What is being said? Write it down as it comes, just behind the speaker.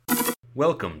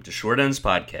Welcome to Short Ends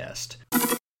Podcast.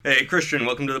 Hey, Christian,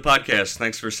 welcome to the podcast.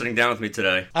 Thanks for sitting down with me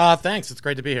today. Thanks. It's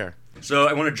great to be here. So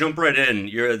I want to jump right in.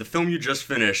 The film you just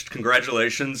finished.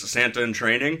 Congratulations, Santa in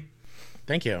Training.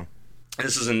 Thank you.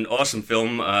 This is an awesome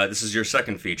film. This is your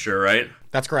second feature, right?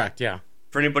 That's correct, yeah.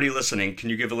 For anybody listening, can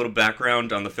you give a little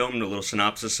background on the film and a little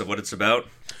synopsis of what it's about?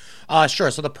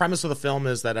 Sure. So the premise of the film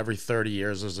is that every 30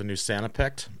 years there's a new Santa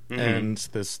picked, and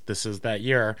this is that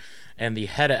year. And the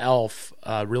head elf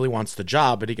really wants the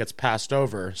job, but he gets passed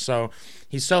over. So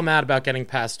he's so mad about getting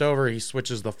passed over, he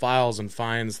switches the files and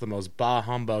finds the most bah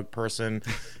humbug person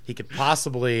he could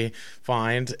possibly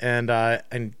find,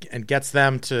 and gets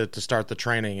them to start the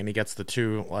training. And he gets the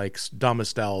two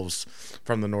dumbest elves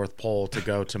from the North Pole to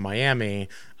go to Miami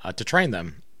to train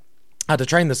them. To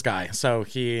train this guy. So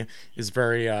he is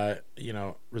very,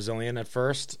 resilient at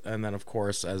first. And then, of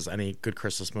course, as any good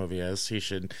Christmas movie is,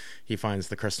 he finds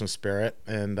the Christmas spirit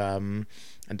and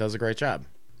does a great job.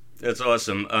 That's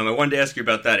awesome. I wanted to ask you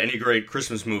about that. Any great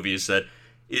Christmas movies that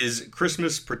is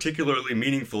Christmas particularly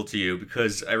meaningful to you?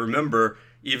 Because I remember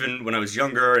even when I was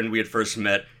younger and we had first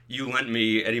met, you lent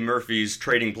me Eddie Murphy's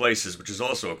Trading Places, which is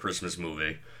also a Christmas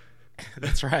movie.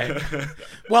 That's right.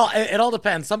 Well, it all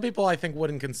depends. Some people I think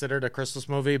wouldn't consider it a Christmas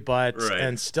movie, but right.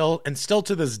 and still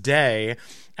to this day,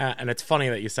 and it's funny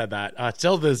that you said that.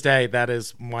 Still to this day, that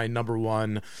is my number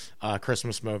one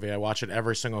Christmas movie. I watch it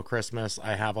every single Christmas.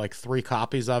 I have 3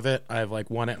 copies of it. I have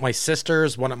one at my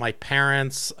sister's, one at my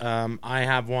parents'. I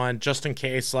have one just in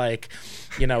case it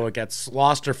gets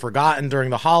lost or forgotten during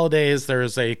the holidays. There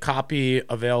is a copy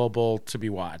available to be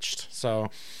watched. So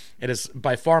it is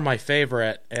by far my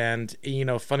favorite, and,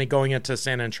 funny, going into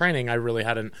Santa in Training, I really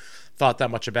hadn't thought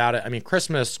that much about it. I mean,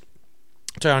 Christmas,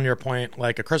 on your point,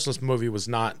 a Christmas movie was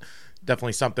not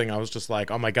definitely something I was just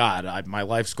oh my God, my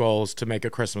life's goal is to make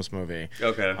a Christmas movie.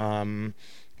 Okay.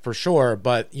 For sure,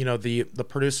 but, the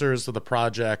producers of the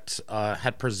project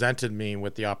had presented me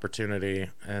with the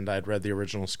opportunity, and I'd read the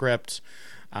original script.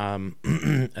 And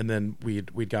then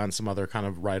we'd gotten some other kind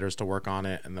of writers to work on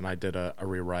it, and then I did a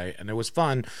rewrite, and it was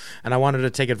fun, and I wanted to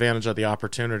take advantage of the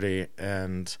opportunity,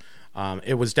 and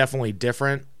it was definitely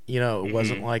different. It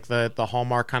wasn't like the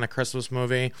Hallmark kind of Christmas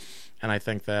movie, and I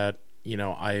think that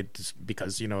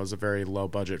because it was a very low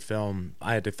budget film,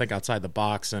 I had to think outside the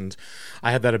box, and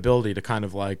I had that ability to kind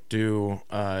of do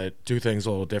things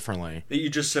a little differently. You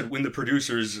just said when the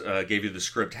producers gave you the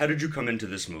script, how did you come into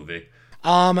this movie?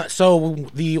 So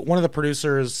one of the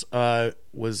producers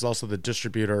was also the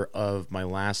distributor of my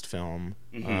last film,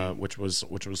 which was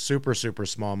super, super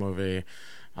small movie.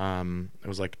 It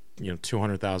was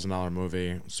 $200,000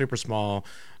 movie, super small.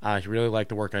 He really liked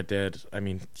the work I did. I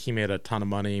mean, he made a ton of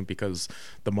money because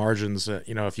the margins,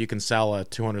 if you can sell a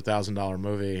 $200,000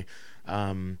 movie,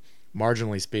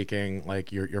 marginally speaking,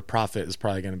 your profit is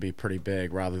probably going to be pretty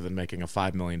big rather than making a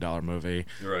 $5 million movie.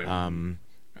 Right.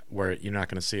 Where you're not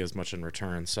going to see as much in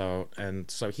return. So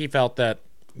he felt that,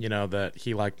 that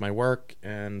he liked my work,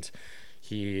 and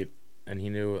he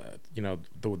knew,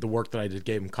 the work that I did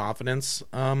gave him confidence,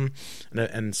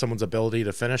 and someone's ability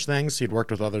to finish things. He'd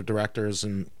worked with other directors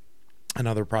and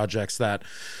other projects that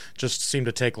just seemed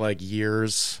to take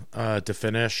years to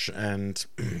finish, and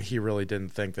he really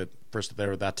didn't think that first that they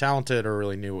were that talented or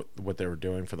really knew what they were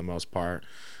doing for the most part.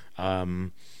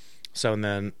 So, and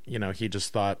then, he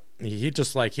just thought, he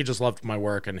just loved my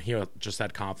work, and he just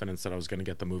had confidence that I was going to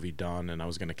get the movie done and I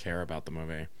was going to care about the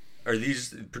movie. Are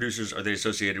these producers, are they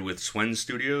associated with Swen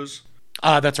Studios?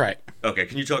 That's right. Okay,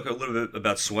 can you talk a little bit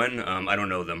about Swen? I don't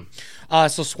know them.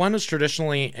 So Swen was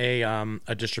traditionally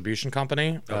a distribution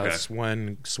company. Okay.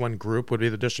 Swen Group would be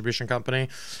the distribution company,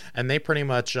 and they pretty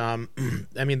much,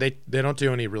 they don't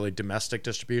do any really domestic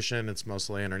distribution. It's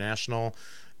mostly international.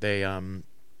 They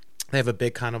have a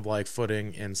big kind of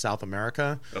footing in South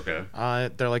America. Okay.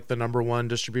 They're the number one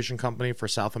distribution company for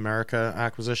South America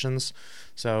acquisitions.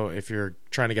 So if you're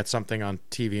trying to get something on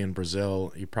TV in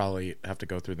Brazil, you probably have to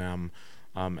go through them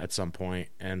at some point.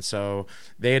 And so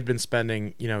they had been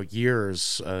spending,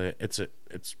 years. The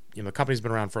company's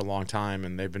been around for a long time,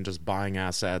 and they've been just buying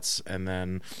assets and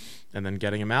then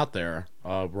getting them out there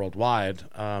worldwide.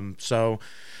 So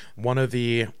one of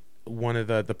the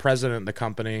president of the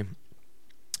company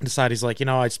decided, he's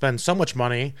I spend so much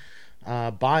money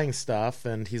buying stuff,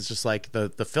 and he's just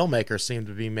the filmmakers seem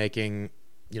to be making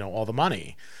all the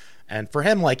money, and for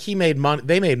him he made money,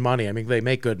 they made money. I mean, they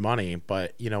make good money,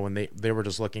 but when they were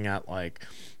just looking at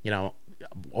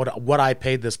what I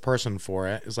paid this person for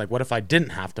it is what if I didn't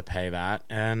have to pay that,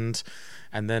 and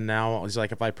then now he's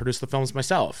if I produce the films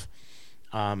myself,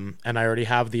 and I already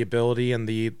have the ability and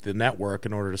the network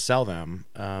in order to sell them,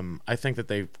 I think that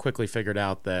they quickly figured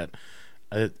out that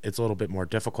it's a little bit more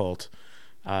difficult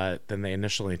than they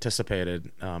initially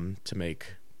anticipated to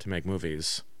make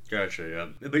movies. Gotcha,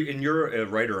 yeah. But and you're a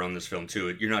writer on this film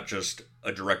too. You're not just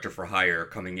a director for hire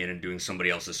coming in and doing somebody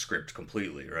else's script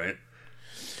completely, right?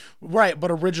 Right, but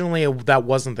originally that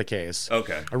wasn't the case.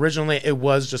 Okay. Originally it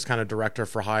was just kind of director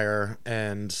for hire,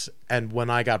 and when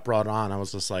I got brought on, I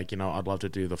was just like, I'd love to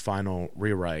do the final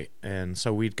rewrite. And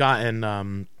so we'd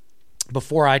gotten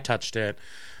before I touched it,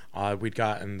 we'd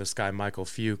gotten this guy Michael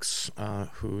Fuchs,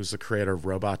 who's the creator of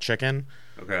Robot Chicken,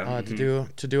 okay,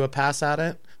 to do a pass at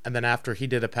it. And then after he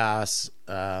did a pass,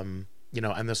 and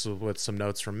this was with some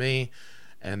notes from me,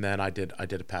 and then I did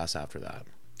a pass after that.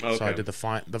 Okay. So I did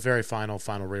the very final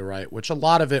rewrite, which a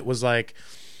lot of it was like,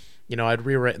 I'd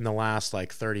rewritten the last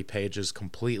like 30 pages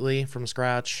completely from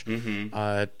scratch,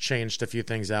 changed a few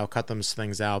things out, cut them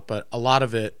things out, but a lot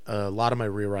of my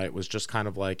rewrite was just kind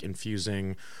of like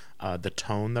infusing the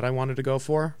tone that I wanted to go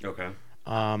for. Okay.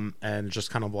 And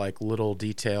just kind of like little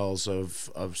details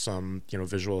of some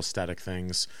visual aesthetic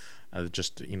things,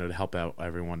 just to help out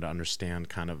everyone to understand,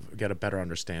 kind of get a better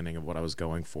understanding of what I was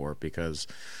going for, because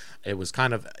it was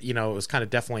kind of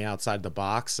definitely outside the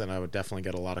box, and I would definitely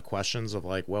get a lot of questions of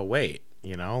like, well, wait,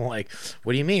 like,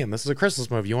 what do you mean this is a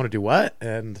Christmas movie? You want to do what?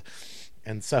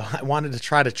 And so I wanted to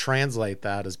try to translate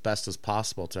that as best as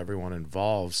possible to everyone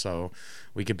involved, so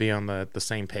we could be on the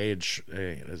same page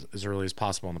as early as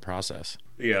possible in the process.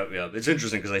 Yeah. It's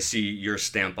interesting because I see your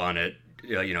stamp on it,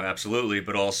 absolutely,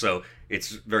 but also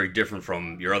it's very different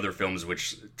from your other films,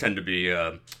 which tend to be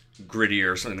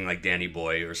grittier, something like Danny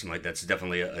Boy or something like that. It's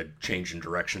definitely a change in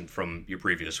direction from your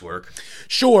previous work.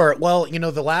 Sure. Well,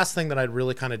 the last thing that I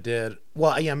really kind of did,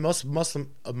 most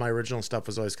of my original stuff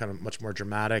was always kind of much more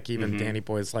dramatic. Even Danny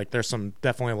Boy's like, there's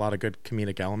definitely a lot of good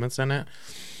comedic elements in it.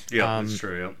 Yeah, that's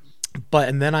true. Yeah. But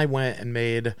and then I went and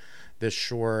made this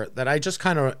short that I just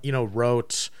kind of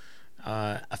wrote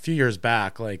a few years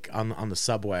back, like on the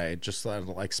subway, just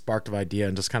like sparked an idea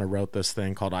and just kind of wrote this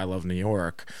thing called I Love New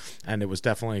York, and it was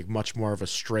definitely much more of a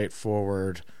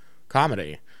straightforward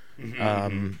comedy.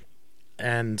 And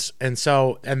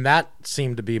that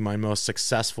seemed to be my most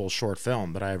successful short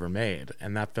film that I ever made,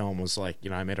 and that film was like,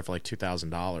 I made it for like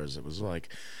 $2,000. It was like,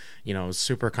 it was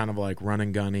super kind of like run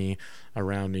and gunny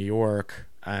around New York,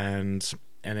 and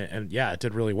it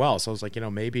did really well. So I was like,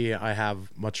 maybe I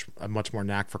have a much more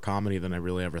knack for comedy than I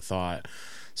really ever thought.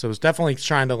 So I was definitely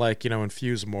trying to like,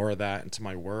 infuse more of that into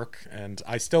my work. And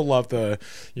I still love the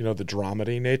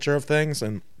dramedy nature of things.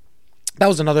 And that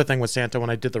was another thing with Santa when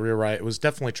I did the rewrite. It was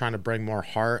definitely trying to bring more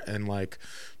heart and like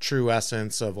true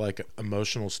essence of like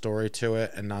emotional story to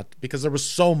it, and not because there was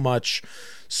so much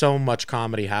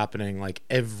comedy happening like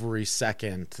every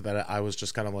second that I was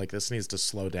just kind of like, this needs to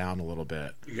slow down a little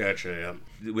bit. Gotcha.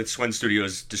 Yeah. With Swen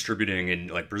Studios distributing in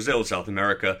like Brazil, South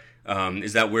America,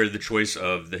 is that where the choice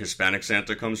of the Hispanic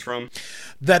Santa comes from?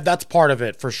 That's part of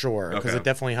it for sure, because Okay. it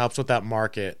definitely helps with that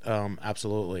market.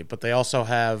 Absolutely. But they also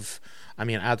have,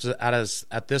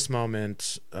 at this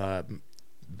moment,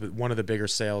 one of the bigger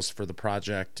sales for the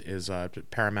project is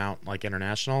Paramount, like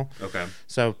international. Okay.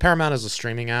 So Paramount is a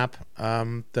streaming app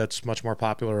that's much more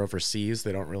popular overseas.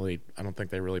 I don't think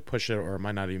they really push it, or it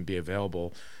might not even be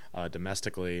available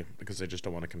domestically because they just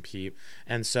don't want to compete.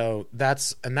 And so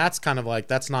that's kind of like,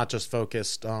 that's not just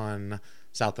focused on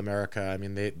South America.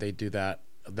 They do that.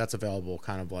 That's available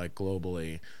kind of like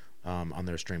globally on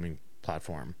their streaming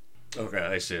platform. Okay,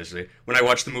 I see. When I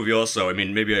watched the movie also,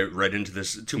 maybe I read into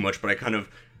this too much, but I kind of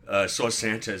saw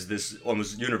Santa as this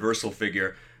almost universal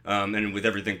figure, and with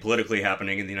everything politically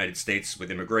happening in the United States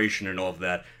with immigration and all of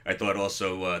that, I thought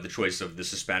also the choice of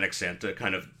this Hispanic Santa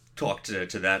kind of talked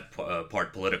to that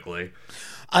part politically.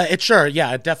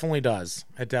 It definitely does.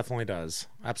 It definitely does.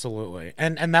 Absolutely.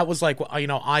 And that was like, I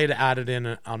had added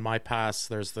in on my pass,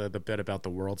 there's the bit about the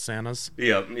world Santas.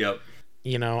 Yep.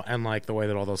 And like the way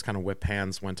that all those kind of whip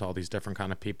hands went to all these different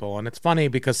kind of people. And it's funny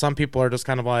because some people are just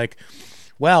kind of like,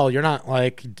 well, you're not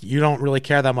like, you don't really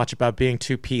care that much about being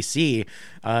too PC,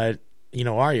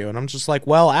 are you? And I'm just like,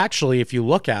 well, actually, if you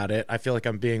look at it, I feel like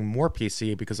I'm being more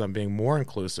PC because I'm being more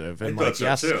inclusive. And I like, thought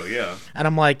yes, so too, yeah. And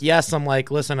I'm like, yes, I'm like,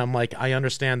 listen, I'm like, I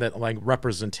understand that like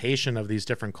representation of these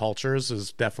different cultures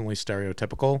is definitely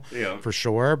stereotypical, Yeah. for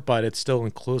sure, but it's still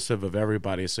inclusive of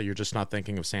everybody. So you're just not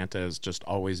thinking of Santa as just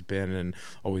always been and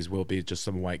always will be just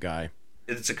some white guy.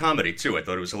 It's a comedy too. I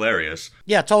thought it was hilarious.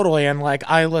 Yeah, totally. And like,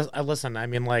 I listen.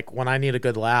 Like when I need a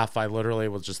good laugh, I literally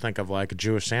will just think of like a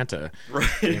Jewish Santa,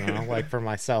 Right. like for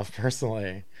myself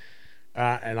personally.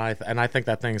 And I think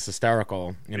that thing is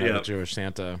hysterical. Yeah. The Jewish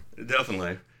Santa.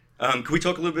 Definitely. Can we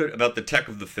talk a little bit about the tech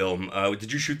of the film?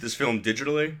 Did you shoot this film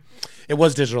digitally? It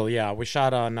was digital. Yeah, we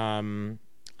shot on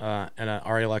and an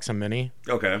Arri Alexa Mini.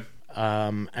 Okay.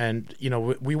 And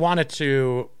we wanted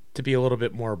to be a little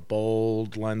bit more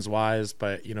bold lens wise,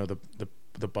 but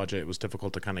the budget, it was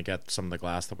difficult to kind of get some of the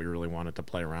glass that we really wanted to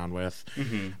play around with.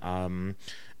 And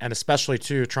especially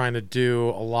too trying to do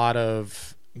a lot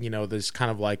of this kind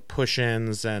of like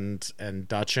push-ins and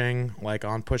dutching, like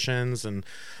on push-ins and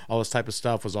all this type of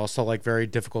stuff, was also like very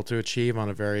difficult to achieve on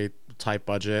a very tight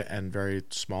budget and very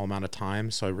small amount of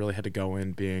time. So I really had to go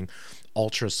in being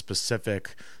ultra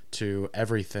specific to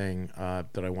everything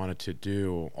that I wanted to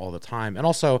do all the time, and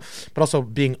also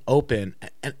being open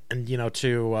and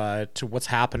to what's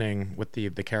happening with the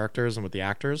characters and with the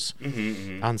actors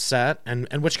on set,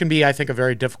 and which can be, I think, a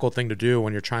very difficult thing to do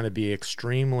when you're trying to be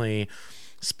extremely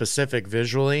specific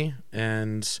visually,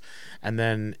 and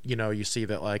then you see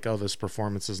that like, oh, this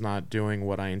performance is not doing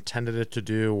what I intended it to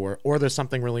do, or there's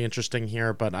something really interesting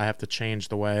here, but I have to change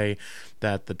the way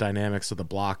that the dynamics of the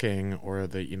blocking or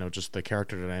the just the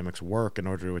character dynamics work in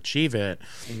order to achieve it.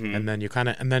 And then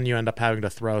you end up having to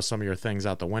throw some of your things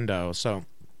out the window. So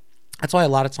that's why a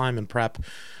lot of time in prep,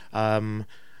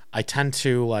 I tend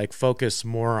to like focus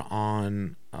more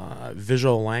on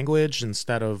visual language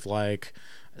instead of like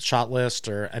shot list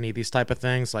or any of these type of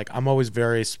things. Like, I'm always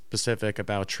very specific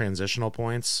about transitional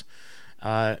points,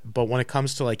 but when it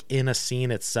comes to like in a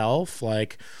scene itself,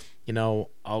 like when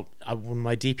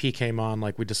my DP came on,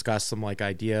 like we discussed some like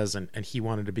ideas, and he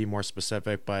wanted to be more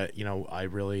specific, but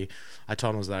I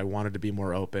told him that I wanted to be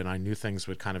more open. I knew things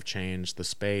would kind of change, the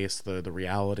space, the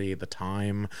reality, the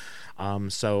time.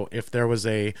 So if there was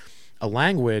a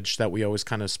language that we always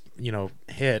kind of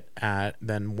hit at,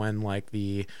 then when like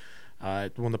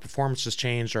when the performance just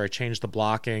changed, or I changed the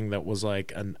blocking, that was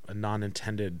like a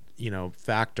non-intended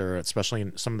factor, especially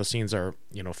in some of the scenes are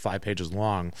 5 pages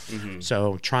long.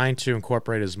 So trying to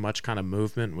incorporate as much kind of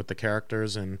movement with the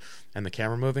characters and the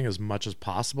camera moving as much as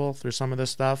possible through some of this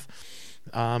stuff.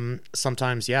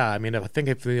 Sometimes, yeah, I mean, I think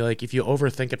if you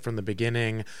overthink it from the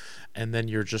beginning, and then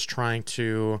you're just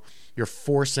you're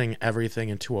forcing everything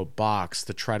into a box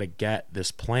to try to get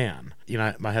this plan.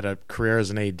 I had a career as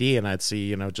an AD, and I'd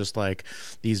see just like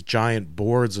these giant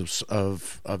boards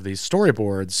of these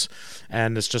storyboards,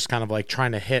 and it's just kind of like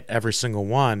trying to hit every single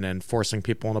one and forcing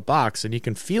people in a box, and you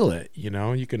can feel it.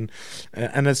 You can,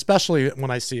 and especially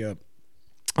when I see a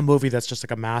movie that's just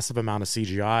like a massive amount of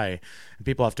CGI, and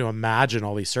people have to imagine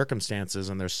all these circumstances,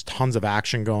 and there's tons of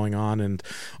action going on, and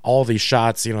all these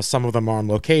shots, some of them are on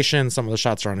location, some of the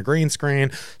shots are on a green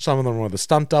screen, some of them are with a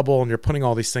stunt double, and you're putting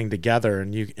all these things together,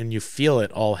 and you feel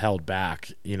it all held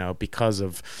back, because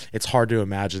of, it's hard to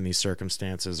imagine these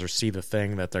circumstances or see the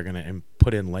thing that they're going to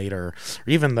put in later, or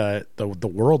even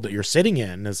the world that you're sitting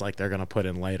in is like they're going to put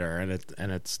in later,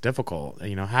 and it's difficult.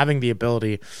 Having the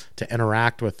ability to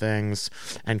interact with things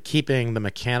and keeping the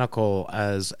mechanical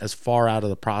as far out of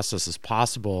the process as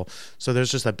possible, so there's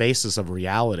just a basis of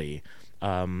reality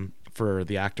for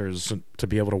the actors to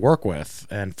be able to work with,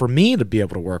 and for me to be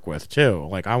able to work with too.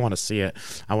 Like, I want to see it,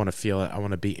 I want to feel it, I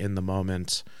want to be in the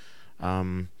moment.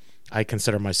 I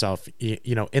consider myself,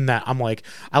 in that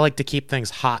I like to keep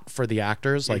things hot for the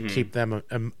actors, like keep them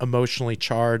emotionally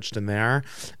charged in there,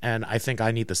 and I think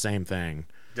I need the same thing.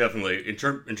 Definitely. In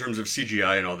terms of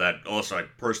CGI and all that, also, I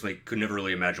personally could never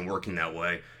really imagine working that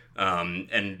way.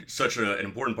 And such an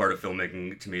important part of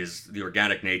filmmaking to me is the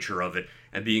organic nature of it,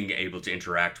 and being able to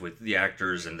interact with the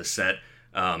actors and the set,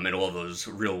 and all those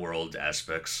real-world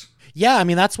aspects. Yeah, I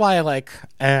mean, that's why I like,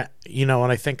 when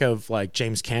I think of like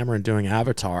James Cameron doing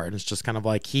Avatar, and it's just kind of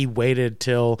like he waited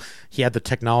till he had the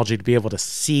technology to be able to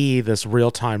see this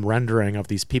real-time rendering of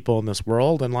these people in this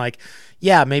world, and like,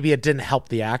 yeah, maybe it didn't help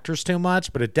the actors too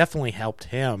much, but it definitely helped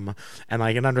him, and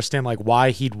I can understand like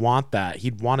why he'd want that,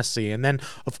 he'd want to see. And then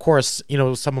of course,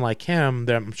 someone like him,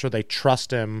 I'm sure they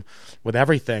trust him with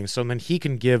everything, so then he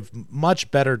can give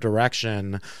much better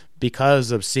direction because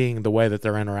of seeing the way that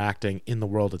they're interacting in the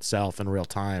world itself in real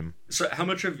time. So how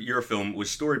much of your film was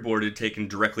storyboarded, taken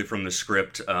directly from the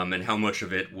script, and how much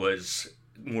of it was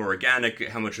more organic?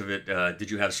 How much of it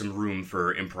did you have some room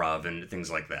for improv and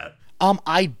things like that?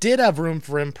 I did have room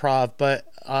for improv, but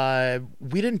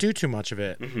we didn't do too much of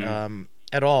it.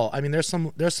 At all. I mean, there's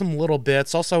some little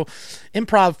bits. Also,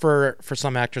 improv for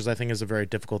some actors, I think, is a very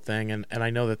difficult thing, and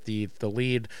I know that the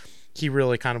lead, he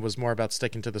really kind of was more about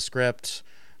sticking to the script.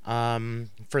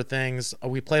 For things,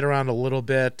 we played around a little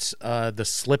bit. The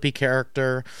Slippy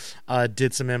character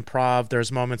did some improv.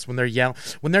 There's moments when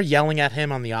they're yelling at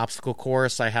him on the obstacle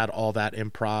course. I had all that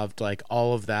improv, like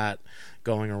all of that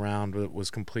going around was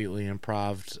completely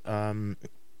improv.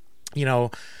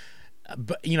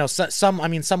 but some, I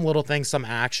mean, some little things, some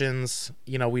actions,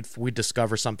 we'd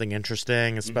discover something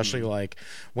interesting, especially like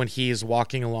when he's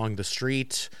walking along the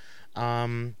street,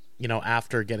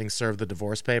 after getting served the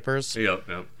divorce papers. Yep,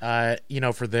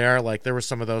 yep. For there, like, there were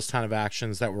some of those kind of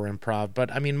actions that were improv,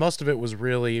 but I mean, most of it was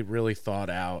really, really thought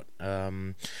out.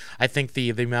 I think the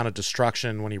amount of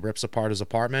destruction when he rips apart his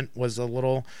apartment was a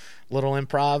little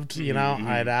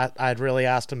improv. I'd really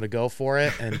asked him to go for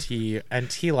it, and he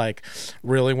like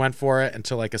really went for it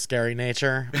into like a scary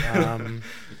nature.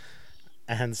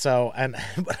 And so,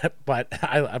 but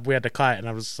we had to cut, and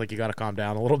I was like, you got to calm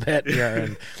down a little bit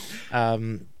here.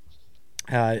 And,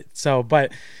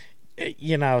 but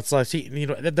it's like,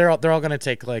 they're all going to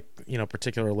take like,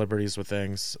 particular liberties with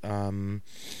things.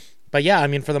 But yeah, I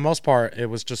mean, for the most part, it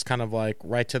was just kind of like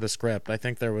right to the script. I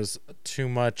think there was too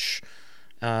much,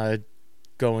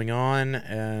 going on.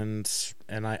 And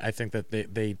I think that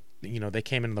they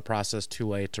came into the process too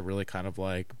late to really kind of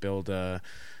like build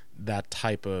that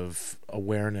type of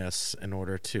awareness in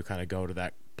order to kind of go to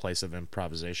that place of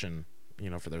improvisation,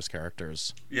 for those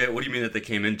characters. Yeah, what do you mean that they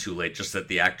came in too late? Just that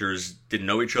the actors didn't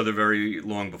know each other very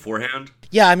long beforehand?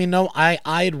 Yeah, I mean, no, I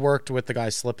had worked with the guy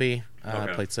Slippy,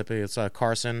 Okay. played Slippy. It's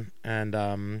Carson,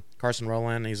 and Carson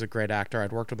Rowland. He's a great actor.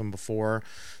 I'd worked with him before,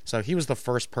 so he was the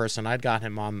first person. I'd got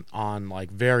him on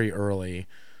like very early,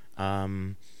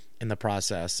 in the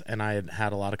process, and I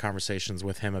had a lot of conversations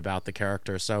with him about the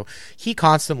character. So he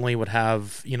constantly would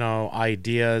have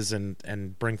ideas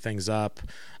and bring things up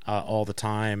all the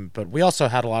time, but we also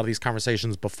had a lot of these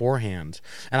conversations beforehand,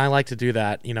 and I like to do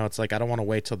that. It's like I don't want to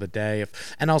wait till the day,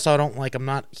 and also I'm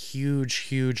not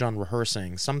huge on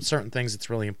rehearsing. Some certain things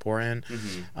it's really important,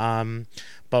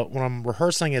 but when I'm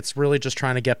rehearsing, it's really just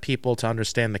trying to get people to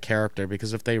understand the character,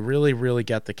 because if they really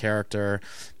get the character,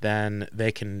 then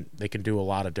they can do a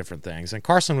lot of different things. And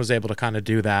Carson was able to kind of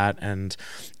do that, and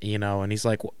and he's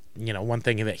like, one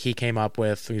thing that he came up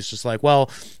with, he's just like, well,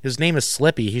 his name is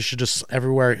Slippy. He should just,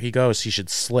 everywhere he goes, he should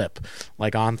slip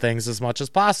like on things as much as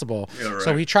possible. Yeah, right.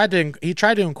 So he tried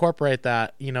to incorporate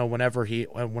that, whenever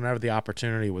the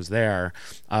opportunity was there,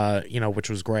 which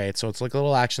was great. So it's like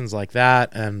little actions like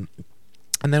that, and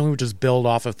then we would just build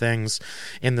off of things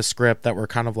in the script that were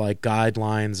kind of like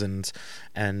guidelines and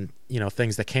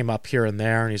things that came up here and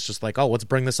there. And he's just like, oh, let's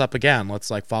bring this up again. Let's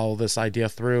like follow this idea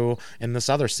through in this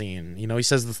other scene. He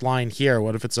says this line here.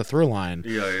 What if it's a through line?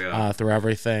 Yeah. Through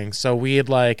everything. So we had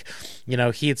like,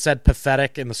 he had said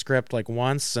pathetic in the script like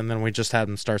once, and then we just had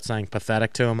him start saying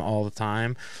pathetic to him all the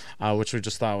time, which we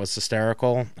just thought was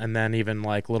hysterical. And then even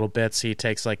like little bits, he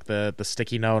takes like the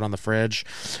sticky note on the fridge,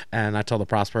 and I told the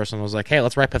props person, I was like, hey,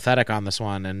 let's write pathetic on this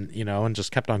one, and and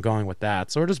just kept on going with that.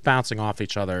 So we're just bouncing off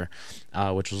each other,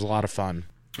 which was a lot of fun.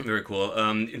 Very cool.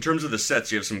 In terms of the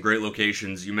sets, you have some great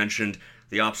locations. You mentioned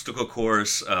the obstacle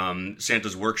course,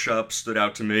 Santa's workshop stood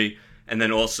out to me, and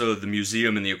then also the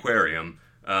museum and the aquarium.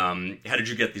 How did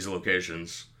you get these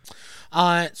locations?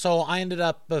 So I ended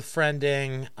up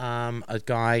befriending a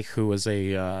guy who was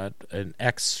an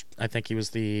ex. I think he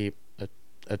was the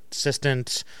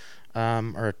assistant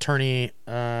or attorney.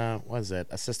 What is it?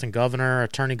 Assistant governor,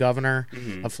 attorney governor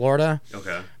of Florida.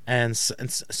 Okay. And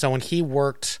so when he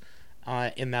worked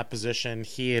in that position,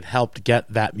 he had helped get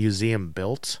that museum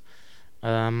built.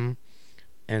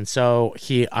 And so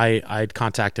I'd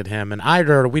contacted him,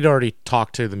 and we'd already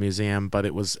talked to the museum, but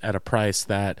it was at a price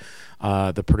that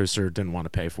the producer didn't want to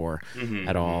pay for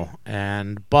at all.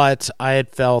 But I had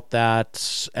felt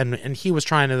that, and they were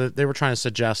trying to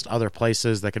suggest other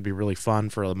places that could be really fun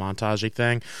for the montagey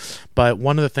thing. But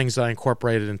one of the things that I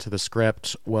incorporated into the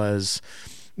script was,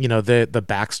 the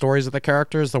backstories of the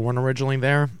characters that weren't originally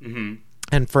there.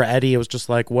 And for Eddie, it was just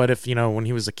like, what if, when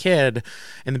he was a kid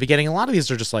in the beginning, a lot of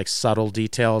these are just like subtle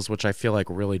details, which I feel like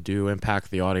really do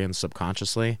impact the audience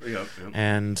subconsciously. Yep.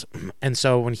 And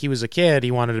so when he was a kid,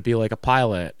 he wanted to be like a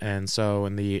pilot. And so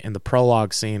in the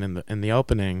prologue scene in the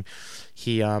opening,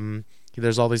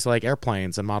 there's all these like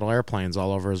airplanes and model airplanes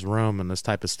all over his room and this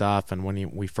type of stuff. And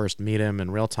when we first meet him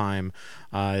in real time,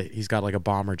 he's got like a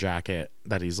bomber jacket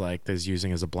that he's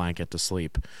using as a blanket to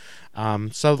sleep.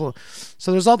 So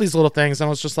there's all these little things, and I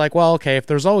was just like, well, okay, if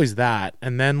there's always that,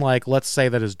 and then like, let's say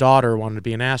that his daughter wanted to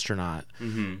be an astronaut.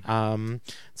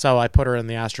 So I put her in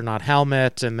the astronaut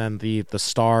helmet, and then the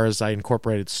stars, I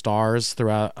incorporated stars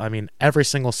throughout. I mean, every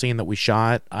single scene that we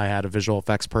shot, I had a visual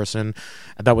effects person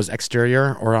that was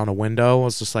exterior or on a window. It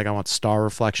was just like, I want star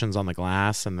reflections on the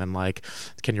glass, and then like,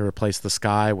 can you replace the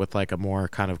sky with like a more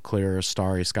kind of clear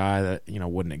starry sky that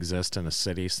wouldn't exist in a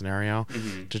city scenario,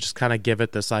 to just kind of give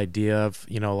it this idea of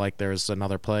like there's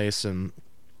another place. And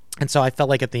so I felt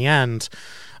like at the end,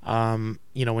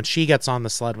 when she gets on the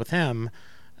sled with him,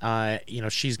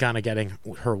 she's kind of getting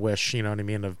her wish, you know what I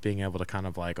mean, of being able to kind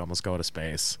of like almost go to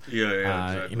space. Yeah,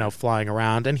 exactly. Flying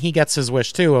around, and he gets his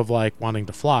wish too of like wanting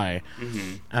to fly.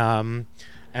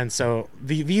 And so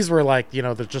these were like,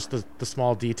 the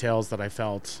small details that I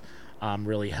felt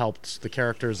really helped the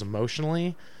characters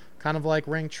emotionally kind of like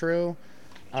ring true.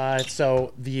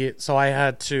 So I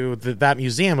had to, that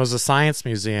museum was a science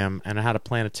museum, and it had a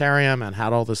planetarium and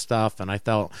had all this stuff, and I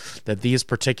felt that these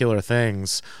particular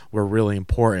things were really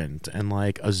important, and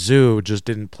like a zoo just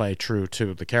didn't play true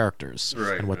to the characters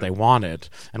and what they wanted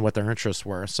and what their interests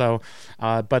were. So,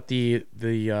 but the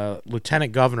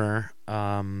lieutenant governor,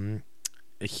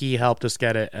 he helped us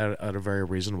get it at a very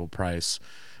reasonable price.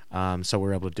 So we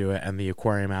were able to do it, and the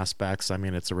aquarium aspects, I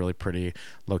mean, it's a really pretty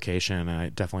location, and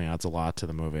it definitely adds a lot to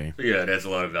the movie. Yeah, it adds a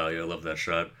lot of value. I love that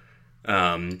shot.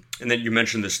 And then you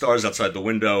mentioned the stars outside the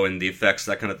window and the effects,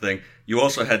 that kind of thing. You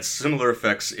also had similar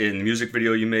effects in the music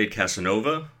video you made,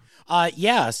 Casanova.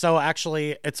 Yeah, so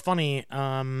actually, it's funny.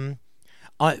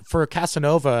 For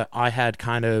Casanova, I had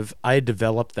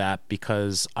developed that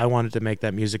because I wanted to make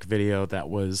that music video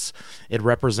it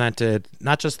represented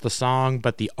not just the song,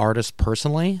 but the artist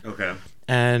personally. Okay.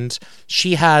 And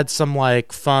she had some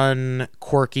like fun,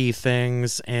 quirky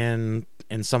things in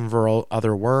some of her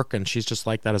other work, and she's just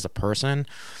like that as a person.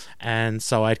 And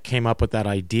so I came up with that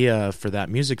idea for that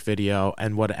music video,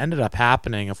 and what ended up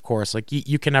happening, of course, like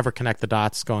you can never connect the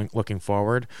dots looking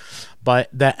forward, but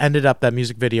that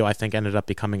music video, I think, ended up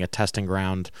becoming a testing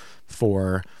ground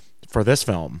for this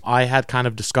film. I had kind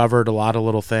of discovered a lot of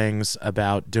little things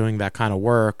about doing that kind of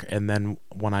work, and then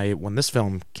when this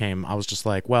film came, I was just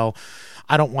like, well,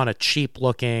 I don't want a cheap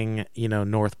looking,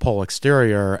 North Pole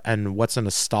exterior, and what's a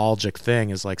nostalgic thing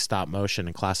is like stop motion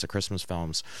and classic Christmas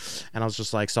films. And I was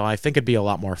just like, so I think it'd be a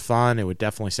lot more fun. It would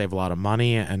definitely save a lot of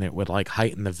money, and it would like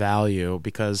heighten the value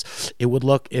because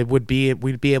we'd be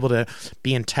able to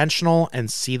be intentional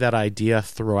and see that idea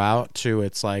throughout to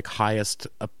its like highest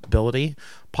ability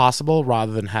possible,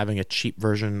 rather than having a cheap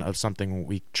version of something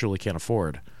we truly can't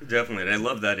afford. Definitely, and I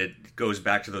love that it goes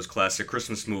back to those classic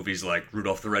Christmas movies like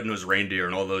Rudolph the Red-Nosed Reindeer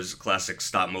and all those classic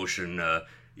stop-motion,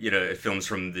 films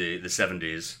from the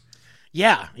 70s.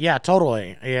 Yeah,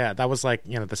 totally. Yeah, that was like,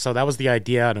 so that was the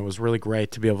idea, and it was really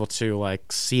great to be able to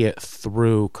like see it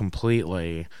through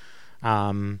completely.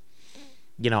 I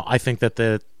think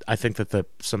that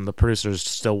some of the producers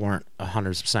still weren't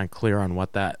 100% clear on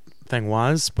what that thing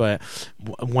was, but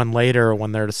when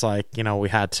they're just like, we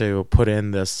had to put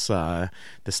in this the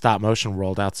stop motion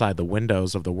world outside the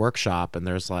windows of the workshop, and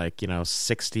there's like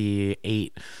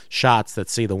 68 shots that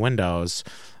see the windows.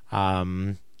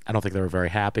 I don't think they were very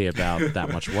happy about that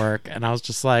much work, and I was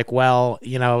just like, well,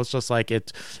 it's just like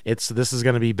this is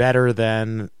going to be better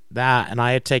than that. And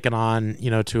I had taken on,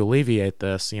 to alleviate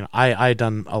this, I had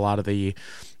done a lot of the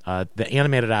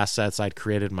animated assets I'd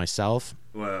created myself.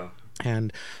 Wow.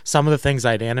 And some of the things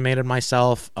I'd animated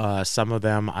myself, some of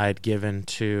them I'd given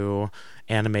to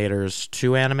animators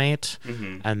to animate,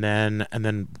 and then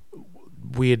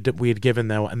we had given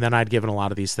them, and then I'd given a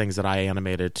lot of these things that I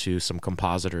animated to some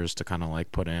compositors to kind of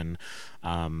like put in,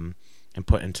 and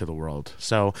put into the world.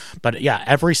 So, but yeah,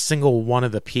 every single one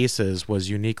of the pieces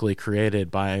was uniquely created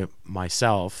by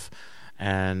myself,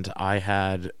 and I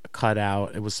had cut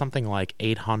out, it was something like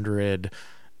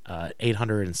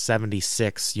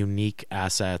 876 unique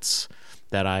assets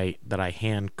that I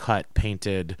hand cut,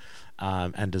 painted,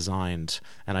 and designed,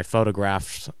 and I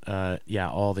photographed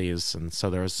all these, and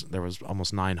so there was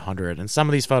almost 900, and some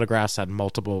of these photographs had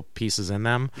multiple pieces in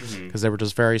them because they were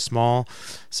just very small.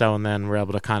 So, and then we're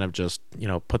able to kind of just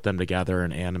put them together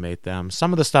and animate them.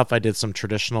 Some of the stuff I did some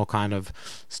traditional kind of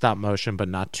stop motion, but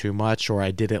not too much, or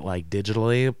I did it like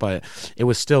digitally, but it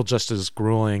was still just as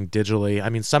grueling digitally. I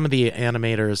mean, some of the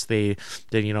animators, they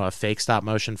did a fake stop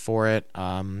motion for it,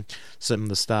 some of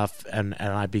the stuff, and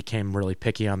I became really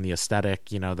picky on the aesthetic,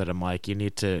 that I'm like,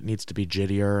 needs to be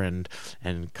jittier and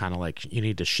kind of like you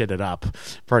need to shit it up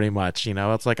pretty much,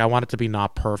 it's like I want it to be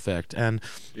not perfect. And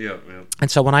and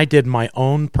so when I did my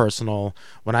own personal,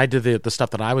 when I did the stuff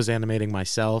that I was animating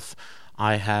myself,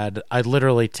 I'd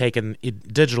literally taken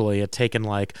it digitally, had taken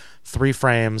like 3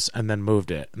 frames and then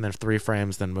moved it, and then 3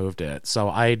 frames, then moved it. So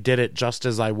I did it just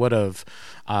as I would have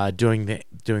doing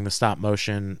the stop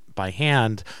motion by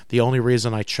hand. The only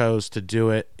reason I chose to do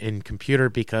it in computer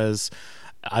because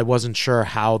I wasn't sure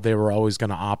how they were always going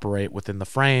to operate within the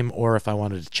frame, or if I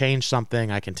wanted to change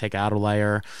something, I can take out a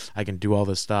layer, I can do all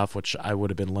this stuff, which I would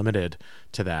have been limited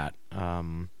to that.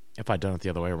 If I'd done it the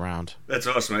other way around. That's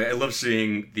awesome. I love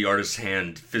seeing the artist's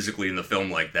hand physically in the film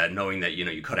like that, knowing that,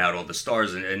 you cut out all the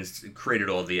stars and created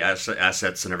all the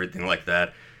assets and everything like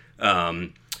that.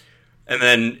 And And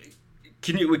then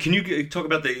can you talk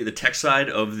about the tech side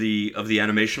of the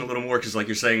animation a little more? Because like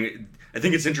you're saying, I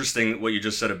think it's interesting what you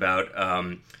just said about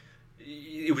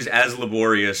it was as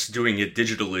laborious doing it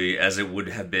digitally as it would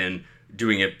have been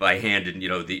doing it by hand in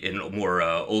in a more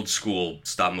old school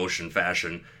stop motion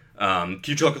fashion. Can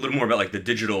you talk a little more about like the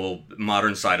digital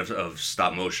modern side of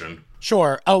stop motion?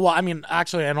 Sure. Oh, well, I mean,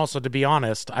 actually, and also to be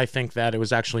honest, I think that it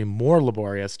was actually more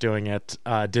laborious doing it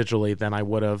digitally than I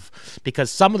would have, because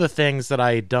some of the things that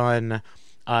I had done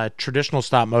traditional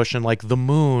stop motion, like the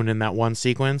moon in that one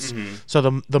sequence. Mm-hmm.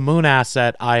 So the moon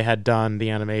asset, I had done the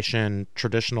animation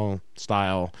traditional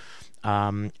style.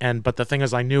 But the thing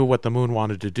is, I knew what the moon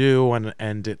wanted to do,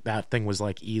 and that thing was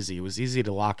like easy. It was easy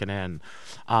to lock it in.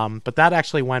 But that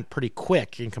actually went pretty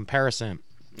quick in comparison.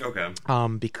 Okay.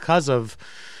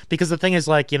 Because the thing is,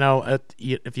 like,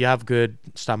 if you have good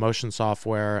stop motion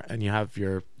software and you have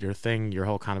your thing, your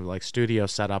whole kind of like studio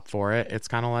set up for it, it's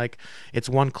kind of like it's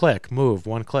one click,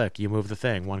 one click, you move the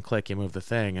thing, one click, you move the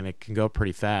thing, and it can go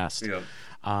pretty fast. Yeah.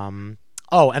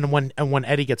 Oh, and when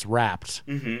Eddie gets wrapped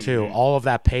too, all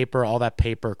that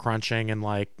paper crunching, and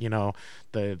like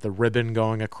the ribbon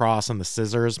going across and the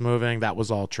scissors moving, that was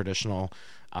all traditional,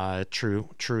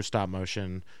 true stop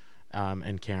motion,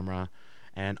 in camera.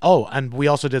 And we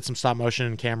also did some stop motion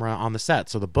in camera on the set.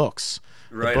 So the books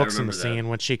in the scene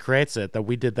when she creates it, that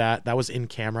we did that was in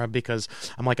camera, because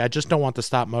I'm like, I just don't want the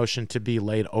stop motion to be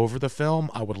laid over the film.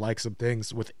 I would like some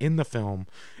things within the film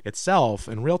itself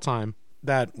in real time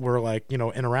that we're like,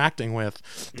 interacting with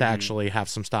to actually have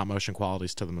some stop motion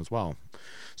qualities to them as well.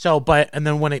 So, and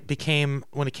then when it came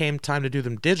time to do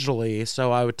them digitally,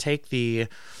 so I would take the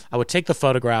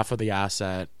photograph of the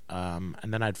asset, and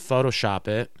then I'd Photoshop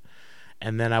it,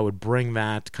 and then I would bring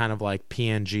that kind of like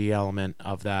PNG element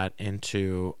of that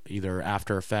into either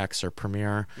After Effects or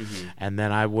Premiere, and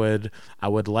then I would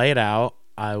lay it out.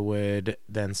 I would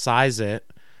then size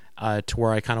it to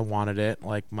where I kind of wanted it,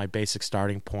 like my basic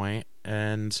starting point,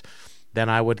 and then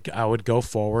I would go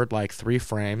forward like 3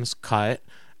 frames, cut,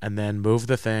 and then move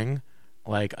the thing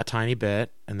like a tiny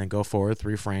bit, and then go forward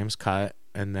 3 frames, cut,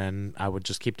 and then I would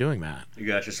just keep doing that. You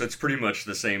gotcha. So it's pretty much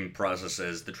the same process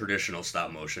as the traditional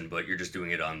stop motion, but you're just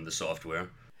doing it on the software.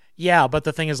 Yeah, but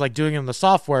the thing is, like, doing it in the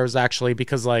software is actually,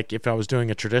 because like if I was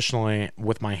doing it traditionally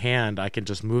with my hand, I can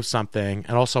just move something,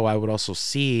 and also I would also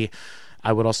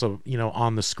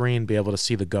on the screen be able to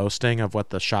see the ghosting of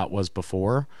what the shot was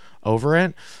before over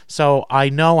it. So I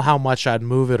know how much I'd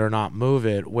move it or not move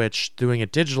it, which doing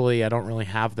it digitally, I don't really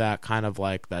have that kind of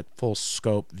like that full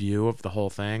scope view of the whole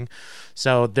thing.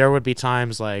 So there would be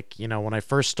times like, when I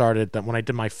first started, that when I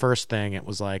did my first thing, it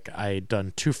was like I'd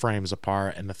done 2 frames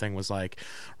apart, and the thing was like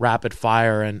rapid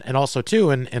fire. And also too,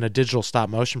 in a digital stop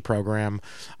motion program,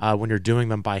 when you're doing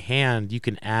them by hand, you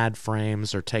can add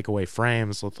frames or take away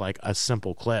frames with like a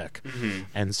simple click.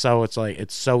 And so it's like,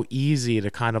 it's so easy to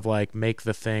kind of like make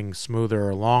the thing smoother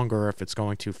or longer if it's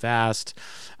going too fast,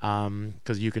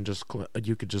 because you could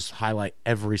just highlight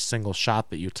every single shot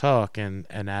that you took and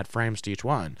add frames to each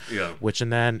one. Yeah.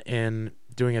 And then in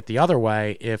doing it the other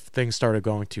way, if things started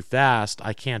going too fast,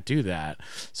 I can't do that.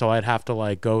 So I'd have to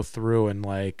like go through and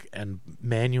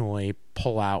manually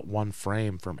pull out 1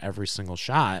 frame from every single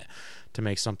shot to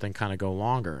make something kind of go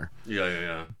longer.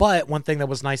 Yeah. But one thing that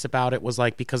was nice about it was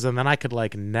like, because then I could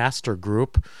like nest or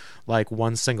group like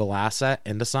one single asset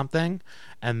into something,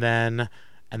 and then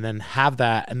have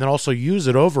that, and then also use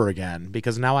it over again,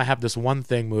 because now I have this one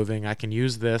thing moving. I can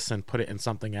use this and put it in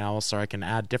something else, or I can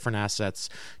add different assets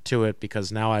to it,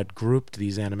 because now I'd grouped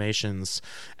these animations,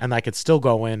 and I could still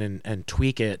go in and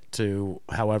tweak it to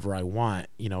however I want,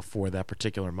 for that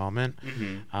particular moment.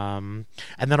 And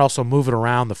then also move it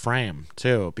around the frame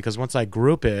too, because once I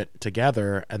group it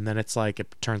together, and then it's like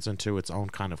it turns into its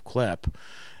own kind of clip.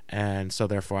 And so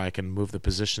therefore I can move the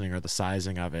positioning or the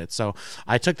sizing of it. So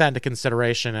I took that into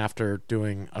consideration after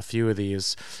doing a few of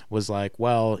these, was like,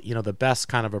 well, the best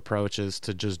kind of approach is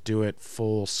to just do it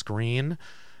full screen,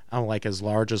 like as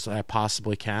large as I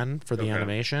possibly can for the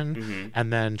animation,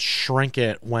 and then shrink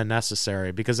it when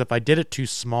necessary. Because if I did it too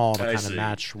small to kind of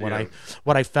match what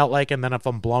I felt like, and then if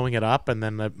I'm blowing it up, and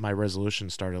then my resolution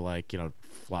started like,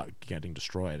 getting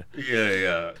destroyed.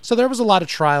 Yeah. So there was a lot of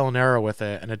trial and error with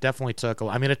it, and it definitely took.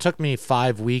 It took me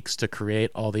 5 weeks to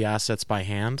create all the assets by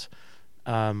hand,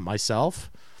 myself,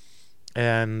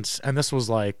 and this was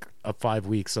like 5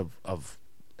 weeks of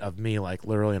me like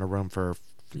literally in a room for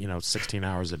 16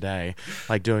 hours a day,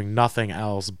 like doing nothing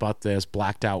else but this,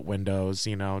 blacked out windows,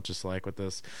 just like with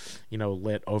this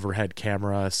lit overhead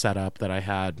camera setup that I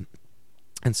had.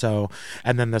 And so,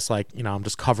 and then this, like, I'm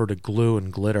just covered in glue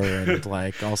and glitter and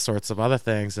like all sorts of other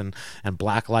things, and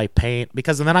black light paint,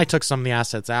 and then I took some of the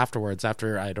assets afterwards,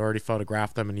 after I'd already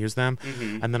photographed them and used them.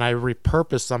 And then I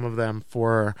repurposed some of them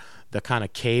for the kind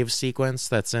of cave sequence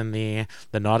that's in the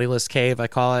Nautilus cave, I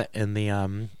call it, in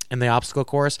the obstacle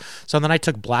course. So then I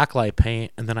took blacklight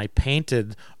paint and then I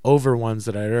painted over ones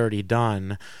that I'd already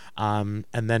done, and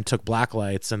then took black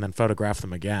lights and then photographed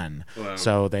them again. Wow.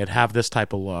 So they'd have this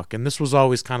type of look. And this was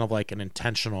always kind of like an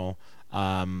intentional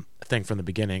thing from the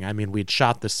beginning. I mean, we'd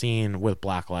shot the scene with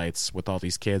black lights, with all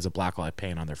these kids with blacklight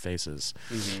paint on their faces.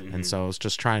 And so I was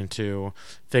just trying to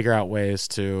figure out ways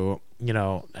to,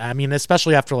 I mean,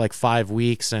 especially after like 5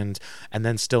 weeks and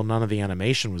then still none of the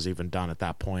animation was even done at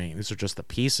that point. These are just the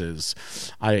pieces.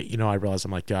 I realized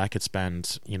I'm like, yeah, I could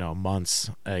spend, months,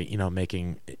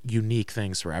 making unique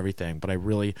things for everything, but I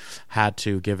really had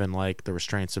to, given like the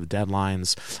restraints of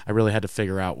deadlines, I really had to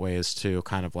figure out ways to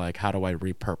kind of like, how do I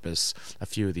repurpose a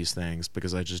few of these things,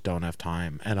 because I just don't have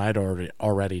time. And I'd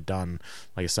already done,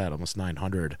 like I said, almost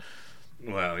 900.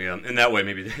 Wow, yeah. And that way,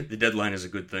 maybe the deadline is a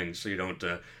good thing, so you don't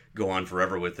go on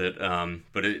forever with it.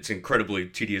 But it's an incredibly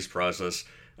tedious process.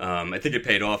 I think it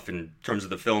paid off in terms of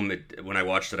the film. When I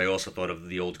watched it, I also thought of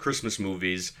the old Christmas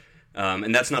movies.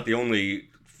 And that's not the only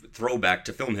throwback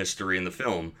to film history in the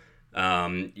film.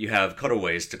 You have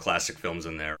cutaways to classic films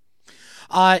in there.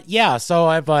 Yeah, so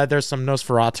I've there's some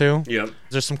Nosferatu. Yep.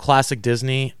 There's some classic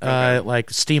Disney,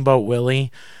 like Steamboat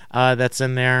Willie, that's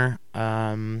in there.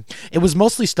 It was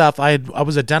mostly stuff I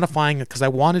was identifying because I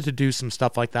wanted to do some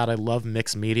stuff like that. I love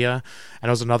mixed media, and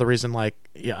it was another reason. Like,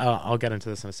 yeah, I'll get into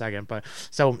this in a second. But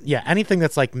so yeah, anything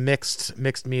that's like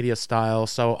mixed media style.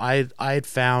 So I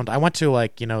went to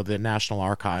like the National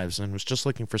Archives and was just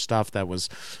looking for stuff that was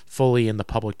fully in the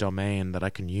public domain that I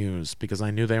can use, because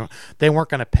I knew they weren't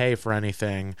going to pay for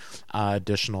anything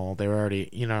additional. They were already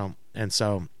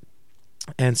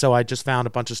And so I just found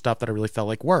a bunch of stuff that I really felt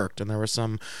like worked, and there were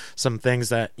some things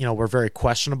that were very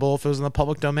questionable if it was in the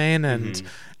public domain, and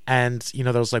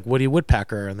there was like Woody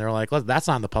Woodpecker, and they're like, look, that's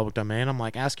not in the public domain. I'm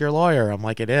like, ask your lawyer. I'm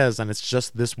like, it is, and it's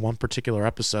just this one particular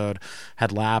episode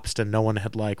had lapsed, and no one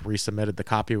had like resubmitted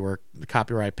the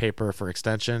copyright paper for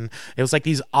extension. It was like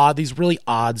these really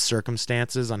odd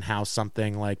circumstances on how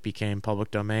something like became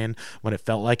public domain when it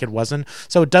felt like it wasn't.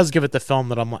 So it does give it the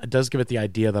film it does give it the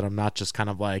idea that I'm not just kind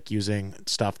of like using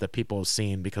stuff that people have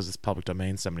seen because it's public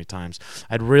domain so many times.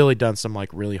 I'd really done some like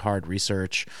really hard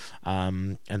research,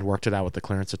 and worked it out with the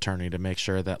clearance attorney to make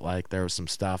sure that like there was some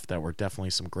stuff that were definitely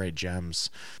some great gems.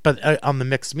 But on the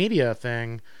mixed media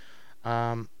thing,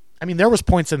 I mean, there was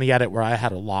points in the edit where I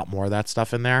had a lot more of that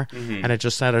stuff in there, and it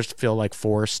just started to feel like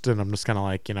forced, and I'm just kind of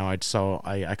like,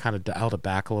 I kind of dialed it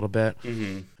back a little bit.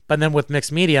 But then with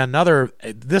mixed media,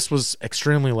 this was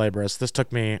extremely laborious. This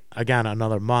took me, again,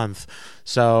 another month.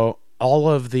 So all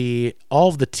of the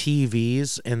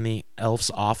TVs in the Elf's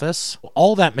office,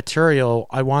 all that material,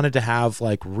 I wanted to have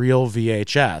like real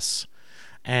VHS.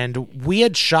 And we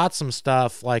had shot some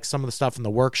stuff, like some of the stuff in the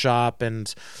workshop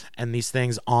and these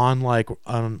things on like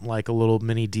a little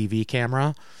mini DV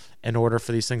camera in order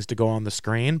for these things to go on the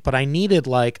screen. But I had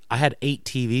 8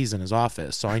 TVs in his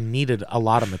office, so I needed a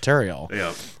lot of material.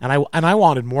 Yeah. And I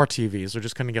wanted more TVs. We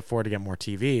just couldn't afford to get more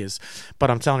TVs. But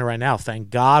I'm telling you right now,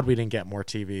 thank God we didn't get more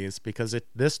TVs, because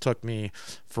this took me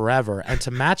forever. And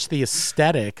to match the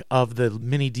aesthetic of the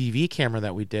mini DV camera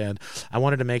that we did, I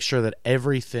wanted to make sure that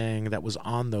everything that was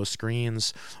on those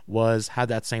screens had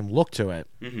that same look to it.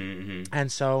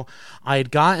 And so I had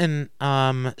gotten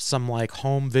some like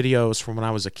home videos from when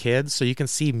I was a kid. So you can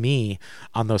see me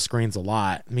on those screens a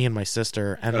lot, me and my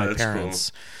sister and my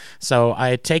parents. Cool. So I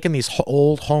had taken these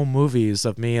old home movies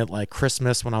of me at like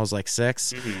Christmas when I was like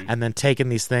 6, and then taken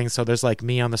these things. So there's like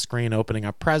me on the screen opening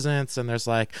up presents, and there's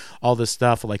like all this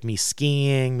stuff like me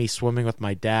skiing, me swimming with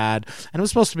my dad. And it was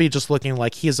supposed to be just looking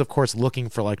like he is, of course, looking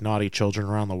for like naughty children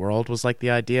around the world was like the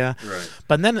idea. Right.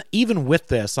 But then even with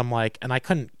this, I'm like, and I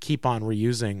couldn't keep on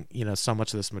reusing, so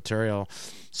much of this material.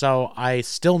 So I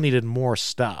still needed more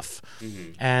stuff.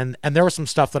 And there was some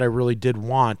stuff that I really did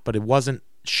want, but it wasn't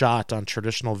shot on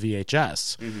traditional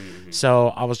VHS. So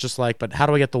I was just like, but how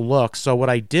do I get the look? So what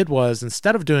I did was,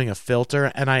 instead of doing a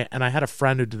filter, and I had a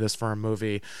friend who did this for a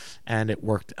movie, and it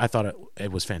worked. I thought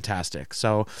it was fantastic.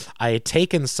 So I had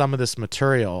taken some of this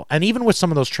material, and even with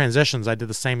some of those transitions, I did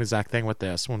the same exact thing with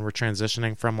this when we're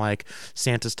transitioning from like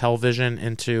Santa's television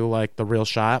into like the real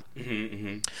shot.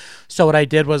 So what I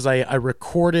did was I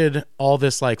recorded all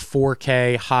this like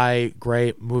 4K high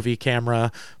great movie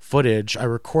camera footage. I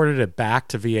recorded it back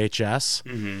to VHS,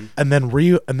 and then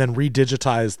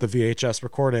redigitize the VHS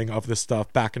recording of this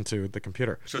stuff back into the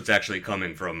computer. So it's actually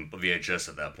coming from a VHS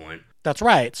at that point. That's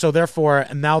right. So therefore,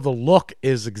 and now the look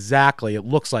is exactly, it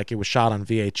looks like it was shot on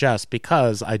VHS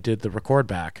because I did the record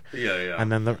back. Yeah.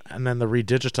 And then the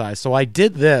redigitize. So I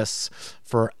did this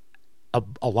for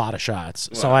a lot of shots.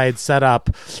 Wow. So I had set up,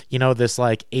 this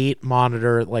like 8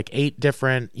 monitor, like 8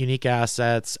 different unique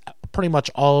assets. Pretty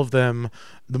much all of them,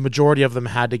 the majority of them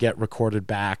had to get recorded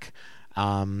back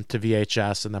to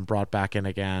VHS and then brought back in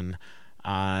again.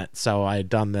 So I had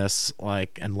done this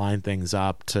and lined things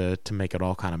up to make it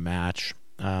all kind of match.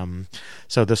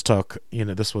 So this took,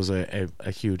 this was a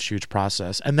huge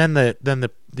process. And then the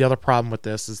other problem with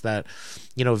this is that,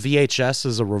 VHS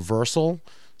is a reversal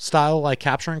style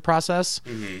capturing process.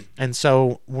 And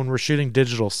so when we're shooting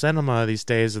digital cinema these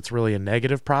days, it's really a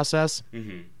negative process.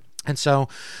 And so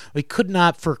we could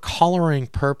not, for coloring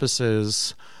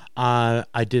purposes,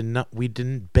 we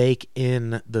didn't bake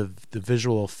in the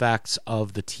visual effects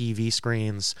of the TV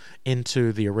screens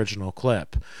into the original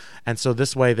clip. And so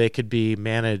this way they could be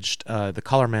managed, the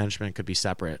color management could be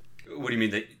separate. What do you mean,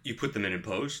 that you put them in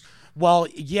post? Well,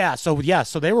 yeah. So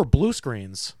they were blue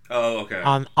screens. Oh, okay.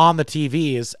 On the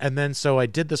TVs, and then so I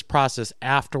did this process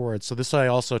afterwards. So this way,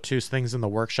 also too, things in the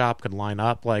workshop could line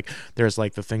up. Like there's the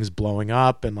things blowing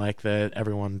up, and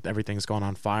everything's going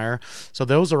on fire. So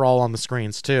those are all on the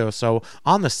screens too. So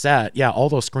on the set, yeah, all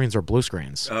those screens are blue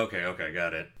screens. Okay,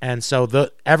 got it. And so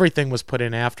everything was put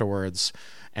in afterwards.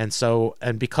 And so,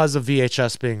 and because of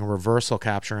VHS being a reversal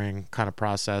capturing kind of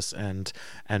process, and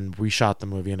we shot the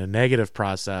movie in a negative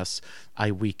process,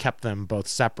 we kept them both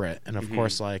separate. And of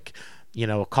course, a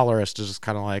colorist is just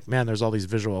kind of like, man, there's all these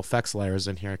visual effects layers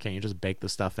in here. Can't you just bake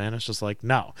this stuff in? It's just like,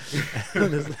 no,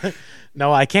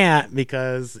 no, I can't,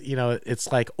 because, it's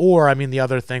or the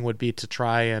other thing would be to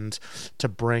try and to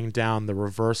bring down the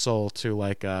reversal to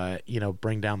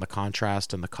bring down the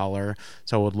contrast and the color.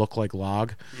 So it would look like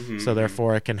log. So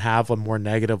therefore it can have a more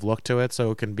negative look to it. So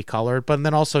it can be colored. But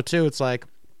then also too, it's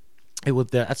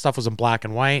that stuff was in black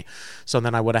and white, so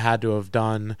then I would have had to have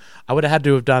done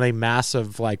a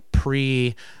massive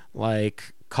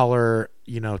color,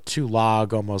 to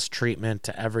log almost treatment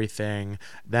to everything,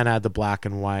 then add the black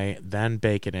and white, then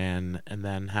bake it in, and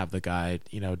then have the guy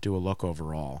do a look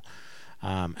overall.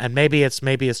 And maybe it's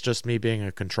just me being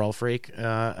a control freak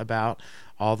about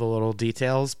all the little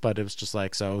details, but it was just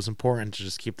so it was important to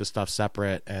just keep the stuff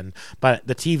separate. But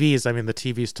the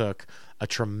TVs took a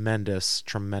tremendous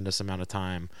amount of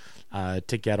time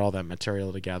to get all that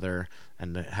material together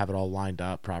and to have it all lined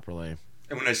up properly.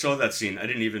 And when I saw that scene, I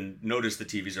didn't even notice the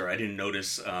TVs, or I didn't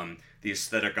notice the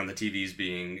aesthetic on the TVs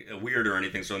being weird or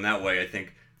anything. So in that way, I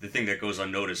think the thing that goes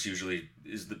unnoticed usually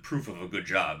is the proof of a good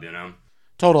job,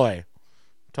 Totally.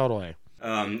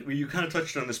 You kind of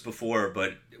touched on this before,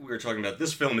 but we were talking about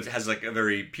this film. It has a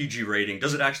very PG rating.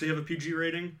 Does it actually have a PG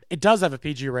rating? It does have a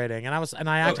PG rating,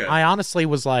 I honestly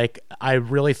was I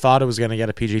really thought it was going to get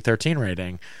a PG-13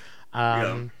 rating,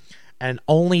 and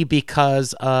only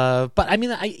because but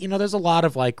there's a lot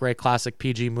of great classic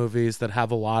PG movies that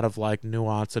have a lot of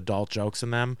nuanced adult jokes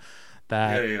in them.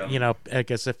 That I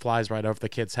guess it flies right over the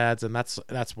kids' heads, and that's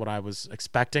what I was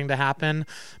expecting to happen.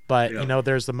 But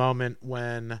there's the moment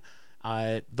when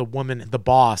the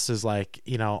boss is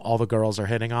all the girls are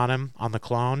hitting on him, on the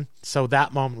clone. So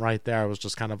that moment right there was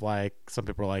just kind of some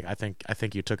people were I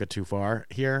think you took it too far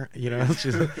here, and I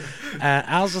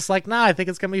was just nah, I think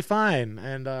it's gonna be fine,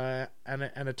 and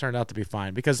it turned out to be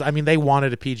fine, because they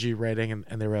wanted a PG rating,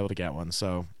 and they were able to get one.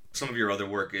 So some of your other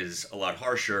work is a lot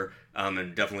harsher,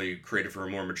 and definitely created for a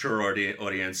more mature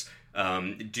audience.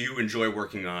 Do you enjoy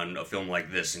working on a film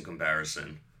like this in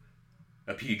comparison?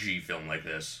 A PG film like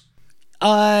this?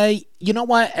 You know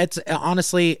what? It's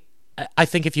honestly, I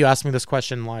think if you asked me this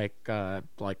question 5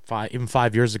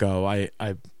 years ago, I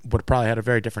would have probably had a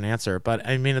very different answer. But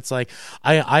it's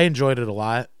I enjoyed it a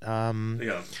lot.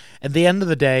 At the end of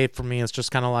the day, for me, it's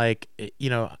just kind of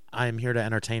I'm here to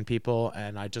entertain people,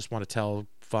 and I just want to tell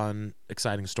fun,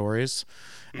 exciting stories,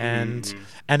 and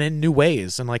in new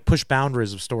ways, and push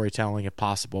boundaries of storytelling if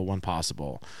possible, when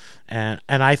possible. And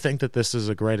I think that this is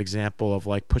a great example of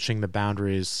pushing the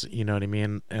boundaries,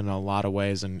 in a lot of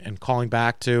ways, and calling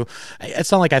back to,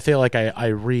 it's not like I feel like I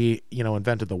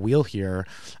invented the wheel here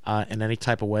in any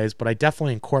type of ways, but I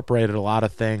definitely incorporated a lot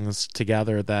of things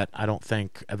together that I don't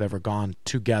think have ever gone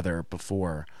together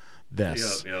before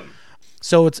this. Yep.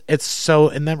 So it's so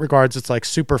in that regards, it's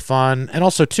super fun, and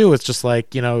also too, it's just I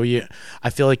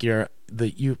feel like I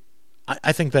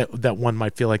think that one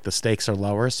might feel like the stakes are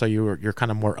lower, so you're kind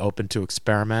of more open to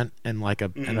experiment in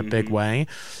in a big way,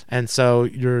 and so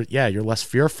you're less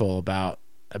fearful about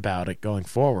about it going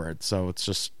forward. So it's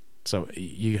just so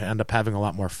you end up having a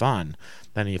lot more fun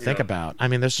than you think about. I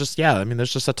mean, there's just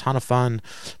there's just a ton of fun.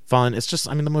 It's just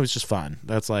the movie's just fun.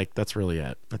 That's really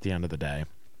it at the end of the day.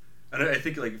 And I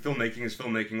think like filmmaking is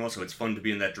filmmaking also. It's fun to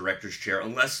be in that director's chair,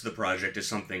 unless the project is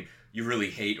something you really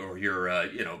hate or you're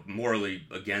morally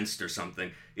against or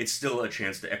something. It's still a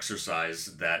chance to exercise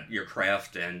your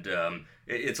craft, and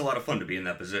it's a lot of fun to be in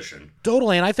that position.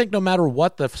 Totally, and I think no matter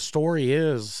what the story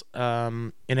is,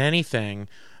 in anything,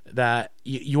 that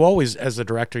you always, as a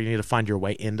director, you need to find your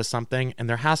way into something, and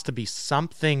there has to be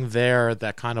something there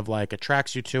that kind of like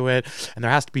attracts you to it, and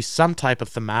there has to be some type of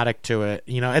thematic to it.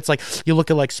 It's like you look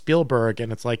at like Spielberg,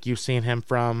 and it's like you've seen him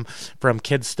from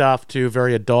kid stuff to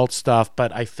very adult stuff,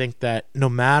 but I think that no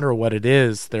matter what it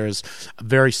is, there's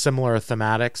very similar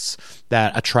thematics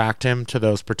that attract him to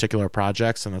those particular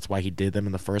projects, and that's why he did them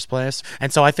in the first place.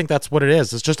 And so I think that's what it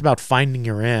is. It's just about finding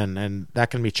your in, and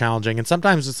that can be challenging. And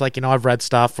sometimes it's like, I've read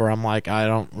stuff where I'm like,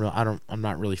 I'm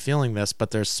not really feeling this,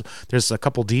 but there's a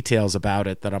couple details about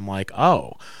it that I'm like,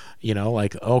 oh,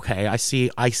 like, okay, I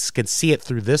can see it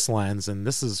through this lens, and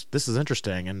this is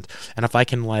interesting, and if I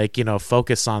can like,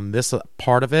 focus on this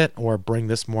part of it or bring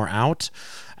this more out,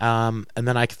 and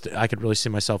then I could really see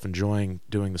myself enjoying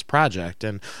doing this project,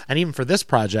 and even for this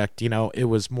project, it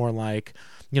was more like,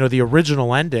 the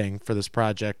original ending for this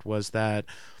project was that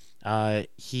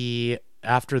he,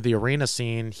 after the arena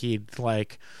scene,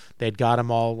 they'd got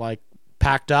him all like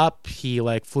packed up. He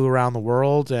like flew around the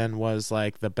world and was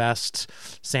like the best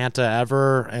Santa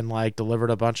ever, and like delivered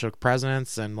a bunch of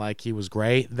presents, and like he was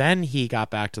great. Then he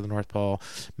got back to the North Pole,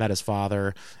 met his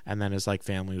father, and then his like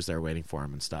family was there waiting for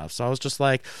him and stuff. So I was just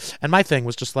like, and my thing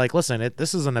was just like, listen,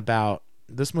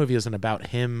 this movie isn't about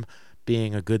him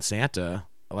being a good Santa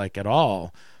like at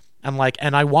all.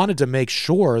 And I wanted to make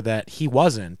sure that he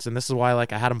wasn't, and this is why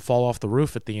like I had him fall off the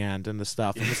roof at the end and the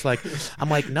stuff. And it's like, I'm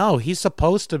like, no, he's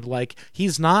supposed to, like,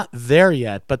 he's not there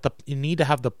yet, but you need to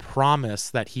have the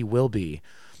promise that he will be,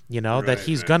 right, that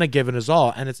he's gonna give it his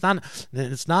all. And it's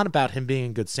not about him being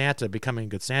a good Santa, becoming a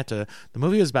good Santa. The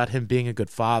movie is about him being a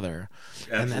good father,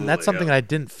 and that's something that I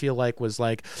didn't feel like was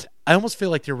like. I almost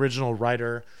feel like the original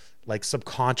writer like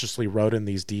subconsciously wrote in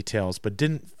these details, but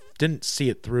didn't see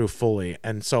it through fully.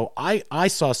 And so I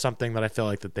saw something that I feel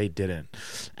like that they didn't.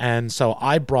 And so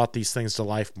I brought these things to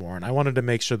life more, and I wanted to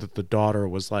make sure that the daughter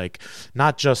was like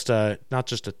not just a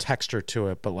texture to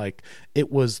it, but like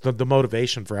it was the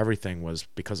motivation for everything was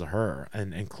because of her,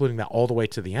 and including that all the way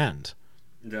to the end.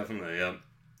 Definitely,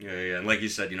 yeah. And like you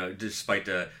said, despite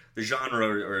the genre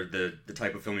or the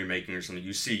type of film you're making or something,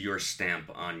 you see your stamp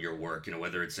on your work,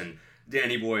 whether it's in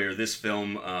Danny Boy or this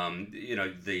film,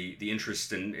 the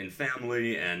interest in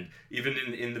family, and even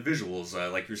in the visuals,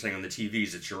 like you're saying on the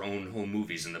TVs, it's your own home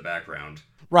movies in the background.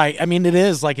 Right. I mean, it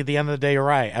is like at the end of the day, you're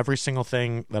right. Every single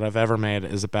thing that I've ever made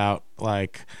is about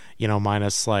like,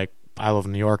 minus like I Love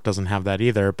New York doesn't have that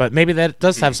either, but maybe that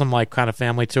does have some like kind of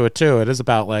family to it too. It is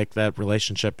about like that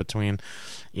relationship between,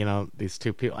 these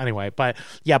two people. Anyway, but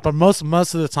most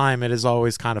of the time it is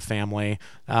always kind of family.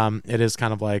 It is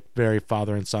kind of like very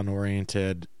father and son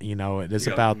oriented. It is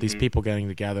about these people getting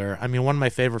together. I mean, one of my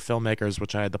favorite filmmakers,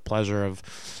 which I had the pleasure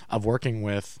of working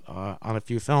with on a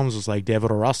few films, was like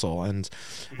David O. Russell,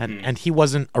 and he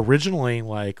wasn't originally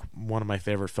like one of my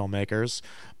favorite filmmakers,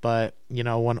 but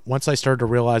once I started to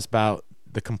realize about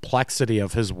the complexity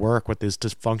of his work with his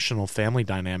dysfunctional family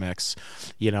dynamics,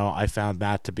 I found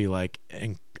that to be like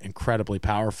incredibly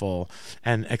powerful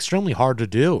and extremely hard to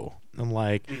do. And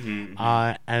like,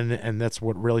 and that's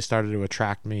what really started to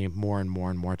attract me more and more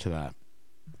and more to that.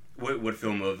 What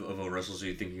film of O. Russell's are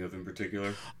you thinking of in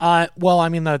particular? Well, I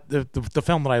mean, the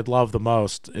film that I love the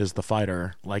most is The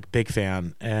Fighter. Like, big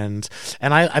fan, and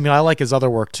I mean, I like his other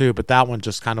work too, but that one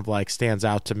just kind of like stands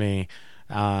out to me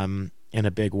in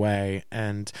a big way.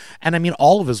 And I mean,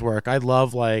 all of his work, I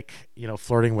love, like,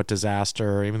 Flirting with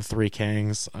Disaster, or even Three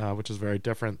Kings, which is very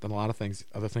different than a lot of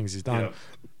other things he's done. Yeah.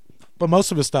 But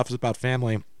most of his stuff is about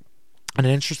family. And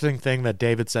an interesting thing that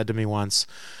David said to me once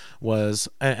was,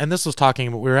 and this was we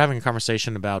were having a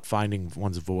conversation about finding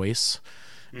one's voice,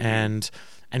 and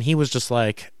he was just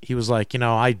like,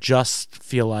 I just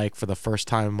feel like for the first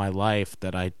time in my life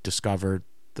that I discovered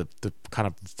the kind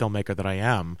of filmmaker that I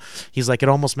am. He's like, it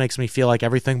almost makes me feel like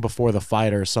everything before the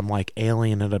fight or some like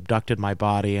alien had abducted my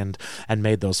body and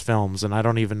made those films, and I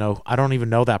don't even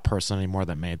know that person anymore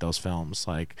that made those films.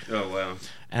 Like, Oh wow.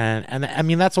 and I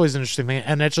mean, that's always an interesting thing,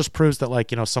 and it just proves that,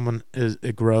 like, you know,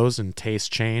 it grows and tastes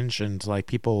change, and like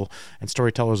people and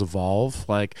storytellers evolve.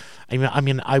 Like, I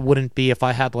mean, I wouldn't be, if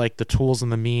I had like the tools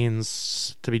and the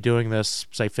means to be doing this,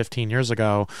 say 15 years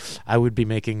ago, I would be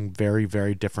making very,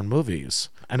 very different movies.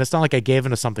 And it's not like I gave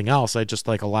into something else. I just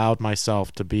like allowed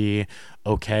myself to be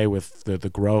okay with the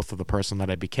growth of the person that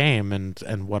I became,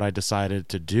 and what I decided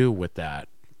to do with that.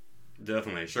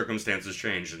 Definitely. Circumstances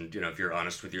change, and, you know, if you're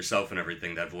honest with yourself and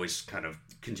everything, that voice kind of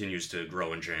continues to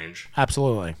grow and change.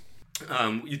 Absolutely.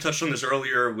 You touched on this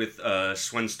earlier with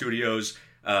Swen Studios.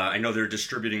 I know they're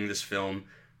distributing this film,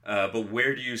 but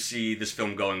where do you see this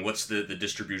film going? What's the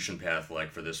distribution path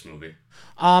like for this movie?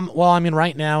 Well, I mean,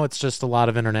 right now it's just a lot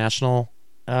of international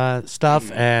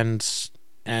stuff, and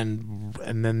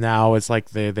then now it's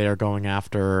like they are going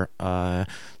after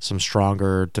some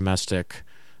stronger domestic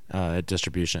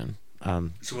distribution.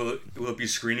 So will it be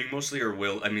screening mostly, or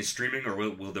streaming, or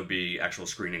will there be actual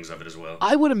screenings of it as well?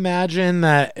 I would imagine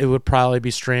that it would probably be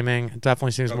streaming. It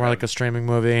definitely seems more like a streaming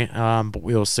movie, but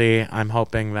we'll see. I'm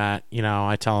hoping that, you know,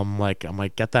 I tell them, like, I'm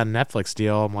like, get that Netflix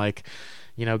deal. I'm like,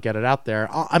 you know, get it out there.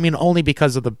 I mean, only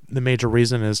because of the major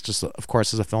reason is just, of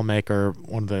course, as a filmmaker,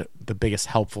 one of the biggest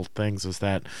helpful things is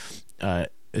that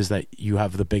you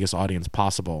have the biggest audience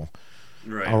possible.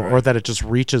 Right, or that it just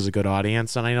reaches a good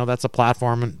audience, and I know that's a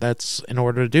platform that's in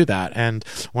order to do that. And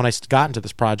when I got into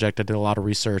this project, I did a lot of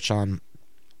research on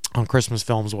Christmas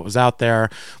films, what was out there,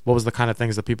 what was the kind of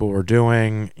things that people were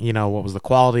doing, you know, what was the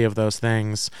quality of those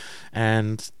things,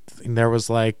 and there was,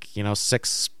 like, you know,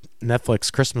 6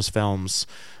 Netflix Christmas films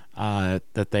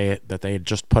that they had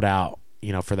just put out,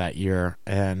 you know, for that year,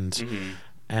 and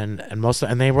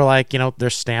they were like, you know, their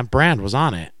stamp brand was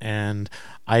on it, and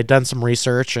I had done some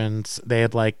research, and they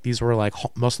had, like, these were like,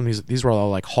 most of these were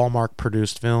all like Hallmark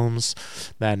produced films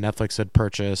that Netflix had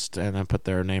purchased and then put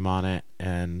their name on it,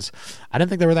 and I didn't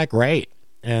think they were that great.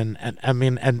 And I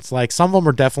mean, and it's like, some of them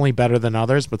were definitely better than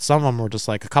others, but some of them were just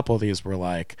like, a couple of these were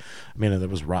like, I mean, it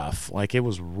was rough. Like, it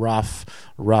was rough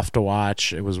to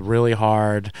watch. It was really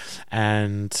hard.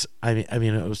 And I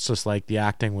mean, it was just like, the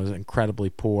acting was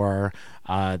incredibly poor.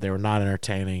 They were not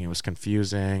entertaining. It was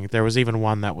confusing. There was even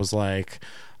one that was like,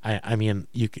 I mean,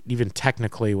 you could, even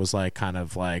technically was like kind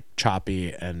of like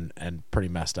choppy and pretty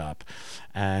messed up.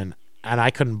 And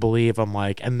I couldn't believe, I'm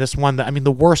like, and this one, I mean,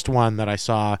 the worst one that I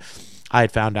saw, I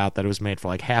had found out that it was made for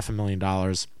like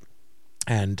 $500,000,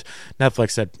 and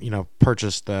Netflix had, you know,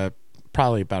 purchased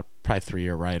probably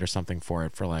 3-year right or something for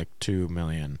it for like $2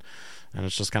 million. And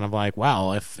it's just kind of like,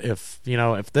 wow, if you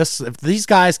know, if these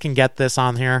guys can get this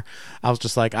on here, I was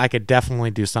just like, I could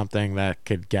definitely do something that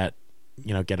could get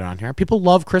it on here. People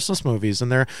love Christmas movies,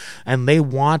 and they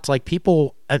want, like,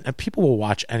 people will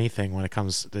watch anything when it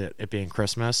comes to it being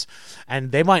Christmas,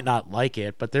 and they might not like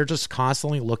it, but they're just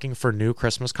constantly looking for new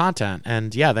Christmas content.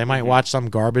 And yeah, they might watch some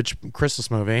garbage Christmas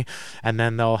movie, and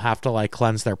then they'll have to, like,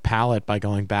 cleanse their palate by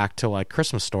going back to, like,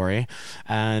 Christmas Story,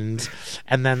 and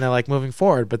then they're like moving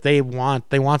forward, but they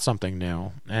want something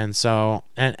new. And so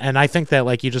and I think that,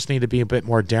 like, you just need to be a bit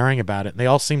more daring about it. And they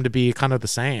all seem to be kind of the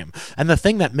same. And the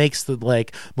thing that makes the,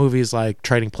 like, movies like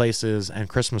Trading Places and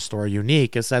Christmas Story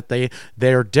unique is that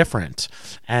they're different.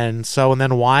 And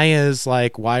then why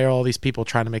are all these people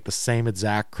trying to make the same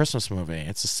exact Christmas movie?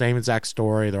 It's the same exact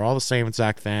story. They're all the same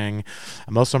exact thing.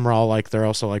 And most of them are all like, they're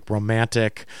also like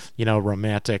romantic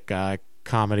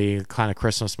comedy kind of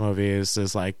Christmas movies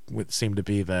is like would seem to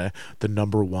be the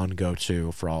number one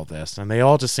go-to for all this. And they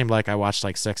all just seem like I watched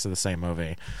like 6 of the same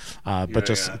movie, but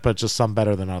just some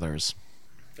better than others.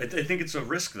 I think it's a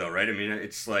risk, though, right? I mean,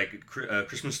 it's like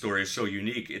Christmas Story is so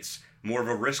unique. It's more of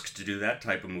a risk to do that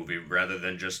type of movie rather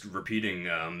than just repeating,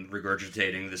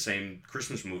 regurgitating the same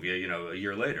Christmas movie, you know, a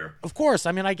year later. Of course.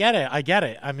 I mean, I get it.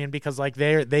 I mean, because like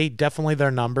they definitely,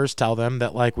 their numbers tell them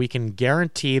that like we can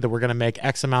guarantee that we're going to make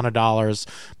X amount of dollars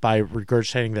by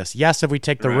regurgitating this. Yes, if we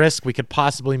take the risk, we could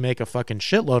possibly make a fucking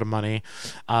shitload of money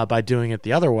by doing it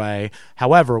the other way.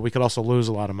 However, we could also lose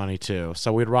a lot of money too.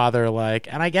 So we'd rather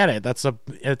and I get it.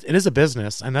 It is a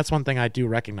business, and that's one thing I do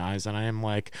recognize. And I am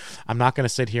like, I'm not going to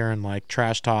sit here and like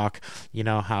trash talk, you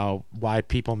know, why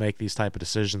people make these type of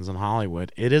decisions in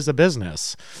Hollywood. It is a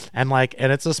business, and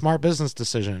it's a smart business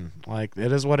decision. Like,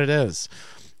 it is what it is.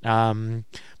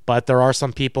 But there are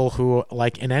some people who,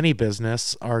 like in any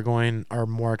business, are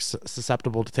more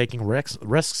susceptible to taking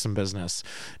risks in business,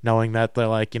 knowing that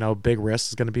big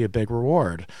risk is going to be a big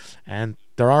reward. And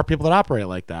there are people that operate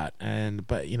like that,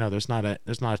 but there's not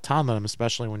a ton of them,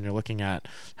 especially when you're looking at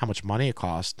how much money it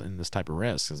costs in this type of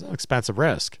risk. It's an expensive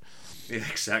risk. Yeah,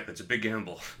 exactly. It's a big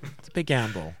gamble. It's a big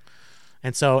gamble.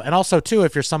 And also too,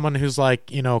 if you're someone who's like,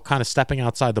 kind of stepping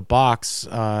outside the box,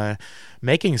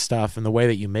 making stuff in the way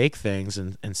that you make things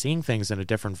and seeing things in a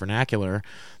different vernacular,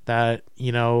 that,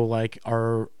 like,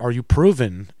 are you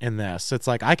proven in this? It's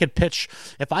like,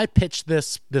 if I pitched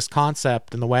this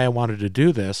concept in the way I wanted to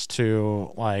do this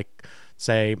to, like,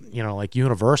 say, like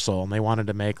Universal, and they wanted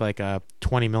to make like a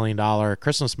 $20 million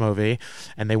Christmas movie,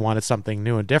 and they wanted something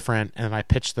new and different, and I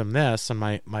pitched them this and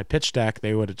my pitch deck,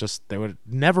 they would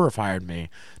never have hired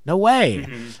me. No way.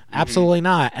 Absolutely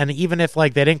not. And even if,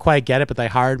 like, they didn't quite get it, but they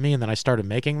hired me, and then I started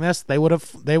making this, they would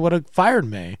have fired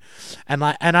me. And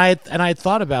I had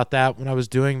thought about that when I was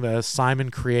doing the Simon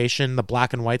creation, the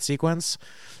black and white sequence.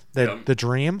 The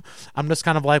dream. I'm just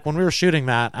kind of like, when we were shooting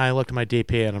that, I looked at my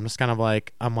DP, and I'm just kind of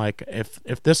like,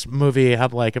 if this movie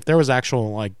had, like, if there was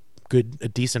actual, like, a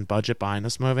decent budget behind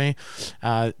this movie,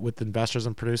 with investors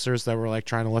and producers that were, like,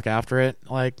 trying to look after it,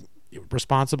 like,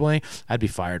 responsibly, I'd be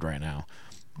fired right now.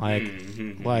 Like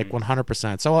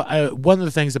 100%. So one of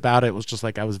the things about it was just,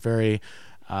 like, I was very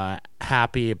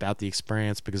happy about the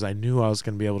experience, because I knew I was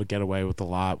going to be able to get away with a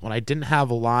lot when I didn't have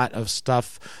a lot of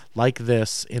stuff like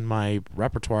this in my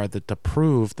repertoire to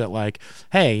prove that, like,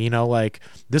 hey, like,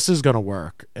 this is going to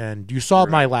work, and you saw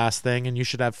my last thing, and you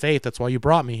should have faith. That's why you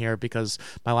brought me here, because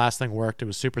my last thing worked. It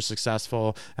was super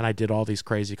successful, and I did all these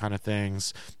crazy kind of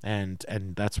things, and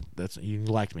that's you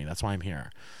liked me. That's why I'm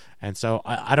here. And so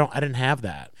I didn't have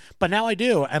that, but now I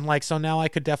do. And, like, so now I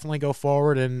could definitely go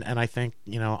forward, and I think,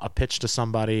 a pitch to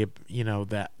somebody,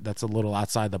 that's a little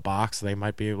outside the box, they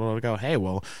might be able to go, hey,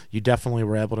 well, you definitely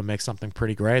were able to make something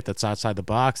pretty great that's outside the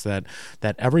box that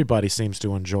everybody seems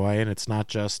to enjoy. And it's not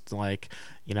just like,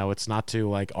 it's not too,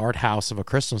 like, art house of a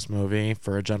Christmas movie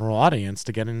for a general audience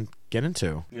to get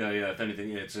into. Yeah. If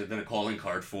anything, it's then a calling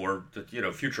card for,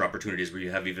 future opportunities where you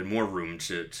have even more room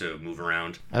to move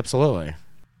around. Absolutely.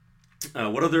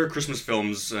 What other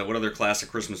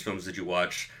classic Christmas films did you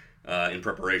watch in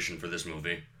preparation for this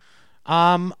movie?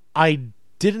 I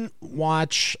didn't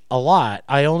watch a lot.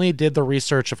 I only did the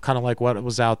research of kind of like what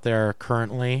was out there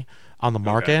currently on the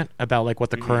market, about, like,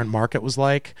 what the current market was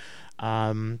like.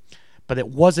 But it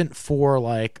wasn't for,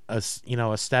 like,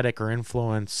 aesthetic or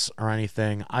influence or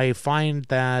anything. I find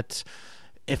that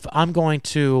if I was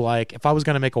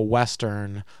going to make a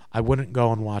Western, I wouldn't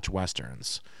go and watch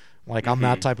Westerns. Like, I'm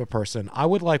that type of person. I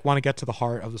would, like, want to get to the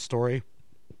heart of the story,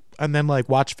 and then, like,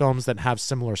 watch films that have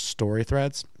similar story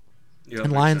threads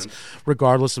and lines,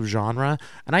 regardless of genre.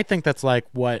 And I think that's, like,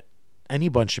 what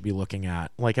anyone should be looking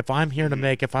at. Like, if I'm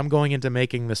going into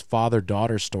making this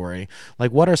father-daughter story,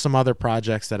 like, what are some other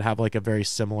projects that have, like, a very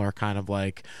similar kind of,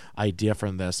 like, idea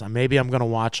from this? And maybe I'm going to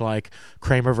watch, like,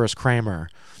 Kramer vs. Kramer.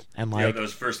 And, like, that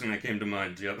was the first thing that came to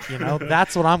mind. Yep.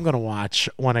 That's what I'm gonna watch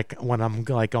when I'm,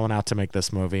 like, going out to make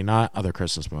this movie, not other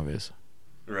Christmas movies.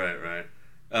 Right.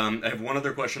 I have one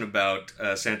other question about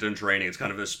Santa in Training. It's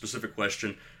kind of a specific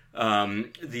question.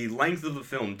 The length of the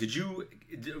film.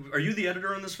 Are you the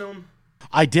editor on this film?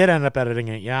 I did end up editing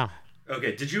it. Yeah.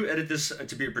 Okay. Did you edit this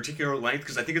to be a particular length?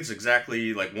 Because I think it's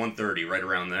exactly, like, 1:30, right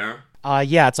around there.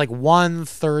 Yeah, it's like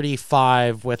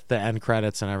 1:35 with the end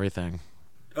credits and everything.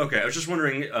 Okay, I was just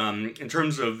wondering, in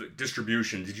terms of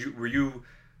distribution, were you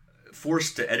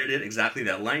forced to edit it exactly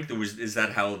that length, or is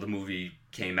that how the movie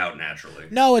came out naturally?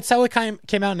 No, it's how it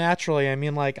came out naturally. I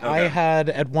mean, like, okay. I had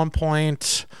at one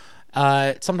point,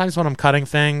 sometimes when I'm cutting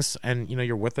things and,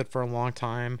 you're with it for a long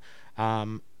time,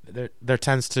 there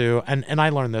tends to, and I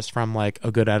learned this from, like,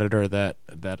 a good editor that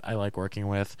I like working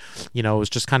with, it was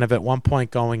just kind of at one point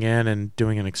going in and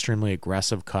doing an extremely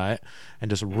aggressive cut and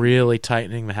just really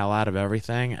tightening the hell out of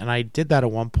everything. And I did that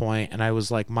at one point, and I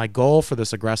was like, my goal for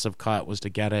this aggressive cut was to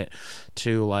get it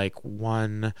to, like,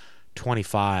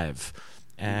 125,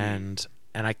 and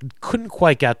I couldn't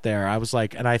quite get there. I was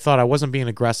like, and I thought I wasn't being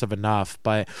aggressive enough,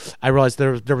 but I realized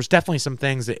there was definitely some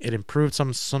things that it improved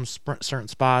some certain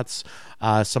spots.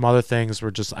 Some other things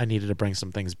were just, I needed to bring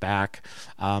some things back.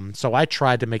 So I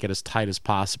tried to make it as tight as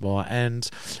possible. And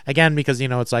again, because,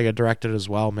 it's like I directed as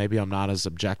well, maybe I'm not as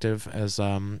objective as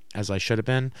I should have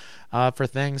been, for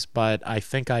things, but I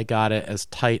think I got it as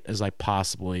tight as I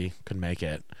possibly could make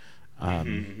it.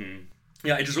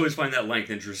 Yeah, I just always find that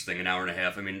length interesting, an hour and a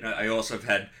half. I mean, I also have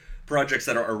had projects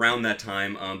that are around that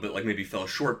time, but, like, maybe fell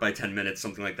short by 10 minutes,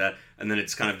 something like that. And then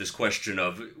it's kind of this question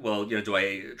of, well, do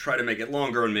I try to make it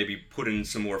longer and maybe put in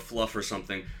some more fluff or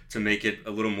something to make it a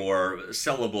little more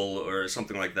sellable or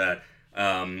something like that?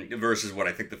 versus what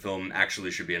I think the film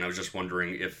actually should be. And I was just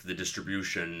wondering if the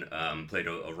distribution played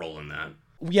a role in that.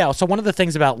 Yeah, so one of the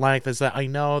things about length is that I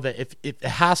know that if it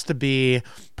has to be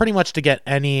pretty much to get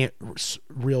any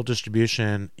real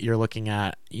distribution, you're looking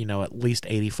at, at least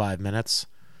 85 minutes.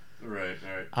 Right.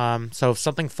 So if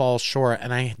something falls short,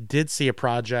 and I did see a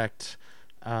project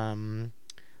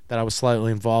that I was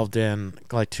slightly involved in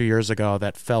like 2 years ago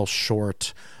that fell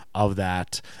short of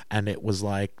that, and it was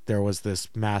like there was this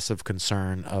massive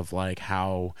concern of like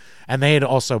how, and they had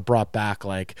also brought back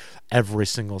like every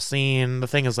single scene. The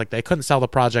thing is, like, they couldn't sell the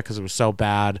project because it was so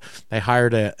bad. They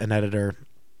hired an editor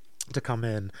to come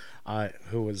in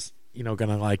who was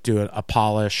gonna like do a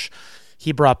polish.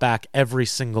 He brought back every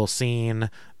single scene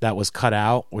that was cut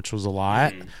out, which was a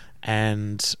lot.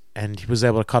 And he was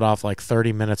able to cut off like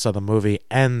 30 minutes of the movie,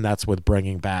 and that's with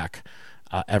bringing back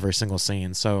every single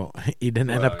scene. So he didn't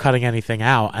end up cutting anything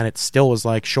out, and it still was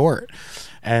like short.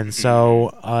 And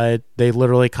so they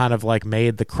literally kind of like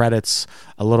made the credits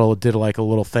did like a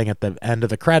little thing at the end of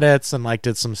the credits, and like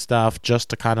did some stuff just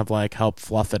to kind of like help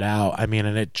fluff it out. I mean,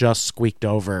 and it just squeaked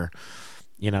over.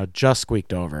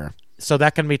 So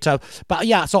that can be tough. But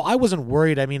yeah, so I wasn't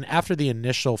worried. I mean, after the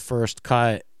initial first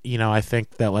cut, I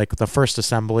think that like the first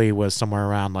assembly was somewhere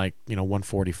around like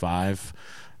 145,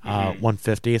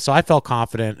 150. So I felt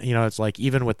confident. It's like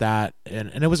even with that,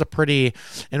 and it was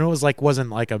wasn't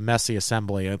like a messy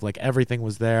assembly. Like everything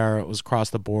was there. It was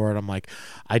across the board. I'm like,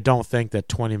 I don't think that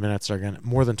 20 minutes are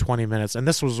more than 20 minutes, and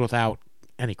this was without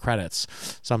any credits.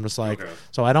 So I'm just like,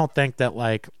 So I don't think that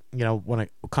like when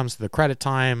it comes to the credit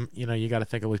time, you got to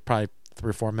think at least probably 3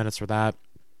 or 4 minutes for that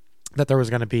there was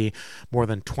going to be more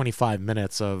than 25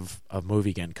 minutes of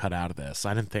movie getting cut out of this.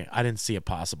 I didn't see it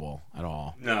possible at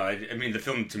all. No, I mean, the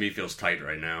film to me feels tight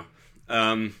right now.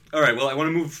 All right, well, I want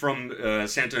to move from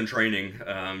Santa and training,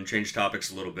 change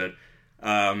topics a little bit.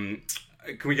 Can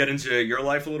we get into your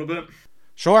life a little bit?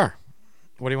 Sure.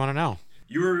 What do you want to know?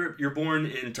 You're born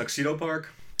in Tuxedo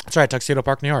Park? That's right, Tuxedo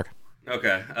Park, New York.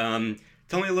 Okay.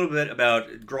 Tell me a little bit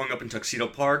about growing up in Tuxedo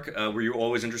Park. Were you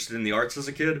always interested in the arts as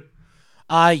a kid?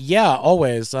 Yeah,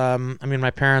 always. I mean,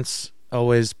 my parents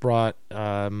always brought me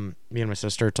and my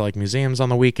sister to like museums on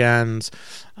the weekends.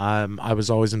 I was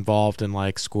always involved in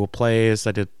like school plays.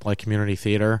 I did like community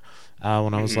theater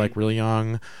when I was like really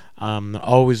young.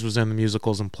 Always was in the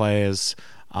musicals and plays,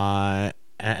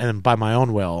 and by my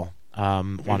own will,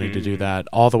 wanting to do that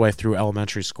all the way through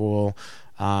elementary school,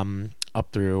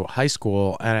 up through high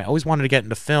school, and I always wanted to get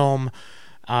into film.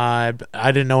 I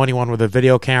didn't know anyone with a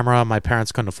video camera. My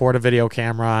parents couldn't afford a video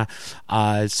camera.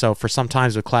 So for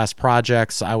sometimes with class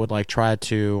projects, I would like try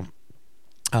to,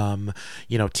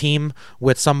 team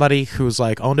with somebody who's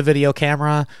like owned a video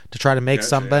camera to try to make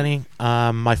somebody.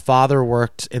 My father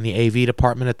worked in the AV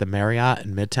department at the Marriott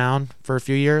in Midtown for a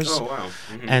few years. Oh, wow.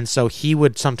 And so he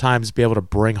would sometimes be able to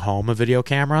bring home a video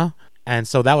camera. And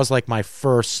so that was like my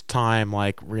first time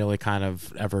like really kind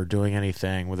of ever doing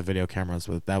anything with a video camera.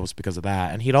 That was because of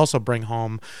that. And he'd also bring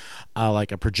home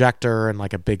like a projector and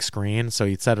like a big screen. So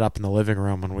he'd set it up in the living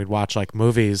room and we'd watch like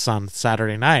movies on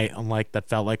Saturday night, and like that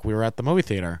felt like we were at the movie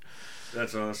theater.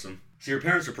 That's awesome. So your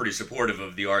parents are pretty supportive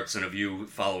of the arts and of you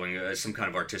following some kind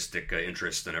of artistic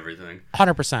interest and everything.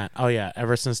 100%. Oh yeah,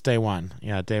 ever since day one.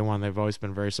 Yeah, day one they've always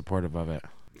been very supportive of it.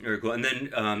 Very cool. And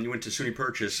then you went to SUNY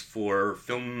Purchase for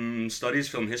film studies,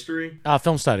 film history?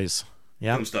 Film studies.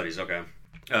 Yeah. Film studies, okay.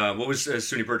 What was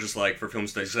SUNY Purchase like for film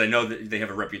studies? Because I know that they have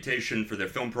a reputation for their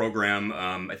film program.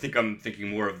 I think I'm thinking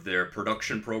more of their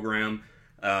production program.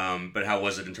 But how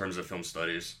was it in terms of film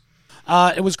studies?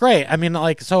 It was great. I mean,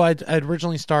 like, so I'd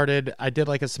originally started, I did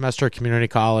like a semester at community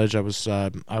college. I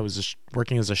was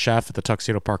working as a chef at the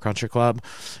Tuxedo Park Country Club,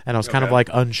 and I was kind of like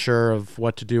unsure of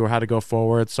what to do or how to go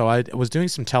forward. So I was doing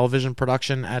some television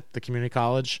production at the community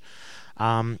college.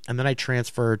 And then I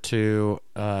transferred to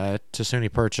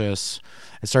SUNY Purchase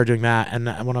and started doing that. And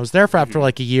when I was there for after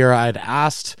like a year, I'd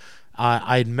asked,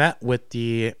 I'd met with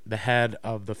the head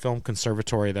of the film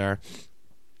conservatory there,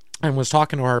 and was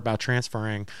talking to her about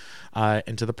transferring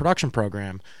into the production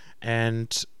program,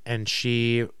 and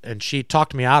she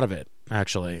talked me out of it,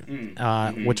 actually,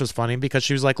 which was funny because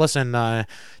she was like, listen,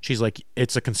 she's like,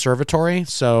 it's a conservatory,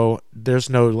 so there's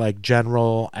no like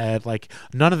general ed, like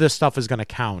none of this stuff is going to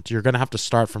count. You're going to have to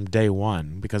start from day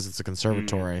one because it's a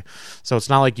conservatory. So it's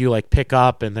not like you like pick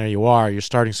up and there you are, you're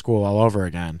starting school all over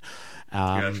again.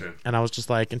 Gotcha. And I was just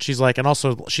like, and she's like, and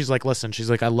also she's like, listen, she's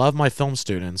like, I love my film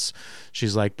students.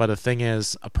 She's like, but the thing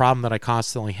is, a problem that I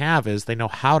constantly have is they know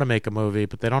how to make a movie,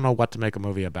 but they don't know what to make a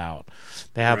movie about.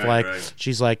 They have Right.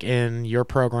 she's like, in your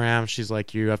program, she's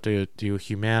like, you have to do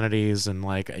humanities and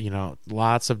like,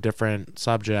 lots of different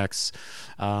subjects,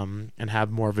 and have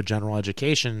more of a general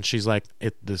education. She's like,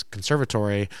 this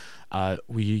conservatory,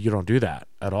 you don't do that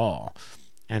at all.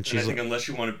 And And I she's think unless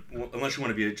you want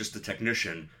to be just a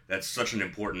technician, that's such an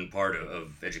important part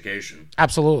of education.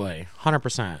 absolutely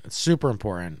 100%. It's super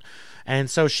important. And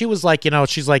so she was like,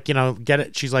 she's like, get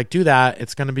it. She's like, do that.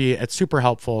 It's super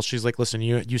helpful. She's like, listen,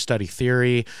 you study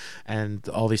theory and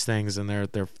all these things, and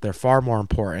they're far more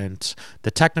important.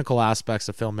 The technical aspects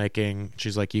of filmmaking,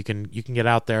 she's like, you can get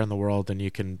out there in the world and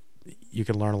you can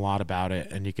learn a lot about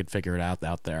it and you can figure it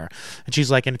out there. And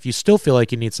she's like, and if you still feel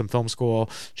like you need some film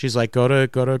school, she's like, go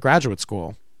to graduate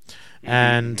school.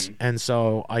 And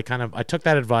so I took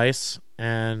that advice,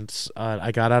 and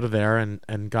I got out of there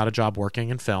and got a job working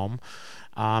in film.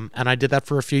 And I did that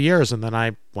for a few years, and then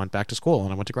I went back to school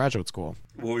and I went to graduate school.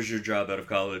 What was your job out of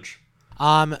college?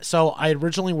 So I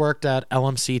originally worked at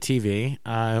LMC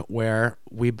TV, where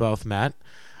we both met.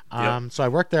 Yep. So I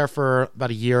worked there for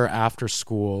about a year after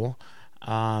school.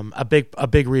 A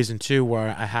big reason too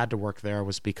where I had to work there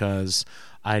was because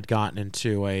I had gotten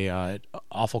into a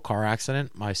awful car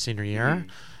accident my senior year,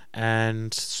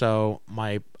 and so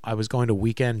I was going to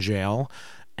weekend jail,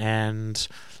 and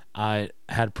I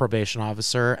had a probation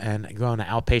officer and going to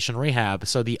outpatient rehab.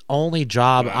 So the only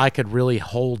job I could really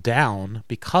hold down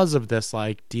because of this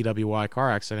like DWI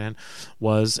car accident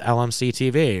was LMC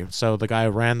TV. So the guy who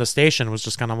ran the station was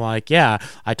just kind of like, yeah,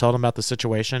 I told him about the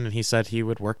situation and he said he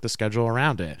would work the schedule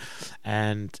around it.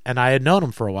 And I had known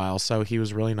him for a while, so he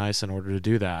was really nice in order to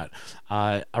do that.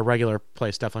 A regular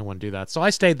place definitely wouldn't do that. So I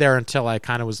stayed there until I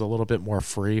kind of was a little bit more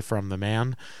free from the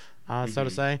man, so to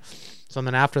say. So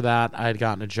then after that, I had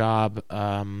gotten a job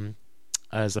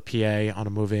as a PA on a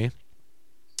movie,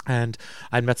 and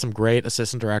I'd met some great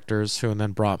assistant directors who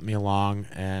then brought me along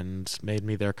and made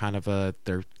me their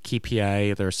their key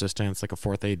PA, their assistants, like a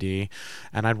fourth AD,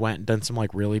 and I'd went and done some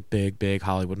like really big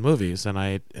Hollywood movies, and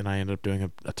I ended up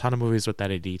doing a ton of movies with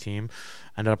that AD team.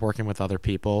 I ended up working with other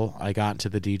people. I got into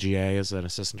the DGA as an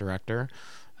assistant director.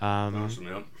 Awesome,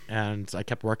 yep. And I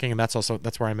kept working, and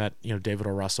that's where I met David O.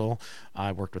 Russell.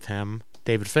 I worked with him,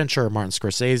 David Fincher, Martin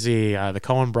Scorsese, the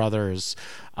Coen brothers,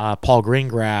 Paul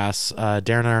Greengrass,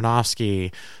 Darren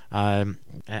Aronofsky,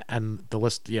 and the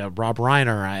list. Yeah, Rob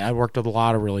Reiner. I worked with a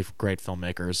lot of really great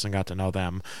filmmakers and got to know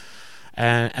them.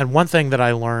 And one thing that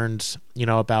I learned,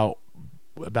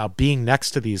 about being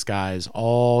next to these guys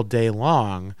all day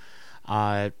long,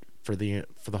 for the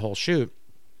whole shoot,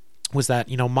 was that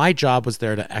my job was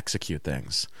there to execute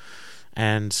things,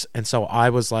 and so I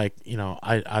was like,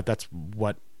 that's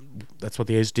what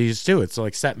the ADs do. It's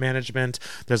like set management.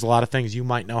 There's a lot of things you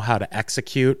might know how to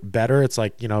execute better. It's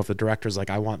like, if the director's like,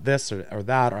 I want this or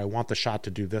that, or I want the shot to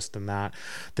do this and that,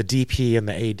 the DP and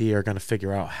the AD are going to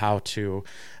figure out how to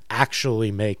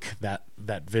actually make that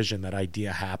vision, that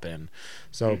idea happen.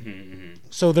 So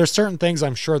so there's certain things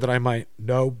I'm sure that I might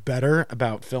know better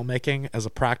about filmmaking as a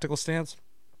practical stance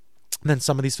than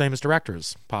some of these famous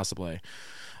directors, possibly.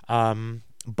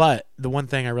 But the one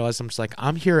thing I realized, I'm just like,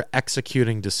 I'm here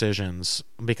executing decisions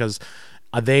because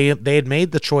they had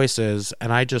made the choices,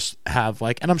 and I just have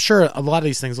like, and I'm sure a lot of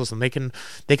these things, listen, they can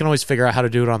always figure out how to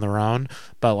do it on their own,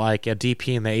 but like a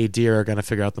DP and the AD are going to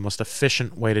figure out the most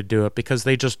efficient way to do it because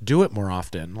they just do it more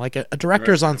often. Like a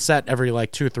director's on set every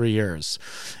like 2-3 years,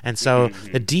 and so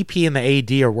the DP and the AD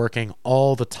are working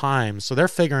all the time, so they're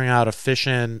figuring out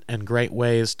efficient and great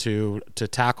ways to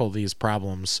tackle these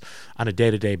problems on a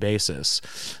day-to-day basis,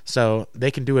 so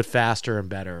they can do it faster and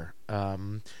better.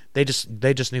 They just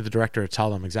need the director to tell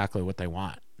them exactly what they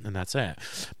want, and that's it.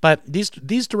 But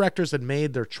these directors had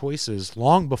made their choices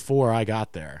long before I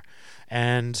got there,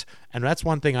 and that's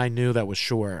one thing I knew that I was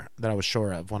sure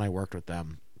of when I worked with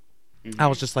them. I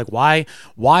was just like, why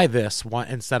this one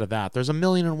instead of that? There's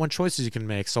 1,000,001 choices you can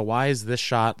make, so why is this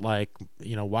shot why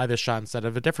this shot instead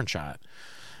of a different shot?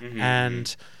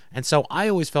 And so I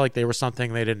always felt like they were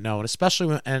something they didn't know, and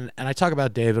especially and I talk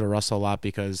about David O. Russell a lot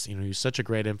because he's such a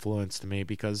great influence to me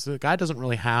because the guy doesn't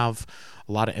really have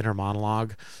a lot of inner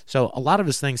monologue. So a lot of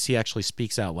his things he actually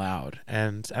speaks out loud,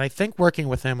 and I think working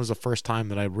with him was the first time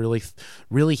that I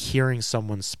really hearing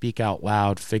someone speak out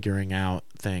loud, figuring out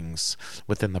things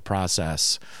within the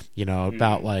process,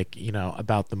 about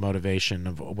about the motivation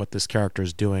of what this character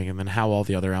is doing, and then how all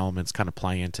the other elements kind of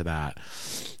play into that,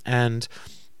 and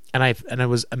and it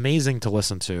was amazing to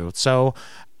listen to. So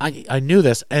I knew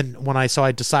this, and when I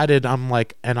decided, I'm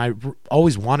like, and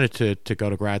always wanted to go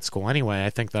to grad school anyway. I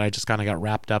think that I just kind of got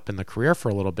wrapped up in the career for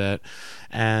a little bit,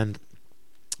 and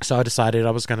so I decided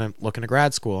I was going to look into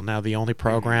grad school. Now, the only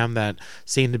program that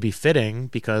seemed to be fitting,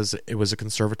 because it was a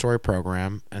conservatory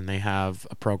program, and they have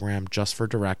a program just for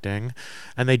directing,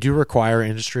 and they do require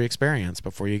industry experience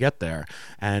before you get there.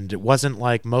 And it wasn't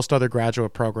like most other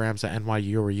graduate programs at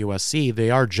NYU or USC.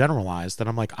 They are generalized. And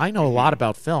I'm like, I know a lot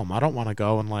about film. I don't want to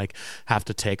go and like have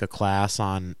to take a class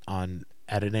on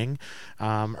editing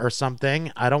or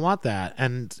something. I don't want that.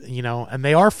 And and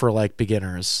they are for like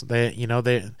beginners.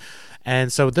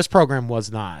 And so this program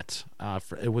was not.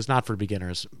 It was not for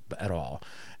beginners at all.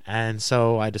 And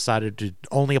so I decided to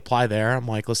only apply there. I'm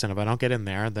like, listen, if I don't get in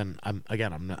there, then I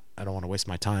don't want to waste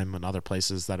my time in other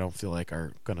places that I don't feel like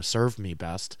are going to serve me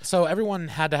best. So everyone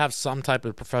had to have some type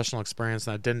of professional experience.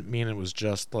 That didn't mean it was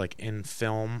just like in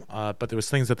film, but there was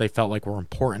things that they felt like were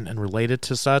important and related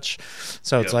to such.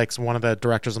 So it's like one of the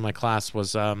directors in my class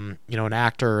was, an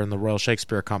actor in the Royal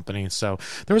Shakespeare Company. So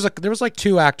there was like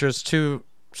two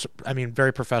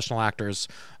very professional actors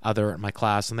there in my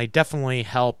class, and they definitely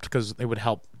helped because they would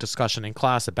help discussion in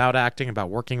class about acting, about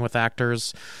working with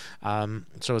actors. So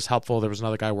it was helpful. There was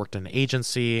another guy who worked in an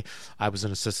agency. I was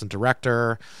an assistant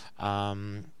director.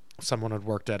 Someone had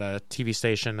worked at a TV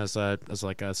station as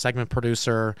like a segment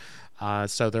producer.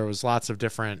 So there was lots of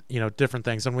different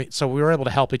things, and we were able to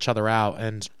help each other out.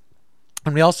 And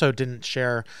we also didn't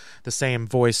share the same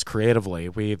voice creatively.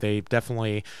 They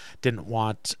definitely didn't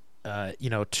want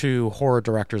two horror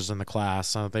directors in the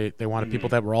class. They wanted people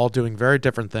that were all doing very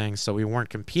different things, so we weren't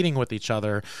competing with each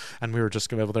other, and we were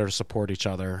just able to support each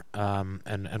other,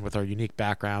 and with our unique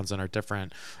backgrounds and our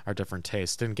different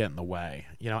tastes didn't get in the way.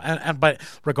 But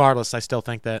regardless, I still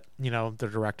think that the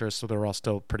directors, so they're all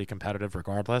still pretty competitive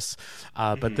regardless.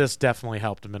 But this definitely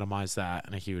helped to minimize that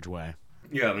in a huge way.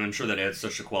 Yeah, and I'm sure that adds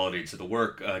such a quality to the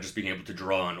work, just being able to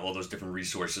draw on all those different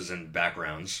resources and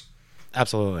backgrounds.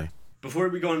 Absolutely. Before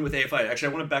we go in with AFI, actually,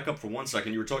 I want to back up for 1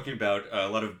 second. You were talking about a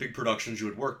lot of big productions you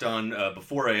had worked on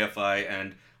before AFI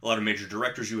and a lot of major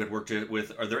directors you had worked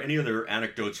with. Are there any other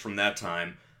anecdotes from that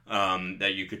time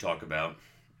that you could talk about?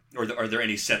 Or are there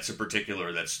any sets in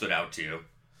particular that stood out to you?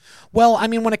 Well, I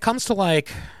mean, when it comes to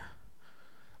like...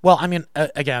 Well, I mean,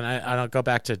 again, I don't go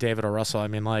back to David O. Russell. I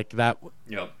mean, like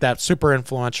that's super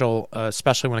influential,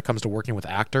 especially when it comes to working with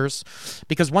actors.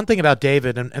 Because one thing about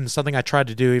David, and something I tried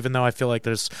to do, even though I feel like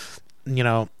there's,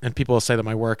 and people will say that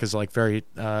my work is like very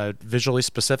visually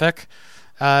specific,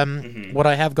 what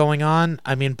I have going on.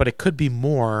 I mean, but it could be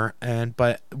more.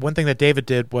 But one thing that David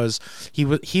did was he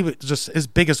was just, his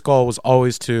biggest goal was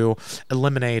always to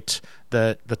eliminate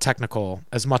the technical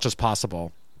as much as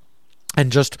possible, and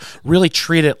just really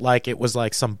treat it like it was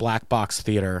like some black box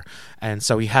theater. And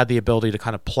so he had the ability to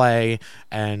kind of play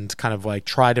and kind of like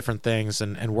try different things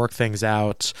and work things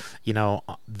out,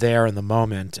 there in the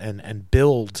moment, and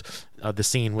build the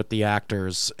scene with the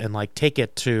actors and like take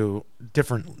it to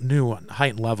different new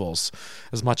heightened levels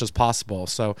as much as possible.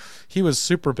 So he was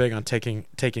super big on taking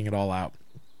it all out.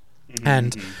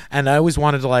 And I always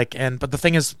wanted to but the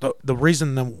thing is, the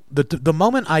reason the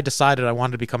moment I decided I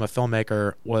wanted to become a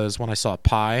filmmaker was when I saw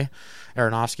Pi,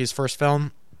 Aronofsky's first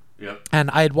film. Yep. And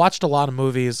I had watched a lot of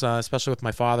movies, especially with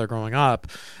my father growing up,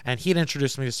 and he'd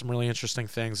introduced me to some really interesting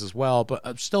things as well.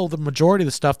 But still, the majority of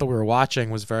the stuff that we were watching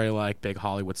was very like big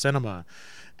Hollywood cinema.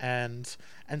 And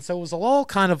so it was all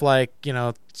kind of like,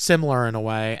 similar in a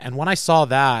way. And when I saw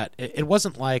that, it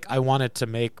wasn't like I wanted to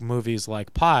make movies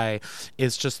like Pi.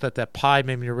 It's just that Pi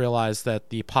made me realize that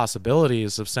the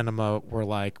possibilities of cinema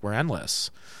were endless.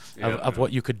 Of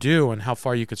what you could do and how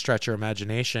far you could stretch your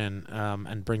imagination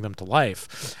and bring them to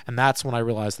life. And that's when I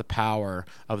realized the power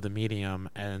of the medium,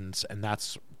 and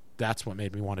that's what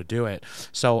made me want to do it.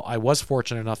 So I was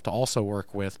fortunate enough to also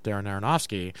work with Darren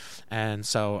Aronofsky. And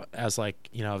so as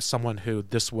someone who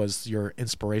this was your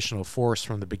inspirational force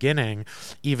from the beginning,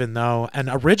 even though, and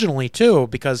originally too,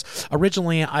 because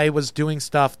originally I was doing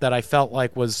stuff that I felt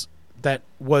like was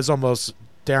almost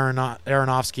Darren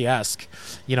Aronofsky-esque,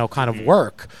 kind of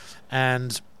work.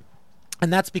 And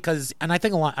that's because, and I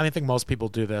think most people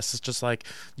do this. It's just like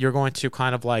you're going to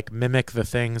kind of like mimic the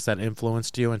things that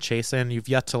influenced you and chase in. You've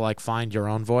yet to like find your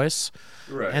own voice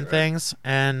things.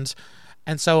 And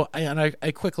so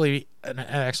I quickly, and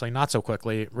actually not so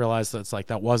quickly, realized that it's like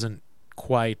that wasn't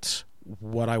quite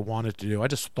what I wanted to do. I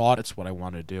just thought it's what I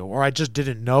wanted to do, or I just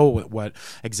didn't know what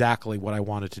exactly what I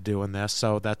wanted to do in this.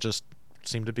 So that just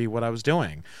seemed to be what I was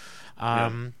doing.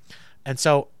 And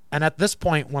so and at this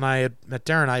point, when I had met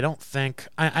Darren, I don't think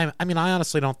I mean, I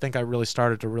honestly don't think I really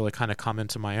started to really kind of come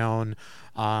into my own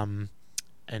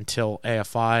until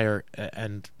AFI,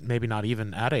 and maybe not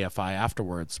even at AFI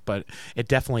afterwards, but it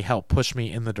definitely helped push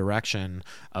me in the direction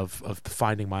of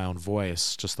finding my own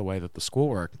voice, just the way that the school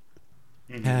worked.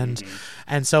 And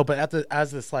so, but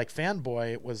as this like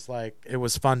fanboy, it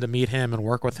was fun to meet him and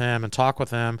work with him and talk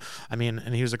with him. I mean,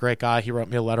 and he was a great guy. He wrote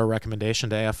me a letter of recommendation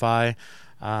to AFI.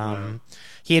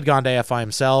 He had gone to AFI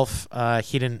himself.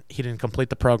 He didn't complete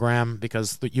the program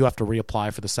because you have to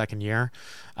reapply for the second year.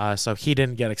 So he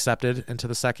didn't get accepted into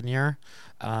the second year.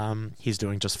 He's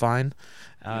doing just fine.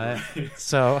 But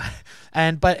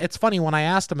it's funny, when I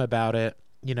asked him about it,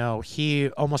 he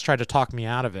almost tried to talk me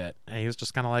out of it. And he was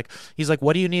just kind of like, he's like,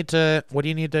 what do you need to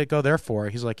go there for?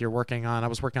 He's like, I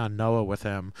was working on Noah with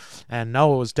him, and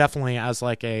Noah was definitely as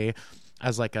like a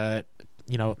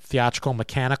theatrical,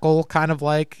 mechanical kind of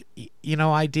like,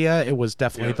 idea. It was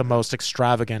definitely the most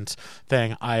extravagant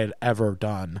thing I had ever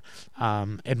done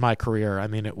in my career. I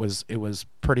mean, it was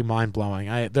pretty mind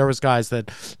blowing. There was guys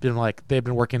that they've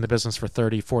been working in the business for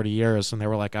 30, 40 years, and they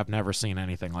were like, I've never seen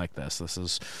anything like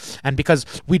this. And because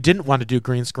we didn't want to do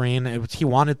green screen, he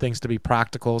wanted things to be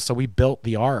practical. So we built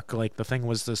the Ark. Like, the thing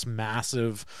was this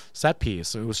massive set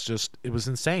piece. It was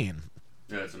insane.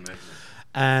 Yeah, it's amazing.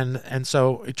 And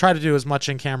so we try to do as much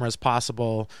in camera as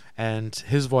possible, and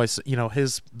his voice,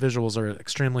 his visuals are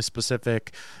extremely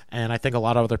specific, and I think a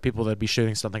lot of other people that'd be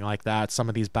shooting something like that, some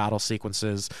of these battle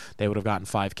sequences, they would have gotten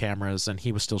 5 cameras, and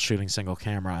he was still shooting single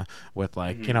camera with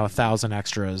 1,000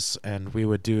 extras, and we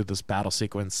would do this battle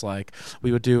sequence,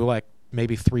 we would do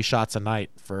maybe 3 shots a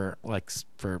night for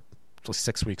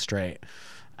 6 weeks straight.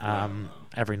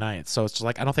 Every night. So it's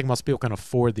just I don't think most people can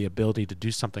afford the ability to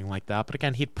do something like that. But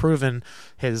again, he'd proven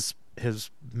his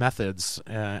methods,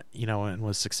 and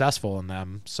was successful in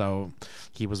them. So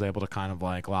he was able to kind of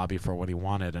lobby for what he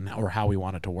wanted or how he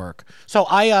wanted to work. So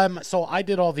I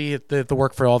did all the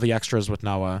work for all the extras with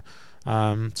Noah.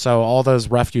 So all those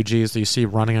refugees that you see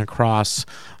running across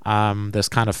this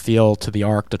kind of field to the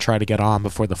Ark to try to get on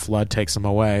before the flood takes them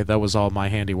away, that was all my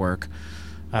handiwork.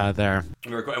 There.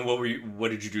 And what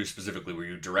did you do specifically? Were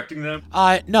you directing them?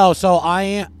 No. So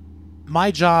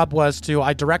my job was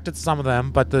I directed some of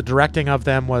them, but the directing of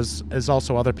them is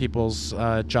also other people's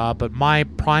job. But my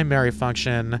primary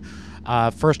function,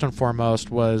 first and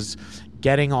foremost, was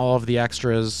getting all of the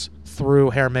extras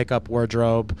through hair, makeup,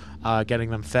 wardrobe,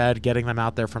 getting them fed, getting them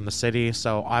out there from the city.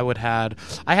 So I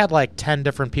had 10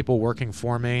 different people working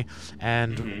for me,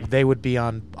 and they would be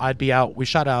I'd be out. We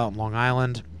shot out in Long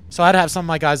Island. So I'd have some of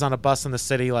my guys on a bus in the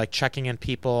city, checking in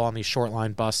people on these short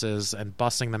line buses and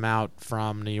busing them out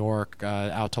from New York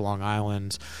out to Long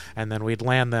Island. And then we'd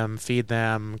land them, feed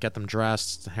them, get them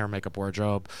dressed, hair, makeup,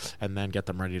 wardrobe, and then get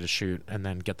them ready to shoot, and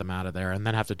then get them out of there, and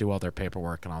then have to do all their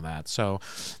paperwork and all that. So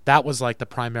that was the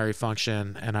primary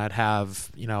function. And I'd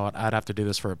have to do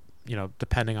this for,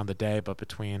 depending on the day, but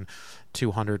between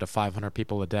 200 to 500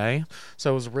 people a day.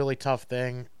 So it was a really tough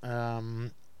thing.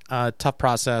 Tough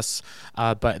process,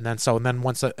 but then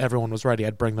once everyone was ready,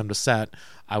 I'd bring them to set.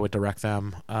 I would direct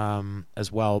them as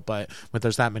well. But when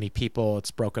there's that many people,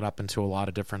 it's broken up into a lot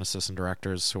of different assistant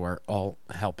directors who are all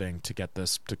helping to get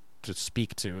this to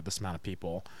speak to this amount of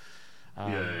people.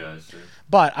 I see.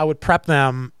 But I would prep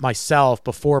them myself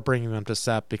before bringing them to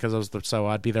set, because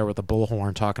I'd be there with a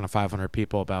bullhorn talking to 500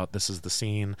 people about, this is the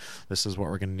scene, this is what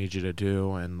we're going to need you to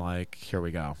do, and here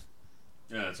we go.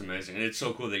 Yeah, that's amazing. And it's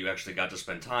so cool that you actually got to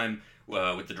spend time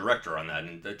with the director on that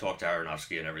and talk to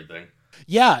Aronofsky and everything.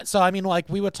 Yeah, so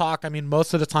we would talk,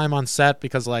 most of the time on set,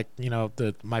 because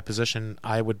my position,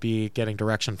 I would be getting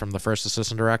direction from the first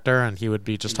assistant director, and he would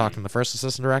be just talking to the first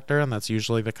assistant director, and that's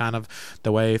usually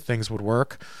the way things would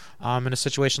work in a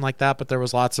situation like that. But there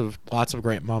was lots of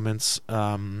great moments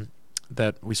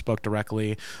that we spoke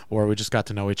directly, or we just got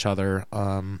to know each other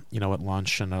at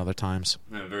lunch and other times.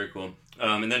 Yeah, very cool.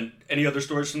 And then any other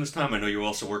stories from this time? I know you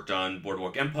also worked on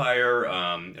Boardwalk Empire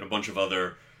and a bunch of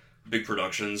other big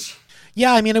productions.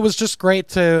 Yeah, it was just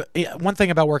great one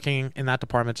thing about working in that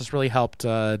department just really helped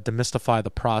demystify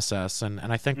the process. And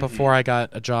I think before I got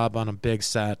a job on a big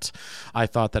set, I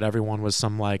thought that everyone was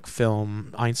some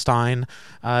film Einstein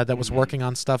that was working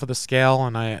on stuff of the scale,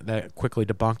 and that quickly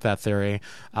debunked that theory,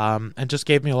 and just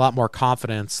gave me a lot more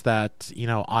confidence that,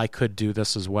 I could do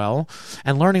this as well.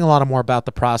 And learning a lot more about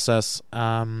the process,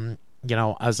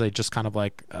 as a just kind of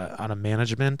on a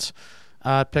management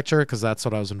picture, because that's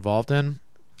what I was involved in.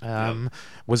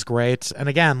 Was great. And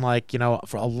again,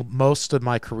 for most of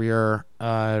my career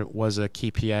was a key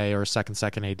PA or a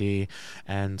second AD,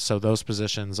 and so those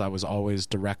positions I was always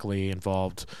directly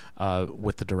involved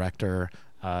with the director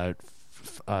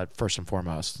first and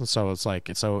foremost. So it's like,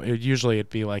 usually it'd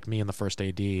be like me and the first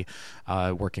AD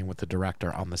working with the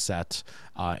director on the set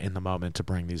in the moment to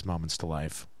bring these moments to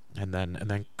life. And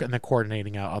then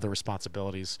coordinating out other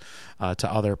responsibilities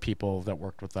to other people that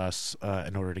worked with us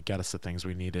in order to get us the things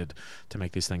we needed to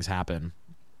make these things happen.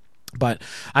 But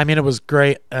I mean, it was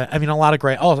great. I mean, a lot of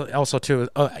great. Also, too,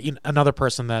 another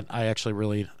person that I actually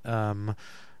really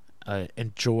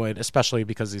enjoyed, especially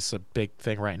because he's a big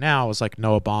thing right now, was like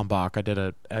Noah Baumbach. I did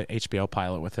a HBO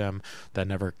pilot with him that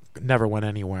never went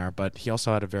anywhere. But he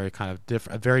also had a very kind of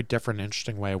a very different,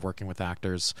 interesting way of working with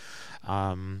actors.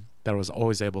 That I was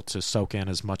always able to soak in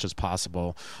as much as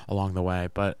possible along the way.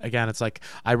 But again, it's like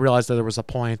I realized that there was a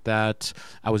point that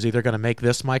I was either going to make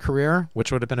this my career,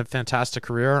 which would have been a fantastic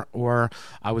career, or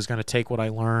I was going to take what I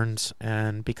learned,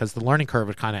 and because the learning curve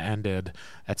had kind of ended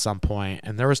at some point,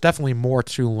 and there was definitely more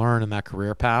to learn in that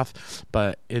career path.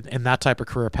 But in that type of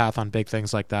career path on big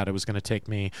things like that, it was going to take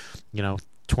me,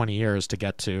 20 years to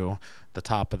get to the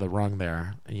top of the rung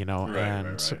there, right.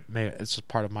 It's just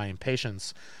part of my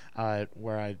impatience.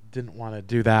 Where I didn't want to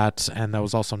do that, and that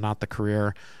was also not the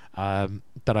career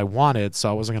that I wanted, so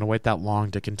I wasn't going to wait that long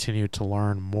to continue to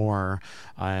learn more,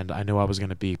 and I knew I was going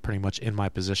to be pretty much in my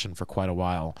position for quite a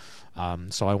while,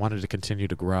 so I wanted to continue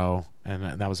to grow,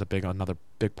 and that was another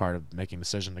big part of making the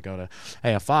decision to go to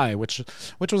AFI, which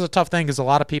was a tough thing, because a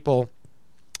lot of people,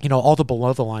 all the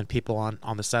below the line people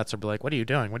on the sets would be like, "What are you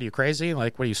doing? What are you, crazy?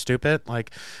 Like, what are you, stupid?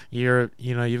 Like,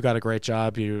 you've got a great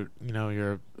job. You're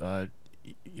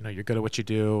good at what you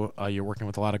do. You're working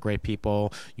with a lot of great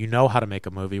people. You know how to make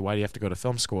a movie. Why do you have to go to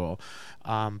film school?"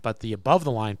 But the above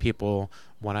the line people,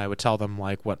 when I would tell them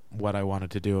like what I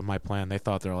wanted to do in my plan,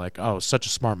 they're like, "Oh, such a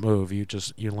smart move. You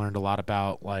learned a lot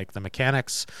about like the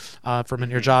mechanics from in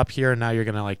your job here, and now you're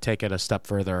gonna like take it a step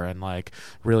further, and like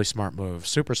really smart move,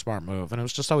 super smart move." And it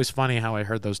was just always funny how I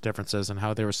heard those differences and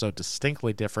how they were so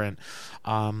distinctly different,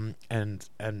 and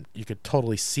you could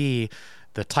totally see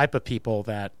the type of people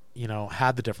that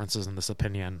had the differences in this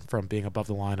opinion from being above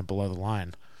the line and below the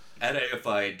line. At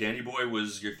AFI, Danny Boy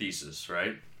was your thesis,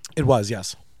 right? It was,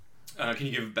 yes. Can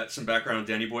you give some background on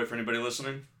Danny Boy for anybody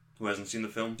listening who hasn't seen the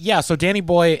film? Yeah, so Danny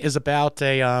Boy is about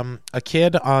a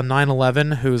kid on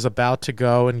 9/11 who's about to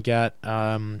go and get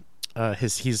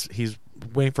he's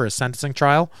waiting for his sentencing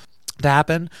trial to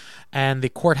happen, and the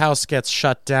courthouse gets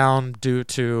shut down due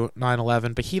to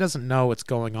 9/11, but he doesn't know what's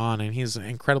going on, and he's an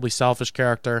incredibly selfish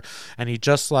character, and he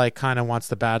just like kind of wants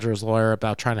to badger his lawyer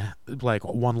about trying to like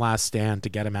one last stand to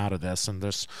get him out of this, and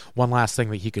there's one last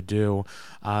thing that he could do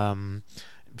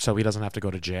so he doesn't have to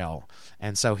go to jail.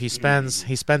 And so he spends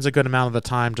a good amount of the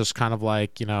time just kind of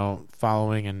like,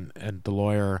 following and the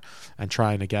lawyer and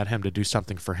trying to get him to do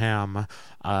something for him.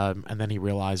 And then he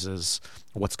realizes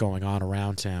what's going on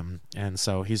around him. And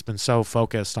so he's been so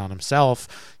focused on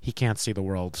himself, he can't see the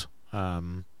world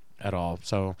at all.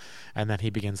 So, and then he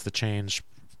begins to change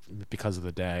because of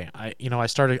the day.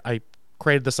 I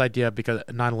created this idea because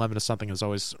 9/11 is something that's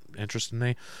always interested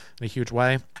me in a huge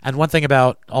way. And one thing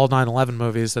about all 9/11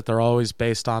 movies that they're always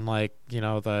based on like,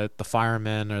 the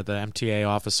fireman or the MTA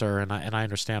officer, and I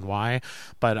understand why,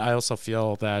 but I also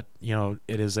feel that,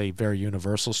 it is a very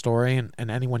universal story, and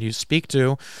anyone you speak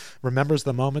to remembers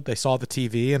the moment they saw the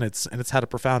TV, and it's had a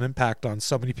profound impact on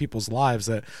so many people's lives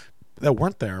that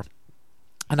weren't there.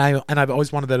 And I've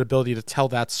always wanted that ability to tell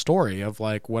that story of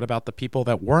like, what about the people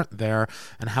that weren't there,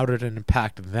 and how did it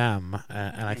impact them?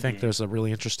 And I think there's a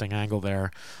really interesting angle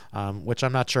there, which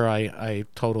I'm not sure I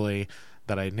totally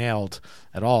that I nailed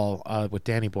at all with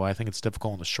Danny Boy. I think it's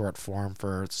difficult in the short form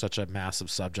for such a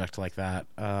massive subject like that.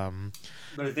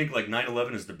 But I think like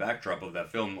 9/11 is the backdrop of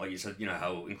that film. Like you said,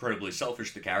 how incredibly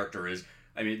selfish the character is.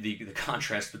 I mean, the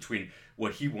contrast between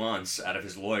what he wants out of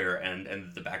his lawyer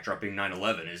and the backdrop being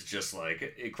 9/11 is just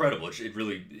like incredible. It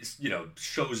really,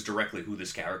 shows directly who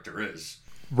this character is.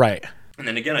 Right. And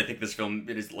then again, I think this film,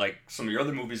 it is like some of your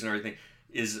other movies and everything,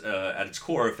 is at its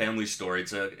core a family story.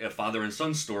 It's a father and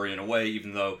son story in a way,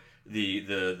 even though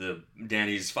the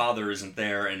Danny's father isn't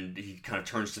there, and he kind of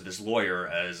turns to this lawyer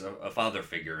as a father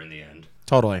figure in the end.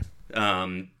 Totally.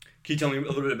 Can you tell me a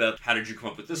little bit about how did you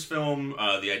come up with this film,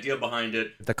 the idea behind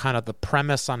it? The kind of the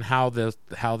premise on how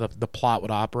the plot would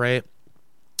operate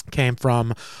came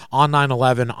from on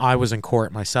 9/11. I was in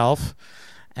court myself,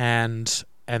 and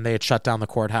and they had shut down the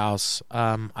courthouse.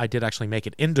 I did actually make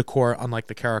it into court, unlike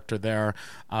the character there.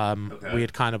 Okay. We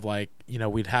had kind of like,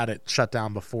 we'd had it shut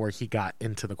down before he got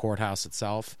into the courthouse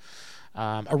itself.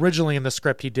 Originally in the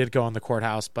script, he did go in the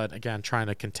courthouse, but again, trying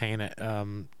to contain it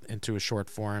into a short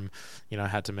form,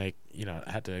 had to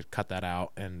cut that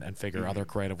out and figure other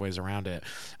creative ways around it.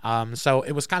 So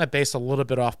it was kind of based a little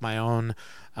bit off my own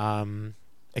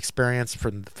experience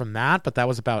from that, but that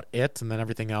was about it. And then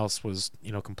everything else was,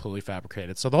 completely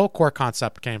fabricated. So the whole core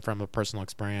concept came from a personal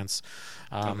experience.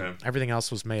 Everything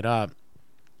else was made up.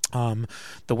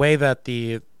 The way that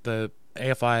the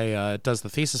AFI does the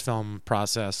thesis film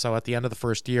process. So at the end of the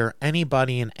first year,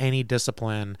 anybody in any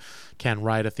discipline can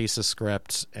write a thesis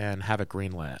script and have it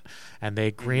greenlit. And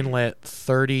they greenlit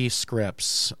 30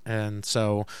 scripts. And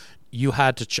so you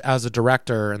had to, as a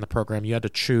director in the program, you had to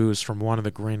choose from one of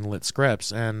the greenlit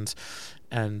scripts. And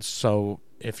so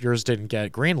if yours didn't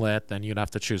get greenlit, then you'd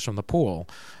have to choose from the pool.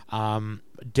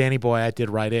 Danny Boy, I did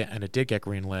write it, and it did get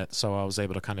greenlit, so I was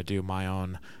able to kind of do my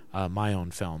own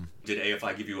film. Did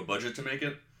AFI give you a budget to make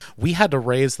it? We had to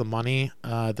raise the money.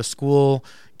 The school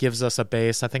gives us a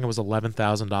base. I think it was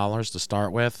 $11,000 to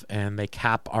start with, and they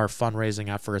cap our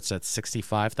fundraising efforts at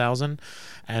 $65,000.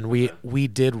 And we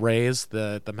did raise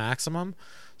the maximum.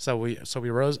 So we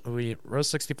rose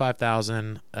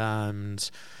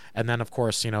 $65,000, and then of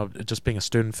course, just being a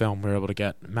student film, we were able to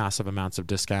get massive amounts of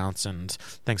discounts and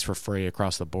things for free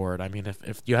across the board. I mean,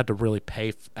 if you had to really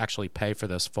actually pay for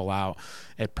this full out,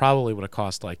 it probably would have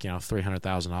cost like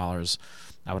 $300,000,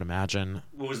 I would imagine.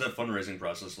 What was that fundraising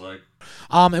process like?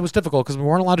 It was difficult because we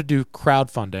weren't allowed to do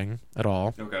crowdfunding at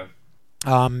all. Okay.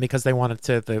 Because they wanted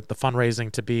the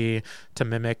fundraising to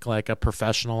mimic like a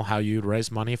professional, how you'd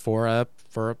raise money for a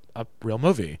real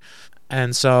movie.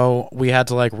 And so we had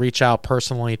to like reach out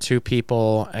personally to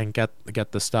people and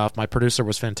get the stuff. My producer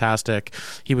was fantastic.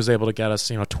 He was able to get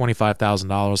us,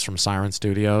 $25,000 from Siren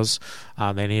Studios.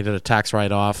 They needed a tax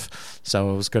write-off,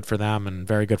 so it was good for them and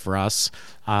very good for us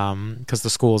because the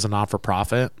school is a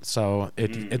non-for-profit. So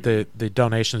the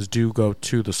donations do go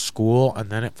to the school and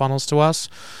then it funnels to us.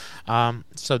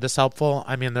 So this helpful.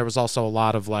 I mean, there was also a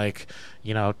lot of like,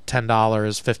 $10,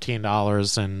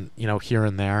 $15 and, here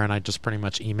and there. And I just pretty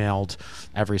much emailed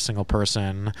every single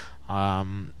person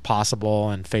possible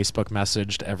and Facebook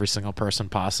messaged every single person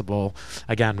possible.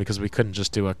 Again, because we couldn't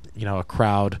just do a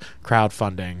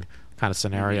crowdfunding kind of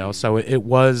scenario. So it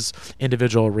was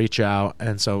individual reach out.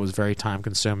 And so it was very time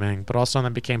consuming, but also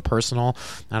then became personal.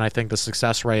 And I think the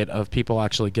success rate of people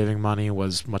actually giving money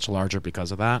was much larger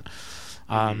because of that.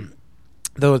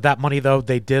 Though that money,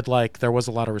 they did there was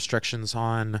a lot of restrictions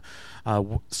on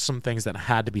some things that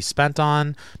had to be spent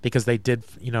on because they did,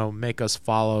 make us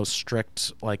follow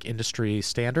strict industry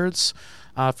standards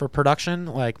for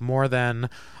production. More than,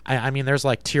 I mean, there's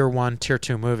tier 1, tier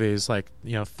 2 movies,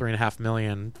 $3.5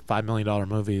 million, $5 million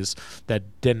movies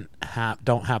that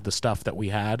don't have the stuff that we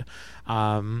had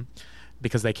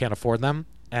because they can't afford them,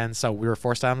 and so we were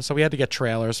forced to have them. So we had to get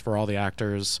trailers for all the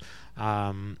actors.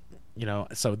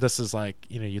 So this is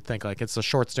you'd think it's a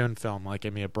short student film,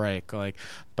 give me a break,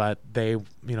 but they,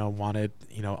 wanted,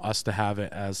 us to have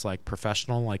it as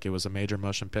professional, it was a major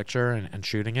motion picture and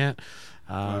shooting it.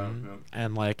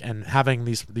 And having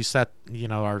these set,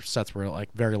 our sets were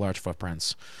very large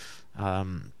footprints.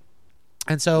 And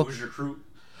so what was your crew?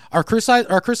 Our crew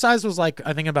size was I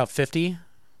think about 50.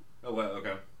 Oh, wow.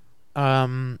 Okay.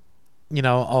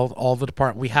 All the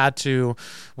department, we had to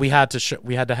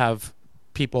have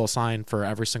people assigned for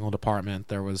every single department.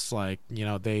 There was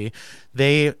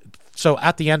so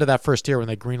at the end of that first year when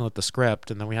they greenlit the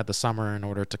script, and then we had the summer in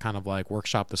order to kind of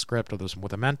workshop the script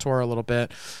with a mentor a little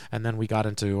bit, and then we got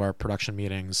into our production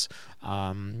meetings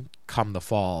come the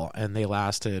fall, and they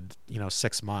lasted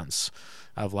 6 months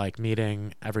of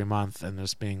meeting every month and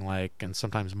just being and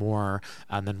sometimes more,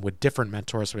 and then with different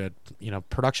mentors. We had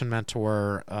production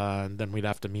mentor, and then we'd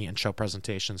have to meet and show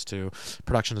presentations to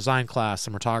production design class,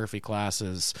 cinematography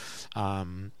classes,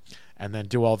 and then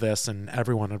do all this, and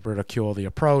everyone would ridicule the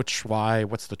approach.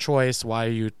 What's the choice? Why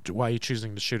are you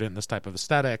choosing to shoot it in this type of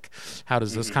aesthetic? How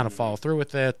does this kind of follow through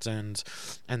with it? And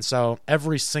so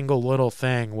every single little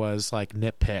thing was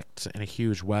nitpicked in a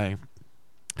huge way.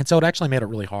 And so it actually made it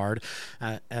really hard.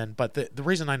 But the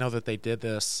reason I know that they did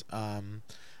this, at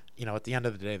the end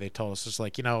of the day, they told us, just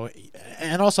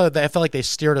and also I felt like they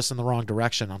steered us in the wrong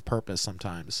direction on purpose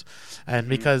sometimes. And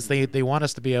because they want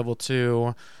us to be able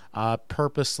to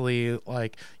purposely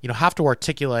have to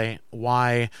articulate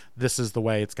why this is the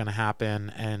way it's going to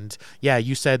happen. And yeah,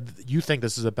 you said you think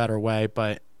this is a better way,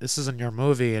 but this isn't your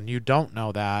movie, and you don't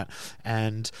know that.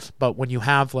 But when you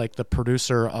have like the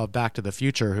producer of Back to the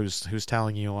Future who's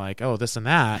telling you like, oh, this and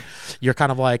that, you're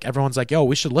kind of like, everyone's like, yo,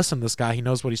 we should listen to this guy, he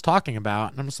knows what he's talking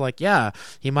about. And I'm just like, yeah,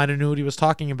 he might have knew what he was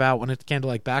talking about when it came to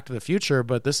like Back to the Future,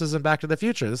 but this isn't Back to the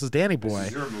Future, this is Danny Boy. This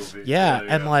is your movie. Yeah,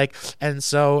 and like, and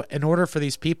so in order for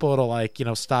these people to like, you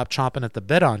know, stop chomping at the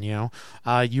bit on you,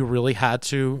 you really had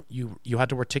to you had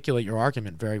to articulate your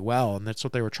argument very well, and that's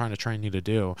what they were trying to train you to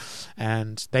do.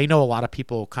 And they know a lot of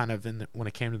people kind of when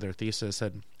it came to their thesis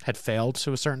had failed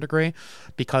to a certain degree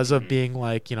because of being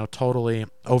like, you know, totally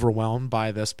overwhelmed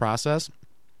by this process.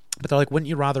 But they're like, wouldn't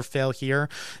you rather fail here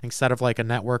instead of like a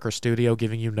network or studio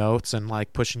giving you notes and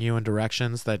like pushing you in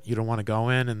directions that you don't want to go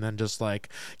in, and then just like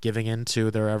giving into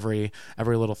their every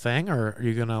little thing? Or are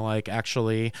you gonna like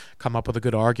actually come up with a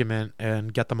good argument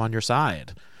and get them on your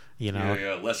side? You know?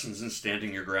 Yeah, lessons in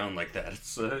standing your ground like that.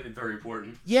 It's very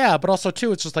important. Yeah, but also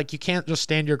too, it's just like you can't just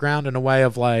stand your ground in a way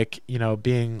of like, you know,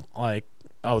 being like,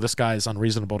 oh, this guy is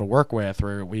unreasonable to work with,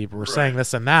 or we were saying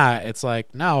this and that. It's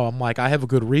like, no, I'm like, I have a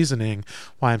good reasoning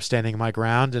why I'm standing my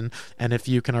ground, and if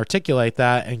you can articulate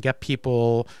that and get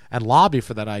people and lobby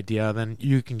for that idea, then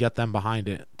you can get them behind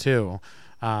it too.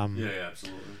 Yeah,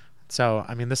 absolutely. So,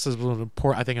 I mean, this is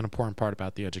I think an important part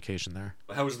about the education there.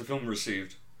 How was the film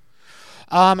received?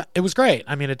 It was great.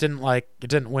 I mean, it didn't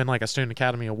win like a Student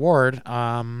Academy Award.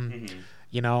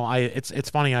 You know, it's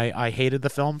funny. I hated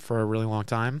the film for a really long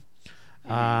time.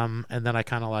 And then I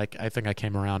kind of like, I think I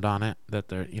came around on it, that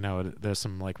there, you know, there's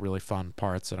some like really fun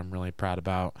parts that I'm really proud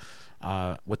about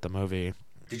with the movie.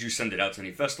 Did you send it out to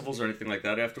any festivals or anything like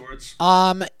that afterwards?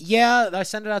 Yeah, I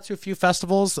sent it out to a few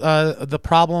festivals. The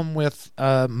problem with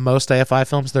most AFI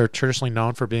films, they're traditionally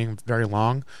known for being very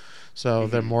long. So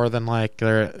they're more than like,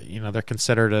 they're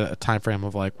considered a time frame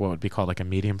of like what would be called like a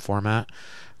medium format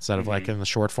instead of like in the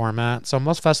short format. So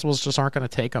most festivals just aren't going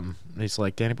to take them. It's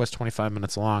like Danny Boy's 25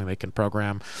 minutes long. They can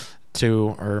program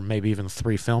 2 or maybe even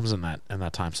 3 films in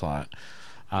that time slot.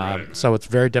 So it's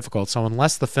very difficult. So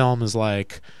unless the film is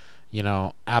like, you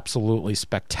know, absolutely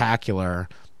spectacular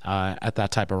at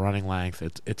that type of running length,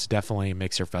 it's definitely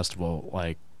makes your festival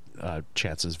like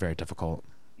chances very difficult.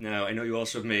 Now, I know you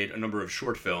also have made a number of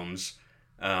short films.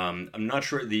 I'm not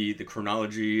sure the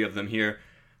chronology of them here.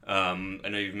 I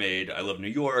know you've made I Love New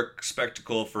York,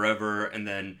 Spectacle, Forever, and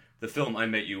then the film I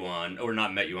met you on, or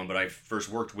not met you on, but I first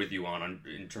worked with you on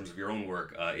in terms of your own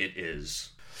work, It Is.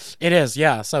 It Is,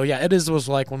 yeah. So yeah, It Is was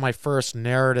like when my first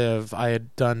narrative. I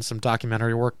had done some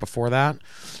documentary work before that. And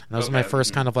that was my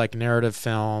first kind of like narrative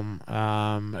film.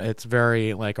 It's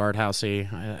very like art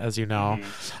housey, as you know.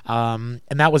 And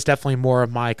that was definitely more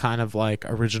of my kind of like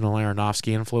original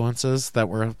Aronofsky influences that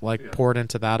were like poured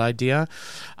into that idea.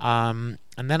 And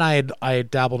then I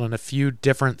dabbled in a few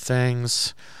different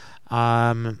things.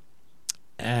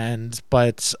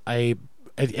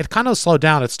 It kind of slowed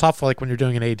down. It's tough, like when you're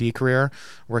doing an AD career,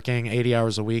 working 80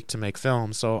 hours a week to make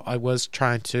films. So I was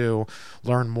trying to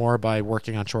learn more by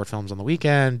working on short films on the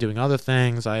weekend, doing other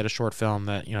things. I had a short film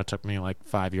that, you know, took me like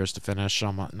 5 years to finish.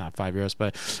 Not 5 years,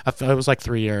 but it was like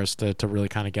 3 years to really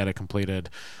kind of get it completed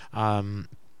during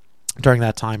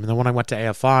that time. And then when I went to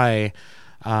AFI,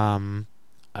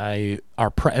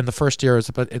 in the first year,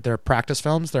 but they're practice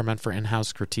films. They're meant for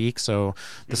in-house critique. So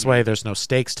this way, there's no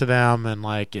stakes to them, and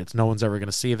like no one's ever going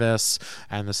to see this,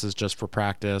 and this is just for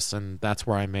practice. And that's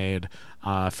where I made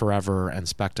Forever and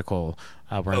Spectacle.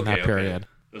 Were in that period.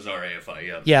 Those are AFI,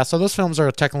 yeah. Yeah, so those films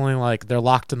are technically like they're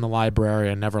locked in the library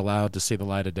and never allowed to see the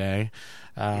light of day.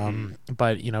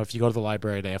 But you know, if you go to the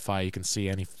library at AFI, you can see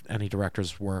any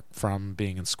director's work from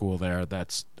being in school there.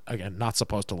 That's again not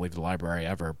supposed to leave the library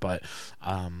ever, but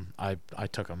I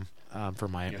took them for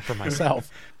myself.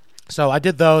 So I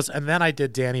did those, and then I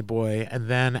did Danny Boy, and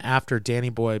then after Danny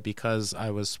Boy, because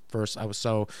I was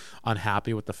so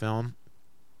unhappy with the film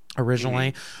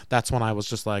originally, that's when I was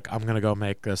just like, I'm gonna go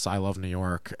make this I Love New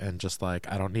York, and just like,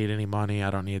 I don't need any money, I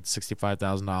don't need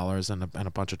 $65,000 and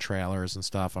a bunch of trailers and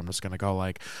stuff. I'm just gonna go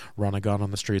like run a gun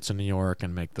on the streets of New York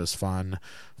and make this fun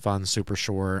super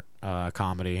short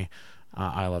comedy,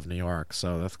 I Love New York.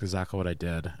 So that's exactly what I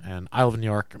did. And I Love New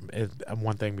York is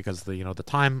one thing because the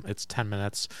time, it's 10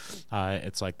 minutes,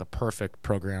 it's like the perfect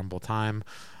programmable time,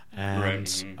 and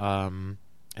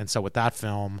so with that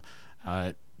film,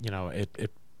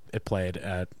 it played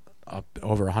at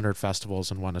over 100 festivals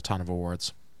and won a ton of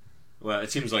awards. Well, it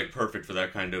seems like perfect for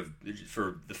that kind of,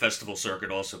 for the festival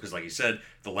circuit also, because like you said,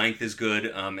 the length is good,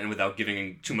 and without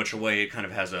giving too much away, it kind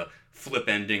of has a flip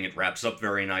ending. It wraps up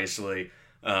very nicely,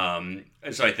 and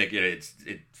so I think it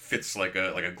fits like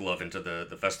a glove into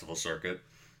the festival circuit.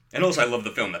 And also, I love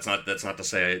the film. That's not to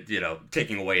say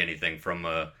taking away anything from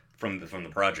from the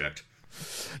project.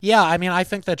 Yeah, I mean, I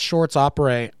think that shorts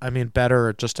operate, I mean,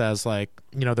 better just as like,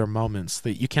 their moments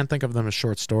that you can't think of them as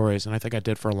short stories. And I think I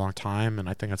did for a long time. And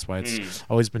I think that's why it's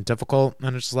always been difficult.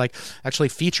 And it's just like, actually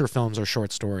feature films are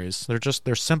short stories.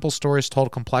 They're simple stories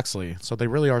told complexly. So they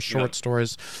really are short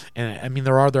stories. And I mean,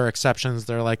 there are other exceptions.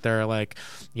 They're like,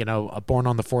 Born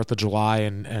on the 4th of July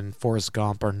and Forrest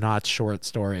Gump are not short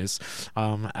stories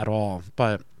at all.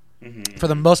 But for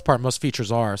the most part, most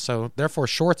features are. So therefore,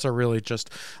 shorts are really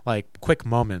just like quick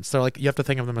moments. They're like, you have to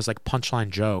think of them as like punchline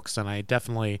jokes. And I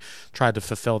definitely tried to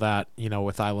fulfill that,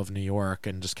 with I Love New York,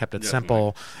 and just kept it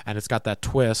simple. And it's got that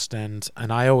twist. And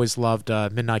I always loved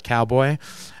Midnight Cowboy.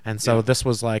 And so this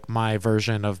was like my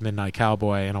version of Midnight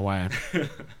Cowboy in a way.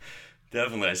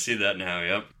 Definitely. I see that now.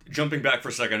 Yep. Jumping back for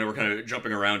a second, I know we're kind of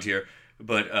jumping around here,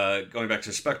 but going back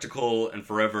to Spectacle and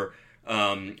Forever.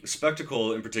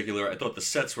 Spectacle in particular, I thought the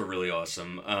sets were really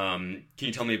awesome. Can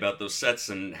you tell me about those sets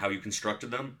and how you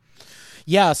constructed them?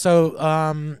 Yeah,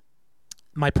 so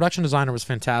my production designer was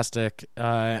fantastic,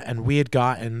 and we'd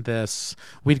gotten this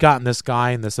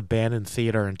guy in this abandoned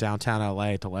theater in downtown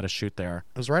LA to let us shoot there.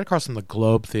 It was right across from the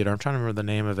Globe Theater. I'm trying to remember the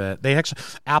name of it.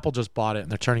 Apple just bought it,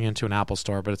 and they're turning it into an Apple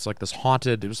store, but it's like this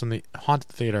it was in the haunted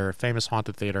theater, famous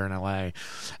haunted theater in LA,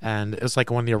 and it was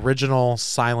like one of the original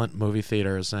silent movie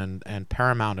theaters, and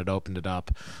Paramount had opened it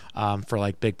up for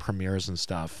like big premieres and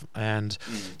stuff. And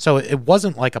so it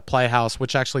wasn't like a playhouse,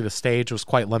 which actually the stage was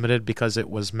quite limited because it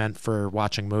was meant for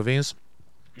watching movies.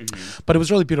 But it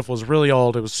was really beautiful. It was really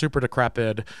old. It was super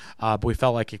decrepit, but we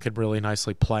felt like it could really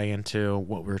nicely play into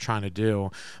what we were trying to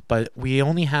do. But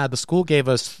the school gave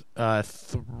us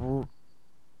 3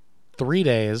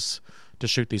 days to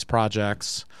shoot these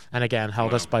projects, and again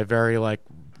held us by very like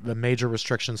the major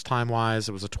restrictions time-wise.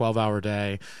 It was a 12-hour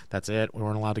day. That's it. We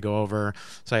weren't allowed to go over.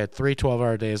 So I had 3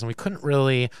 12-hour days, and we couldn't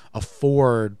really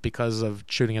afford, because of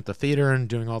shooting at the theater and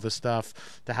doing all this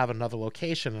stuff, to have another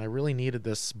location. And I really needed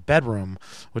this bedroom,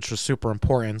 which was super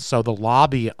important. So the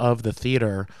lobby of the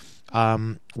theater,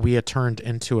 we had turned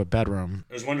into a bedroom.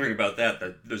 I was wondering about that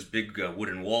those big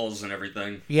wooden walls and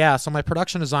everything. Yeah, so my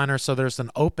production designer, so there's an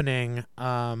opening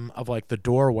of like the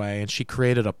doorway, and she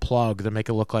created a plug to make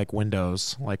it look like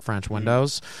windows, like French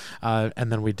windows.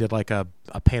 And then we did like a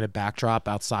painted backdrop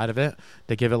outside of it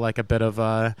to give it like a bit of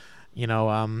a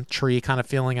tree kind of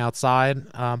feeling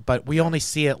outside, but we only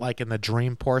see it like in the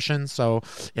dream portion, so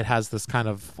it has this kind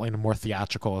of like a more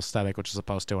theatrical aesthetic, which is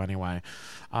supposed to anyway.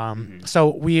 So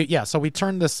we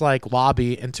turned this like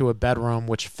lobby into a bedroom,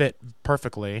 which fit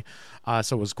perfectly.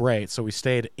 So it was great. So we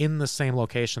stayed in the same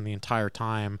location the entire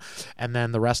time, and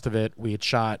then the rest of it we had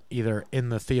shot either in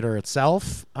the theater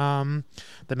itself, the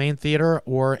main theater,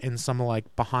 or in some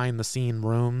like behind the scene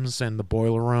rooms and the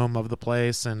boiler room of the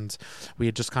place, and we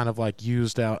had just kind of like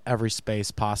used out every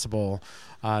space possible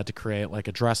to create like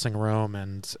a dressing room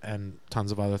and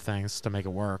tons of other things to make it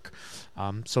work.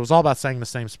 So it was all about staying in the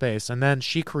same space. And then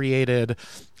she created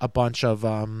a bunch of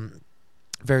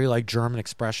very like German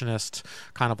expressionist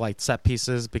kind of like set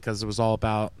pieces, because it was all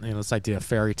about this idea of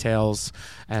fairy tales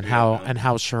and how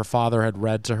her father had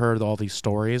read to her all these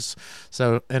stories.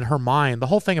 So in her mind, the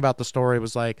whole thing about the story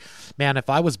was like, man, if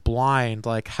I was blind,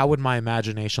 like how would my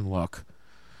imagination look?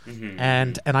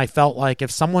 And I felt like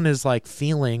if someone is like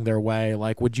feeling their way,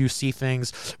 like would you see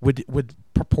things, would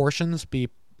proportions be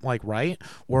like right,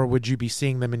 or would you be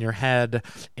seeing them in your head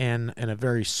in a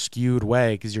very skewed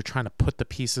way because you're trying to put the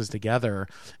pieces together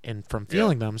and from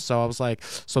feeling them? So I was like,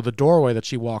 so the doorway that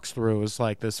she walks through is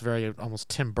like this very almost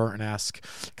Tim Burton-esque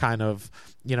kind of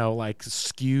like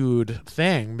skewed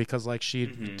thing, because like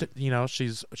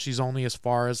she's only as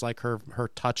far as like her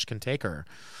touch can take her.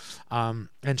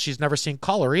 And she's never seen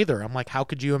color either. I'm like, how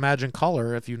could you imagine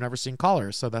color if you've never seen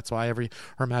color? So that's why her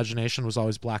imagination was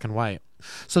always black and white.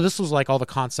 So this was like all the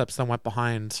concepts that went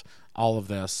behind all of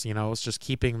this. It was just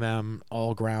keeping them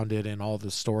all grounded in all the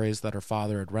stories that her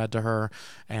father had read to her,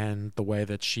 and the way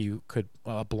that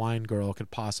a blind girl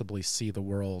could possibly see the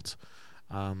world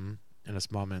in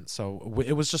this moment. So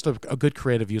it was just a good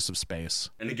creative use of space.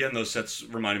 And again, those sets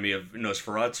reminded me of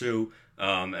Nosferatu.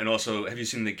 And also, have you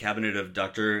seen The Cabinet of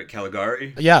Dr.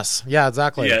 Caligari? Yes. Yeah,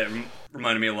 exactly. Yeah, it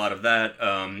reminded me a lot of that,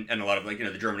 and a lot of like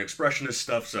the German expressionist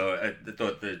stuff. So I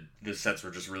thought the sets were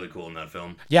just really cool in that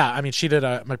film. Yeah, I mean,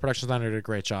 my production designer did a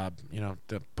great job,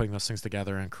 putting those things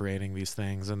together and creating these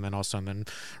things, and then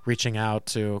reaching out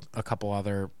to a couple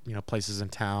other places in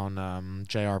town.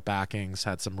 J.R. Backings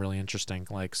had some really interesting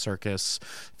like circus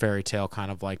fairy tale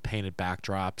kind of like painted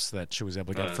backdrops that she was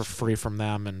able to get for free from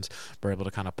them, and we're able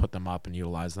to kind of put them up and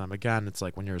utilize them. Again, it's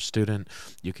like when you're a student,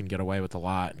 you can get away with a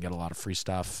lot and get a lot of free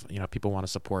stuff. People want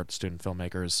to support student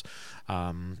filmmakers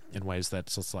in ways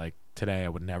that's just like, today I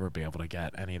would never be able to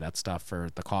get any of that stuff for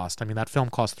the cost. I mean, that film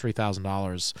cost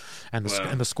 $3,000, and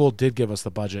the school did give us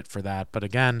the budget for that. But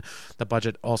again, the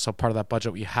budget, also part of that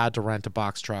budget, we had to rent a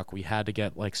box truck. We had to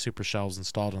get like super shelves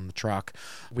installed on the truck.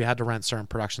 We had to rent certain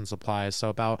production supplies. So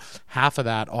about half of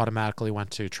that automatically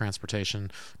went to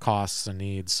transportation costs and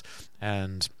needs,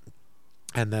 and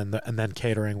then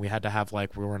catering. We had to have we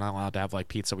were not allowed to have like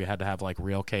pizza. We had to have like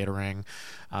real catering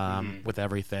with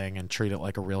everything and treat it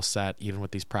like a real set, even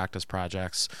with these practice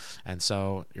projects. And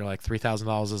so you're like,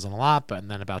 $3,000 isn't a lot, but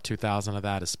and then about $2,000 of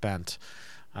that is spent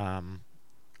on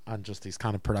just these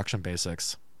kind of production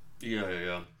basics.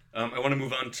 Yeah. I want to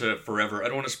move on to Forever. I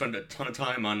don't want to spend a ton of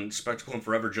time on Spectacle and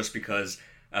Forever just because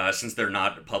since they're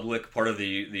not public, part of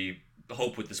the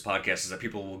hope with this podcast is that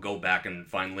people will go back and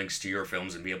find links to your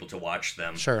films and be able to watch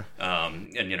them. Sure.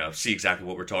 And see exactly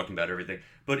what we're talking about, everything.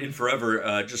 But in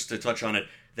Forever, just to touch on it,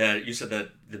 that you said that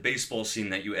the baseball scene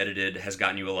that you edited has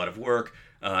gotten you a lot of work.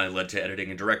 It led to editing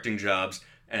and directing jobs.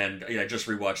 And I just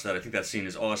rewatched that. I think that scene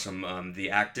is awesome.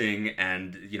 The acting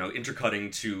and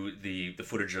intercutting to the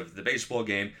footage of the baseball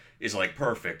game is like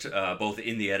perfect, both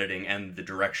in the editing and the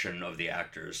direction of the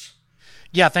actors.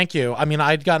 Yeah, thank you. I mean,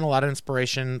 I'd gotten a lot of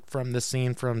inspiration from this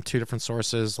scene from two different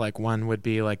sources. Like, one would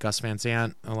be like Gus Van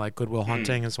Sant, like Good Will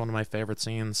Hunting is one of my favorite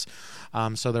scenes.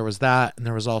 So there was that, and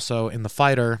there was also in The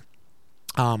Fighter.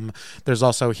 There's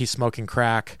also he's smoking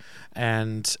crack,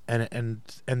 and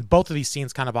both of these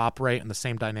scenes kind of operate in the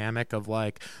same dynamic of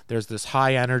like there's this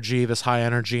high energy,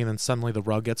 and then suddenly the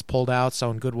rug gets pulled out.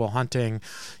 So in Good Will Hunting,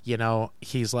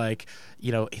 he's like,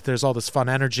 there's all this fun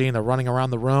energy and they're running around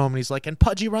the room, and he's like, and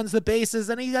Pudgy runs the bases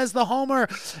and he has the homer,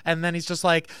 and then he's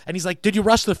like, did you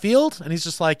rush the field? And he's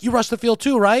just like, you rushed the field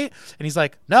too, right? And he's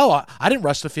like, no, I didn't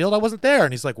rush the field, I wasn't there.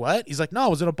 And he's like, what? He's like, no, I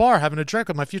was in a bar having a drink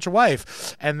with my future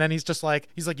wife. And then he's like,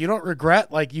 you don't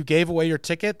regret like you gave away your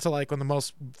ticket to like one of the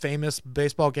most famous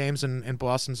baseball games in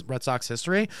Boston Red Sox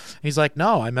history? And he's like,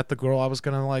 no, I met the girl I was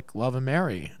gonna like love and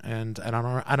marry, and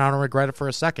I don't regret it for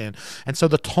a second. And so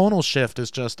the tonal shift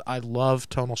is just, I love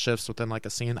tonal shifts within like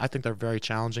a scene. I think they're very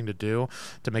challenging to do,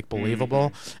 to make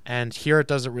believable. And here it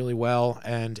does it really well.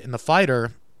 And in The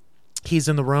Fighter, he's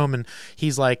in the room and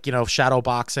he's like, shadow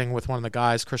boxing with one of the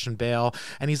guys, Christian Bale,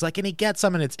 and he's like, and he gets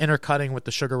him, and it's intercutting with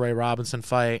the Sugar Ray Robinson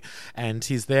fight, and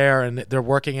he's there and they're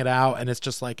working it out, and it's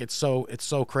just like it's so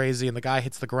crazy, and the guy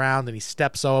hits the ground and he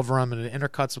steps over him, and it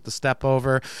intercuts with the step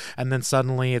over, and then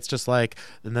suddenly it's just like,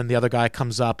 and then the other guy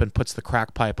comes up and puts the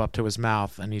crack pipe up to his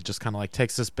mouth, and he just kind of like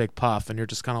takes this big puff, and you're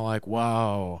just kind of like,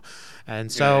 whoa.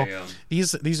 And so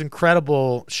these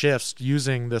incredible shifts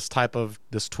using this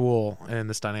tool and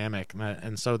this dynamic.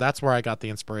 And so that's where I got the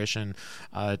inspiration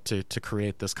to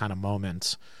create this kind of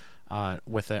moment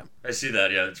with it. I see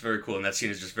that, yeah, it's very cool, and that scene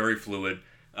is just very fluid.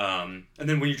 And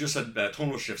then when you just said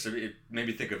tonal shifts, it made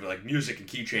me think of like music and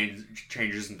key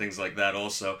changes and things like that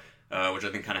also, which I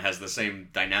think kind of has the same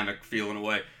dynamic feel in a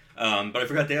way. But I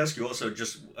forgot to ask you also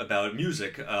just about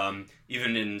music.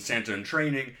 Even in Santa in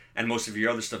Training and most of your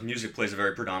other stuff, music plays a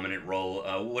very predominant role.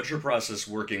 What's your process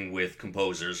working with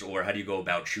composers, or how do you go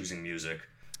about choosing music?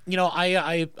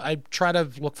 I try to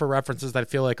look for references that I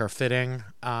feel like are fitting,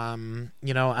 and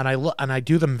I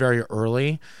do them very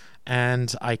early,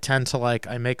 and I tend to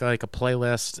I make like a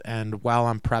playlist, and while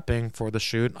I'm prepping for the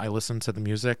shoot, I listen to the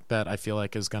music that I feel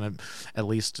like is going to at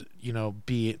least,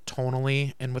 be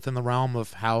tonally and within the realm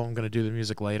of how I'm going to do the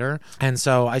music later. And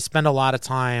so I spend a lot of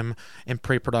time in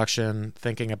pre-production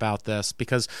thinking about this,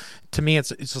 because to me, it's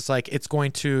just like, it's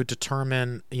going to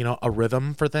determine, a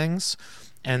rhythm for things.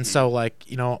 And so,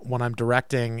 when I'm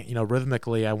directing,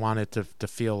 rhythmically, I want it to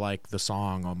feel like the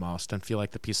song almost, and feel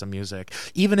like the piece of music.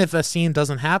 Even if a scene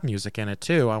doesn't have music in it,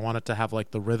 too, I want it to have,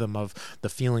 the rhythm of the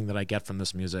feeling that I get from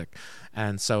this music.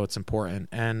 And so it's important.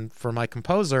 And for my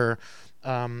composer,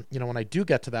 when I do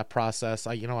get to that process,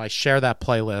 I share that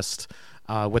playlist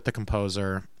with the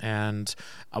composer. And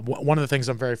one of the things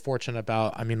I'm very fortunate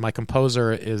about, my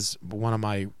composer is one of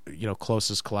my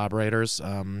closest collaborators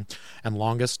and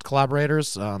longest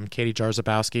collaborators, Katie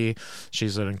Jarzabowski.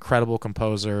 She's an incredible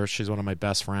composer. She's one of my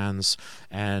best friends.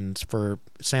 And for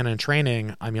Santa in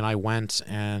Training, I went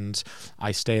and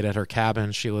I stayed at her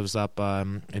cabin. She lives up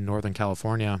in Northern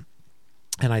California,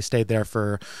 and I stayed there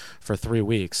for 3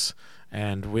 weeks.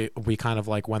 And we kind of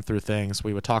went through things.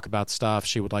 We would talk about stuff.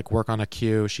 She would work on a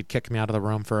cue. She'd kick me out of the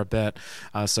room for a bit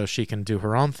so she can do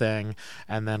her own thing.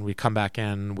 And then we come back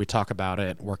in, we talk about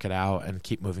it, work it out, and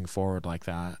keep moving forward like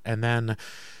that. And then,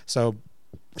 so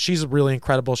she's really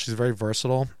incredible. She's very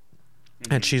versatile.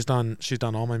 and she's done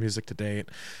all my music to date,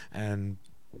 and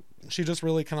she just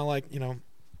really kind of like,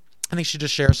 I think she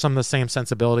just shares some of the same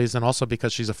sensibilities, and also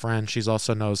because she's a friend, she's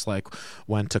also knows like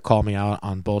when to call me out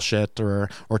on bullshit or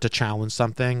to challenge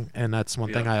something, and that's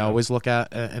one thing I always look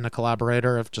at in a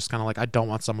collaborator, of just kind of like, I don't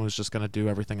want someone who's just going to do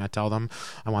everything I tell them.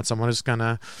 I want someone who's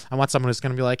gonna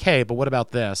be like, hey, but what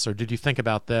about this, or did you think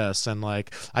about this, and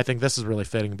like, I think this is really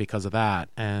fitting because of that,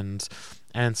 and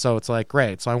so it's like,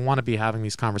 great. So I want to be having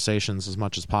these conversations as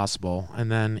much as possible, and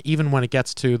then even when it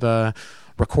gets to the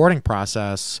recording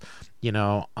process,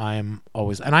 I'm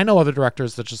always, and I know other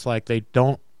directors that just like, they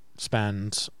don't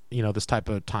spend, this type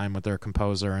of time with their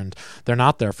composer, and they're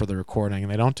not there for the recording,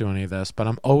 and they don't do any of this, but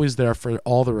I'm always there for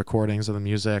all the recordings of the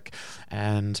music.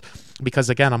 And because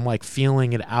again, I'm like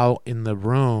feeling it out in the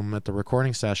room at the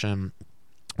recording session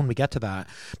when we get to that,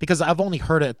 because I've only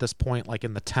heard it at this point like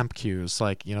in the temp cues,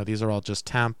 like these are all just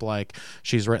temp, like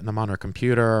she's written them on her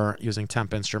computer using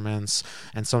temp instruments,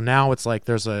 and so now it's like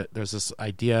there's this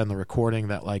idea in the recording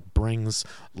that like brings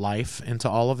life into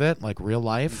all of it, like real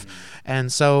life.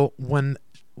 And so when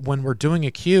we're doing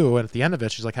a cue, and at the end of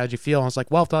it, she's like, how'd you feel? And I was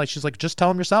like, well, she's like, just tell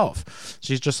them yourself.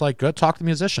 She's just like, go talk to the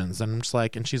musicians. And I'm just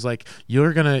like, and she's like,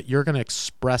 you're gonna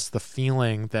express the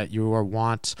feeling that you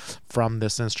want from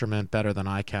this instrument better than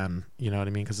I can. You know what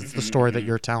I mean? Because it's the story that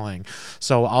you're telling.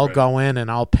 So I'll go in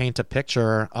and I'll paint a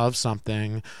picture of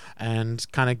something and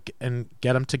kind of and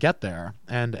get them to get there.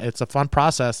 And it's a fun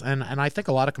process. And I think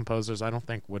a lot of composers, I don't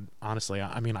think would, honestly,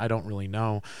 I mean, I don't really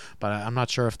know, but I'm not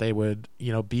sure if they would,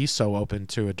 be so open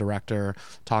to a director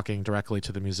talking directly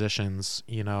to the musicians.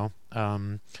 I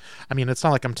mean, it's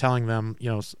not like I'm telling them,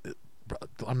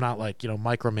 I'm not like,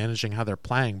 micromanaging how they're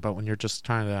playing, but when you're just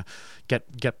trying to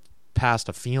get past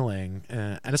a feeling,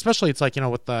 and especially it's like,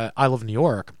 with the I Love New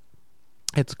York,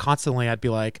 it's constantly, I'd be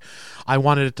like, I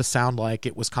wanted it to sound like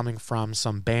it was coming from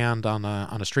some band on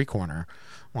a street corner.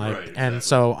 Like, right, exactly. And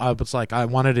so I was like, I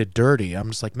wanted it dirty. I'm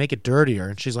just like, make it dirtier.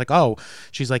 And she's like,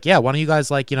 yeah, why don't you guys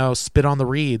like, spit on the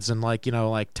reeds and like,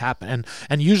 like tap, and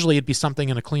usually it'd be something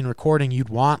in a clean recording you'd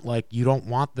want, like, you don't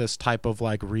want this type of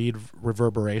like reed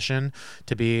reverberation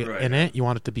to be in it. You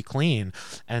want it to be clean.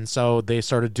 And so they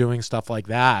started doing stuff like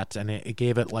that, and it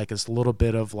gave it like this little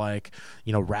bit of like,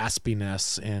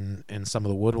 raspiness in some of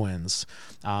the woodwinds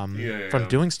from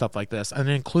doing stuff like this, and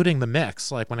including the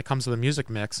mix. Like when it comes to the music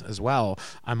mix as well,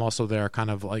 I'm also there kind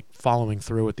of like following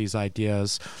through with these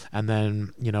ideas, and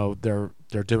then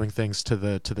they're doing things to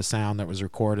the sound that was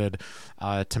recorded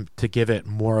to give it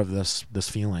more of this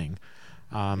feeling.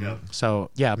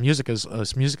 So yeah, music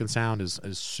and sound is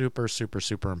super super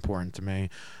super important to me.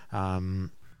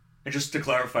 And just to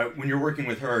clarify, when you're working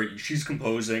with her, she's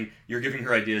composing, you're giving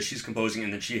her ideas, she's composing,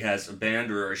 and then she has a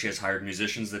band or she has hired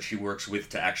musicians that she works with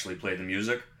to actually play the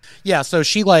music? Yeah, so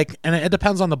she like, and it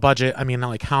depends on the budget. I mean,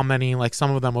 like how many, like some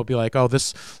of them will be like, oh, the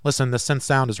synth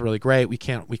sound is really great. We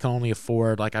can only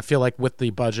afford, like, I feel like with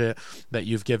the budget that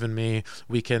you've given me,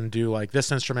 we can do like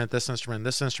this instrument, this instrument,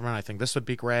 this instrument. I think this would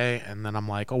be great. And then I'm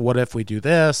like, oh, what if we do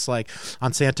this? Like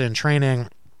on Santa in Training,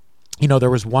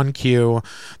 there was one cue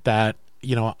that,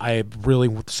 I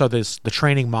really, so there's the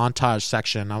training montage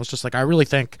section. I was just like, I really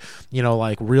think,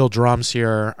 like real drums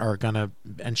here are gonna,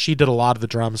 and she did a lot of the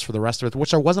drums for the rest of it,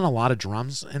 which there wasn't a lot of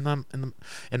drums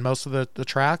in most of the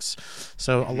tracks.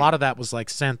 So a lot of that was like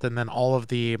synth, and then all of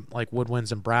the like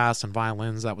woodwinds and brass and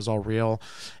violins, that was all real.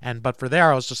 But for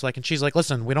there, I was just like, and she's like,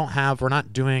 listen, we're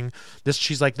not doing this.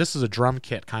 She's like, this is a drum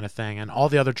kit kind of thing, and all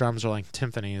the other drums are like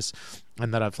timpanis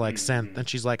and that I've like synth. And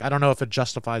she's like, I don't know if it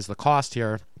justifies the cost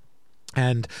here.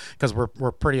 And because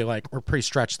we're pretty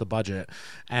stretched the budget.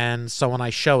 And so when I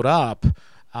showed up,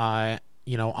 on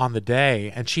the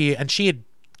day, and she had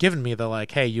given me the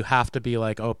like, hey, you have to be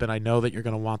like open. I know that you're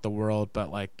going to want the world, but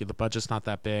like the budget's not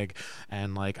that big,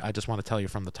 and like I just want to tell you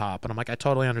from the top. And I'm like, I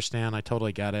totally understand, I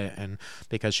totally get it. And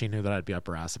because she knew that I'd be up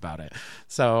her ass about it.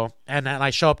 So and then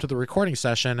I show up to the recording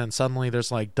session, and suddenly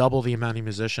there's like double the amount of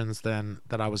musicians than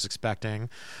that I was expecting,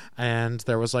 and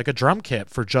there was like a drum kit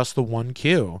for just the one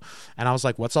cue. And I was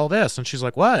like, what's all this? And she's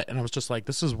like, what? And I was just like,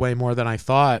 this is way more than I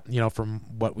thought, from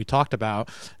what we talked about.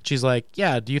 She's like,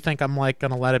 yeah, do you think I'm like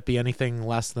gonna let it be anything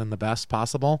less than the best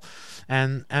possible?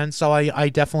 And so I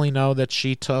definitely know that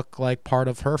she took like part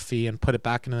of her fee and put it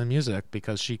back into the music,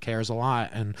 because she cares a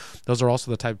lot. And those are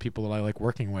also the type of people that I like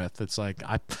working with. It's like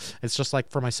it's just like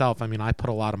for myself, I mean, I put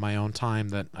a lot of my own time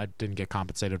that I didn't get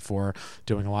compensated for,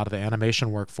 doing a lot of the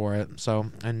animation work for it.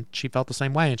 So, and she felt the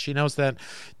same way, and she knows that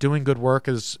doing good work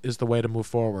is the way to move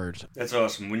forward. That's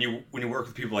awesome. When you work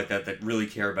with people like that really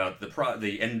care about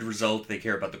the end result, they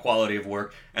care about the quality of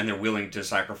work, and they're willing to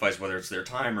sacrifice, whether it's their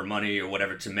time time or money or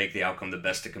whatever to make the outcome the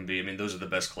best it can be. I mean, those are the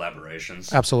best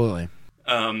collaborations. Absolutely.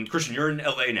 Christian, you're in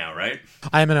LA now, right?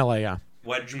 I am in LA, yeah.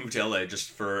 Why did you move to LA?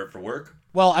 Just for work?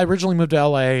 Well, I originally moved to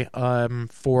LA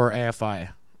for AFI.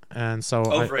 And so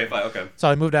for AFI, okay. So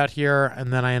I moved out here,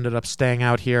 and then I ended up staying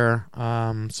out here.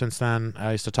 Since then,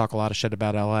 I used to talk a lot of shit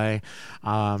about LA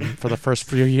for the first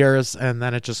few years, and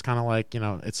then it just kind of like,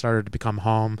 it started to become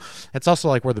home. It's also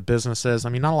like where the business is. I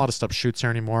mean, not a lot of stuff shoots here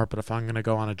anymore, but if I'm going to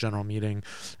go on a general meeting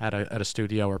at a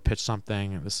studio or pitch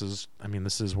something, this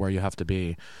is where you have to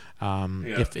be.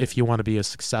 If you want to be a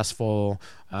successful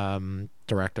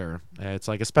director. It's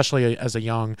like, especially as a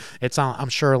young, I'm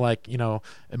sure, like, in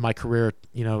my career,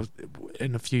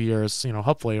 in a few years,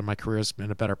 hopefully my career is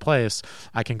in a better place,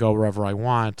 I can go wherever I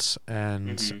want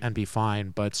and be fine.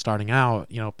 But starting out,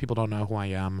 people don't know who I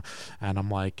am, and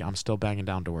I'm still banging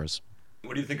down doors.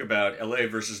 What do you think about LA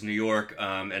versus New York?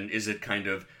 And is it kind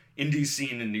of indie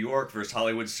scene in New York versus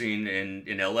Hollywood scene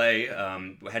in LA?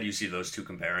 How do you see those two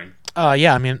comparing?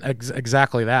 Yeah, I mean,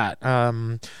 exactly that.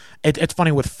 It's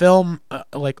funny with film,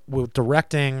 like with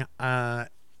directing,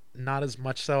 not as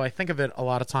much so. I think of it a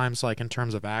lot of times like in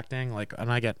terms of acting, like,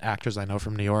 and I get actors I know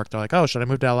from New York, they're like, oh, should I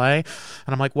move to LA? And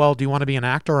I'm like, well, do you want to be an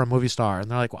actor or a movie star? And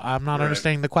they're like, well, I'm not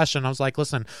understanding the question. I was like,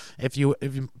 listen, if you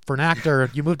for an actor,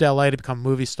 you move to LA to become a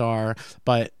movie star,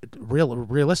 but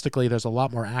realistically, there's a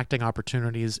lot more acting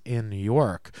opportunities in New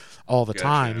York all the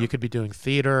time. You could be doing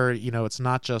theater, it's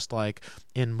not just like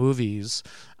in movies.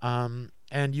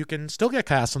 And you can still get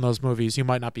cast in those movies. You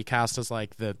might not be cast as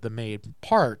like the main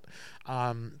part,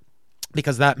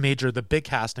 because the big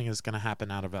casting is going to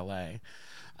happen out of LA.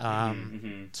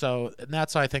 So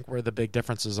that's, I think, where the big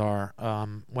differences are.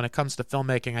 When it comes to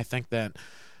filmmaking, I think that,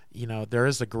 there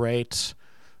is a great,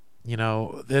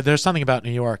 there's something about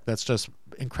New York that's just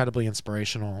incredibly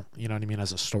inspirational, you know what I mean,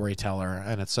 as a storyteller,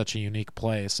 and it's such a unique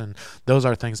place. And those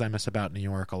are things I miss about New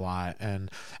York a lot. And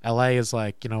LA is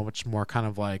like, much more kind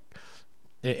of like,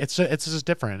 it's just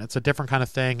different. It's a different kind of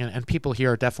thing, and people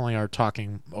here definitely are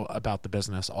talking about the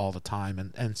business all the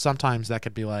time, and sometimes that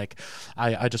could be like,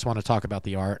 I just want to talk about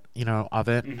the art, of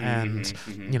it, and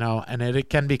and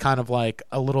it can be kind of like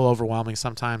a little overwhelming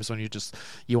sometimes when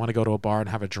you want to go to a bar and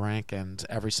have a drink, and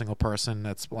every single person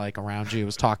that's like around you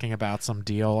is talking about some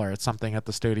deal or it's something at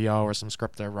the studio or some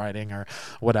script they're writing or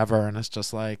whatever, and it's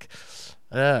just like.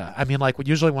 I mean, like,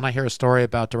 usually when I hear a story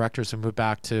about directors who move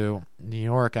back to New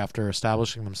York after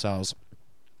establishing themselves,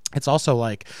 it's also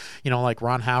like, like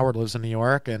Ron Howard lives in New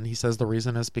York, and he says the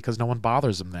reason is because no one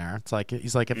bothers him there. It's like,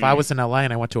 he's like, if I was in LA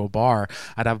and I went to a bar,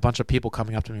 I'd have a bunch of people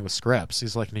coming up to me with scripts.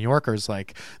 He's like, New Yorkers,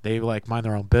 like, they like mind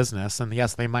their own business, and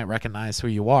yes, they might recognize who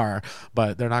you are,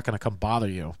 but they're not going to come bother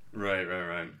you.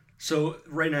 Right. So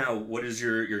right now, what is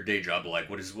your day job like?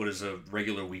 What does a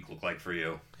regular week look like for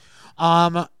you?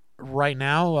 Right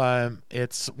now,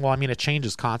 it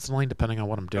changes constantly depending on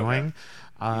what I'm doing.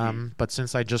 Okay. But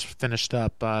since I just finished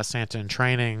up Santa in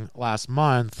Training last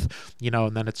month,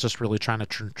 and then it's just really trying to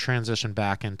transition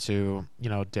back into,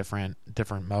 different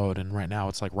mode. And right now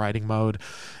it's like writing mode.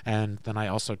 And then I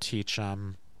also teach,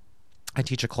 I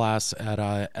teach a class at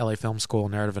LA Film School,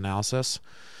 Narrative Analysis.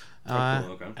 Cool.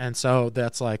 Okay. And so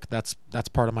that's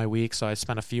part of my week. So I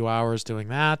spend a few hours doing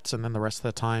that, and then the rest of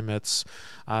the time it's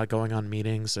going on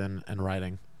meetings and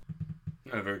writing.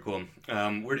 Oh, very cool.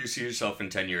 Where do you see yourself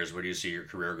in 10 years? Where do you see your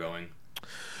career going?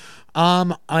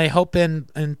 I hope in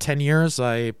 10 years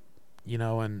and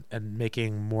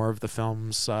making more of the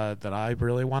films that I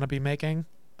really want to be making.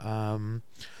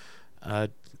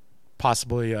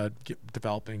 Possibly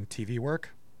developing TV work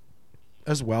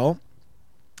as well.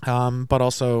 But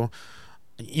also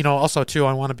too,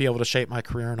 I want to be able to shape my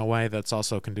career in a way that's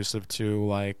also conducive to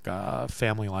like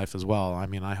family life as well. I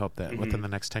mean, I hope that within the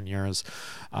next 10 years,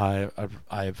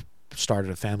 I've started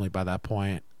a family by that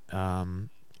point. And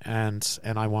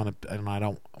I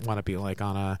don't want to be like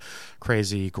on a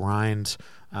crazy grind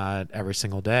every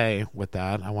single day with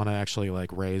that. I want to actually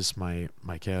like raise my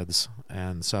kids,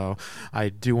 and so I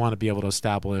do want to be able to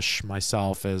establish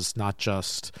myself as not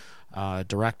just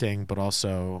directing, but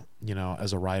also,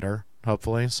 as a writer,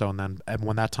 hopefully. So, and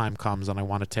when that time comes and I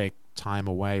want to take time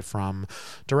away from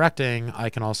directing, I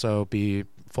can also be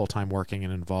full-time working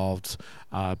and involved,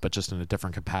 but just in a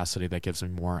different capacity that gives me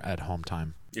more at-home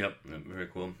time. Yep, very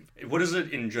cool. What is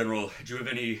it in general? Do you have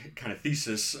any kind of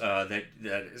thesis that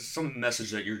is some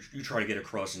message that you try to get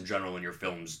across in general in your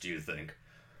films, do you think?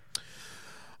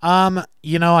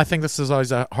 I think this is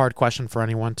always a hard question for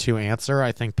anyone to answer.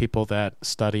 I think people that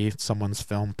study someone's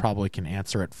film probably can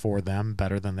answer it for them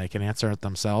better than they can answer it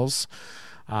themselves.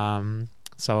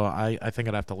 So I think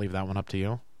I'd have to leave that one up to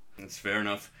you. That's fair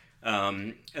enough.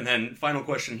 And then final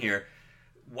question here.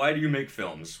 why do you make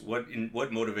films? What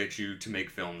motivates you to make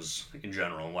films in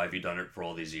general? And why have you done it for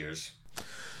all these years?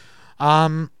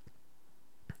 Um,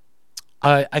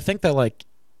 I think that like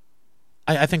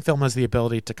I think film has the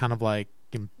ability to kind of like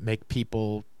make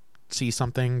people see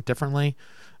something differently,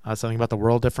 something about the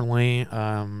world differently,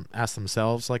 ask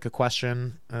themselves like a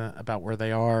question about where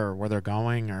they are or where they're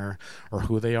going or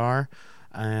who they are,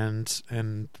 and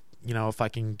you know, if I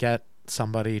can get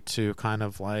somebody to kind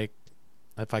of like,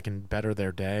 if I can better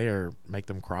their day or make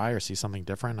them cry or see something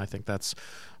different, I think that's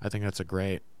a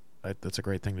great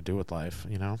thing to do with life,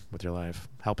 you know, with your life,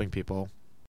 helping people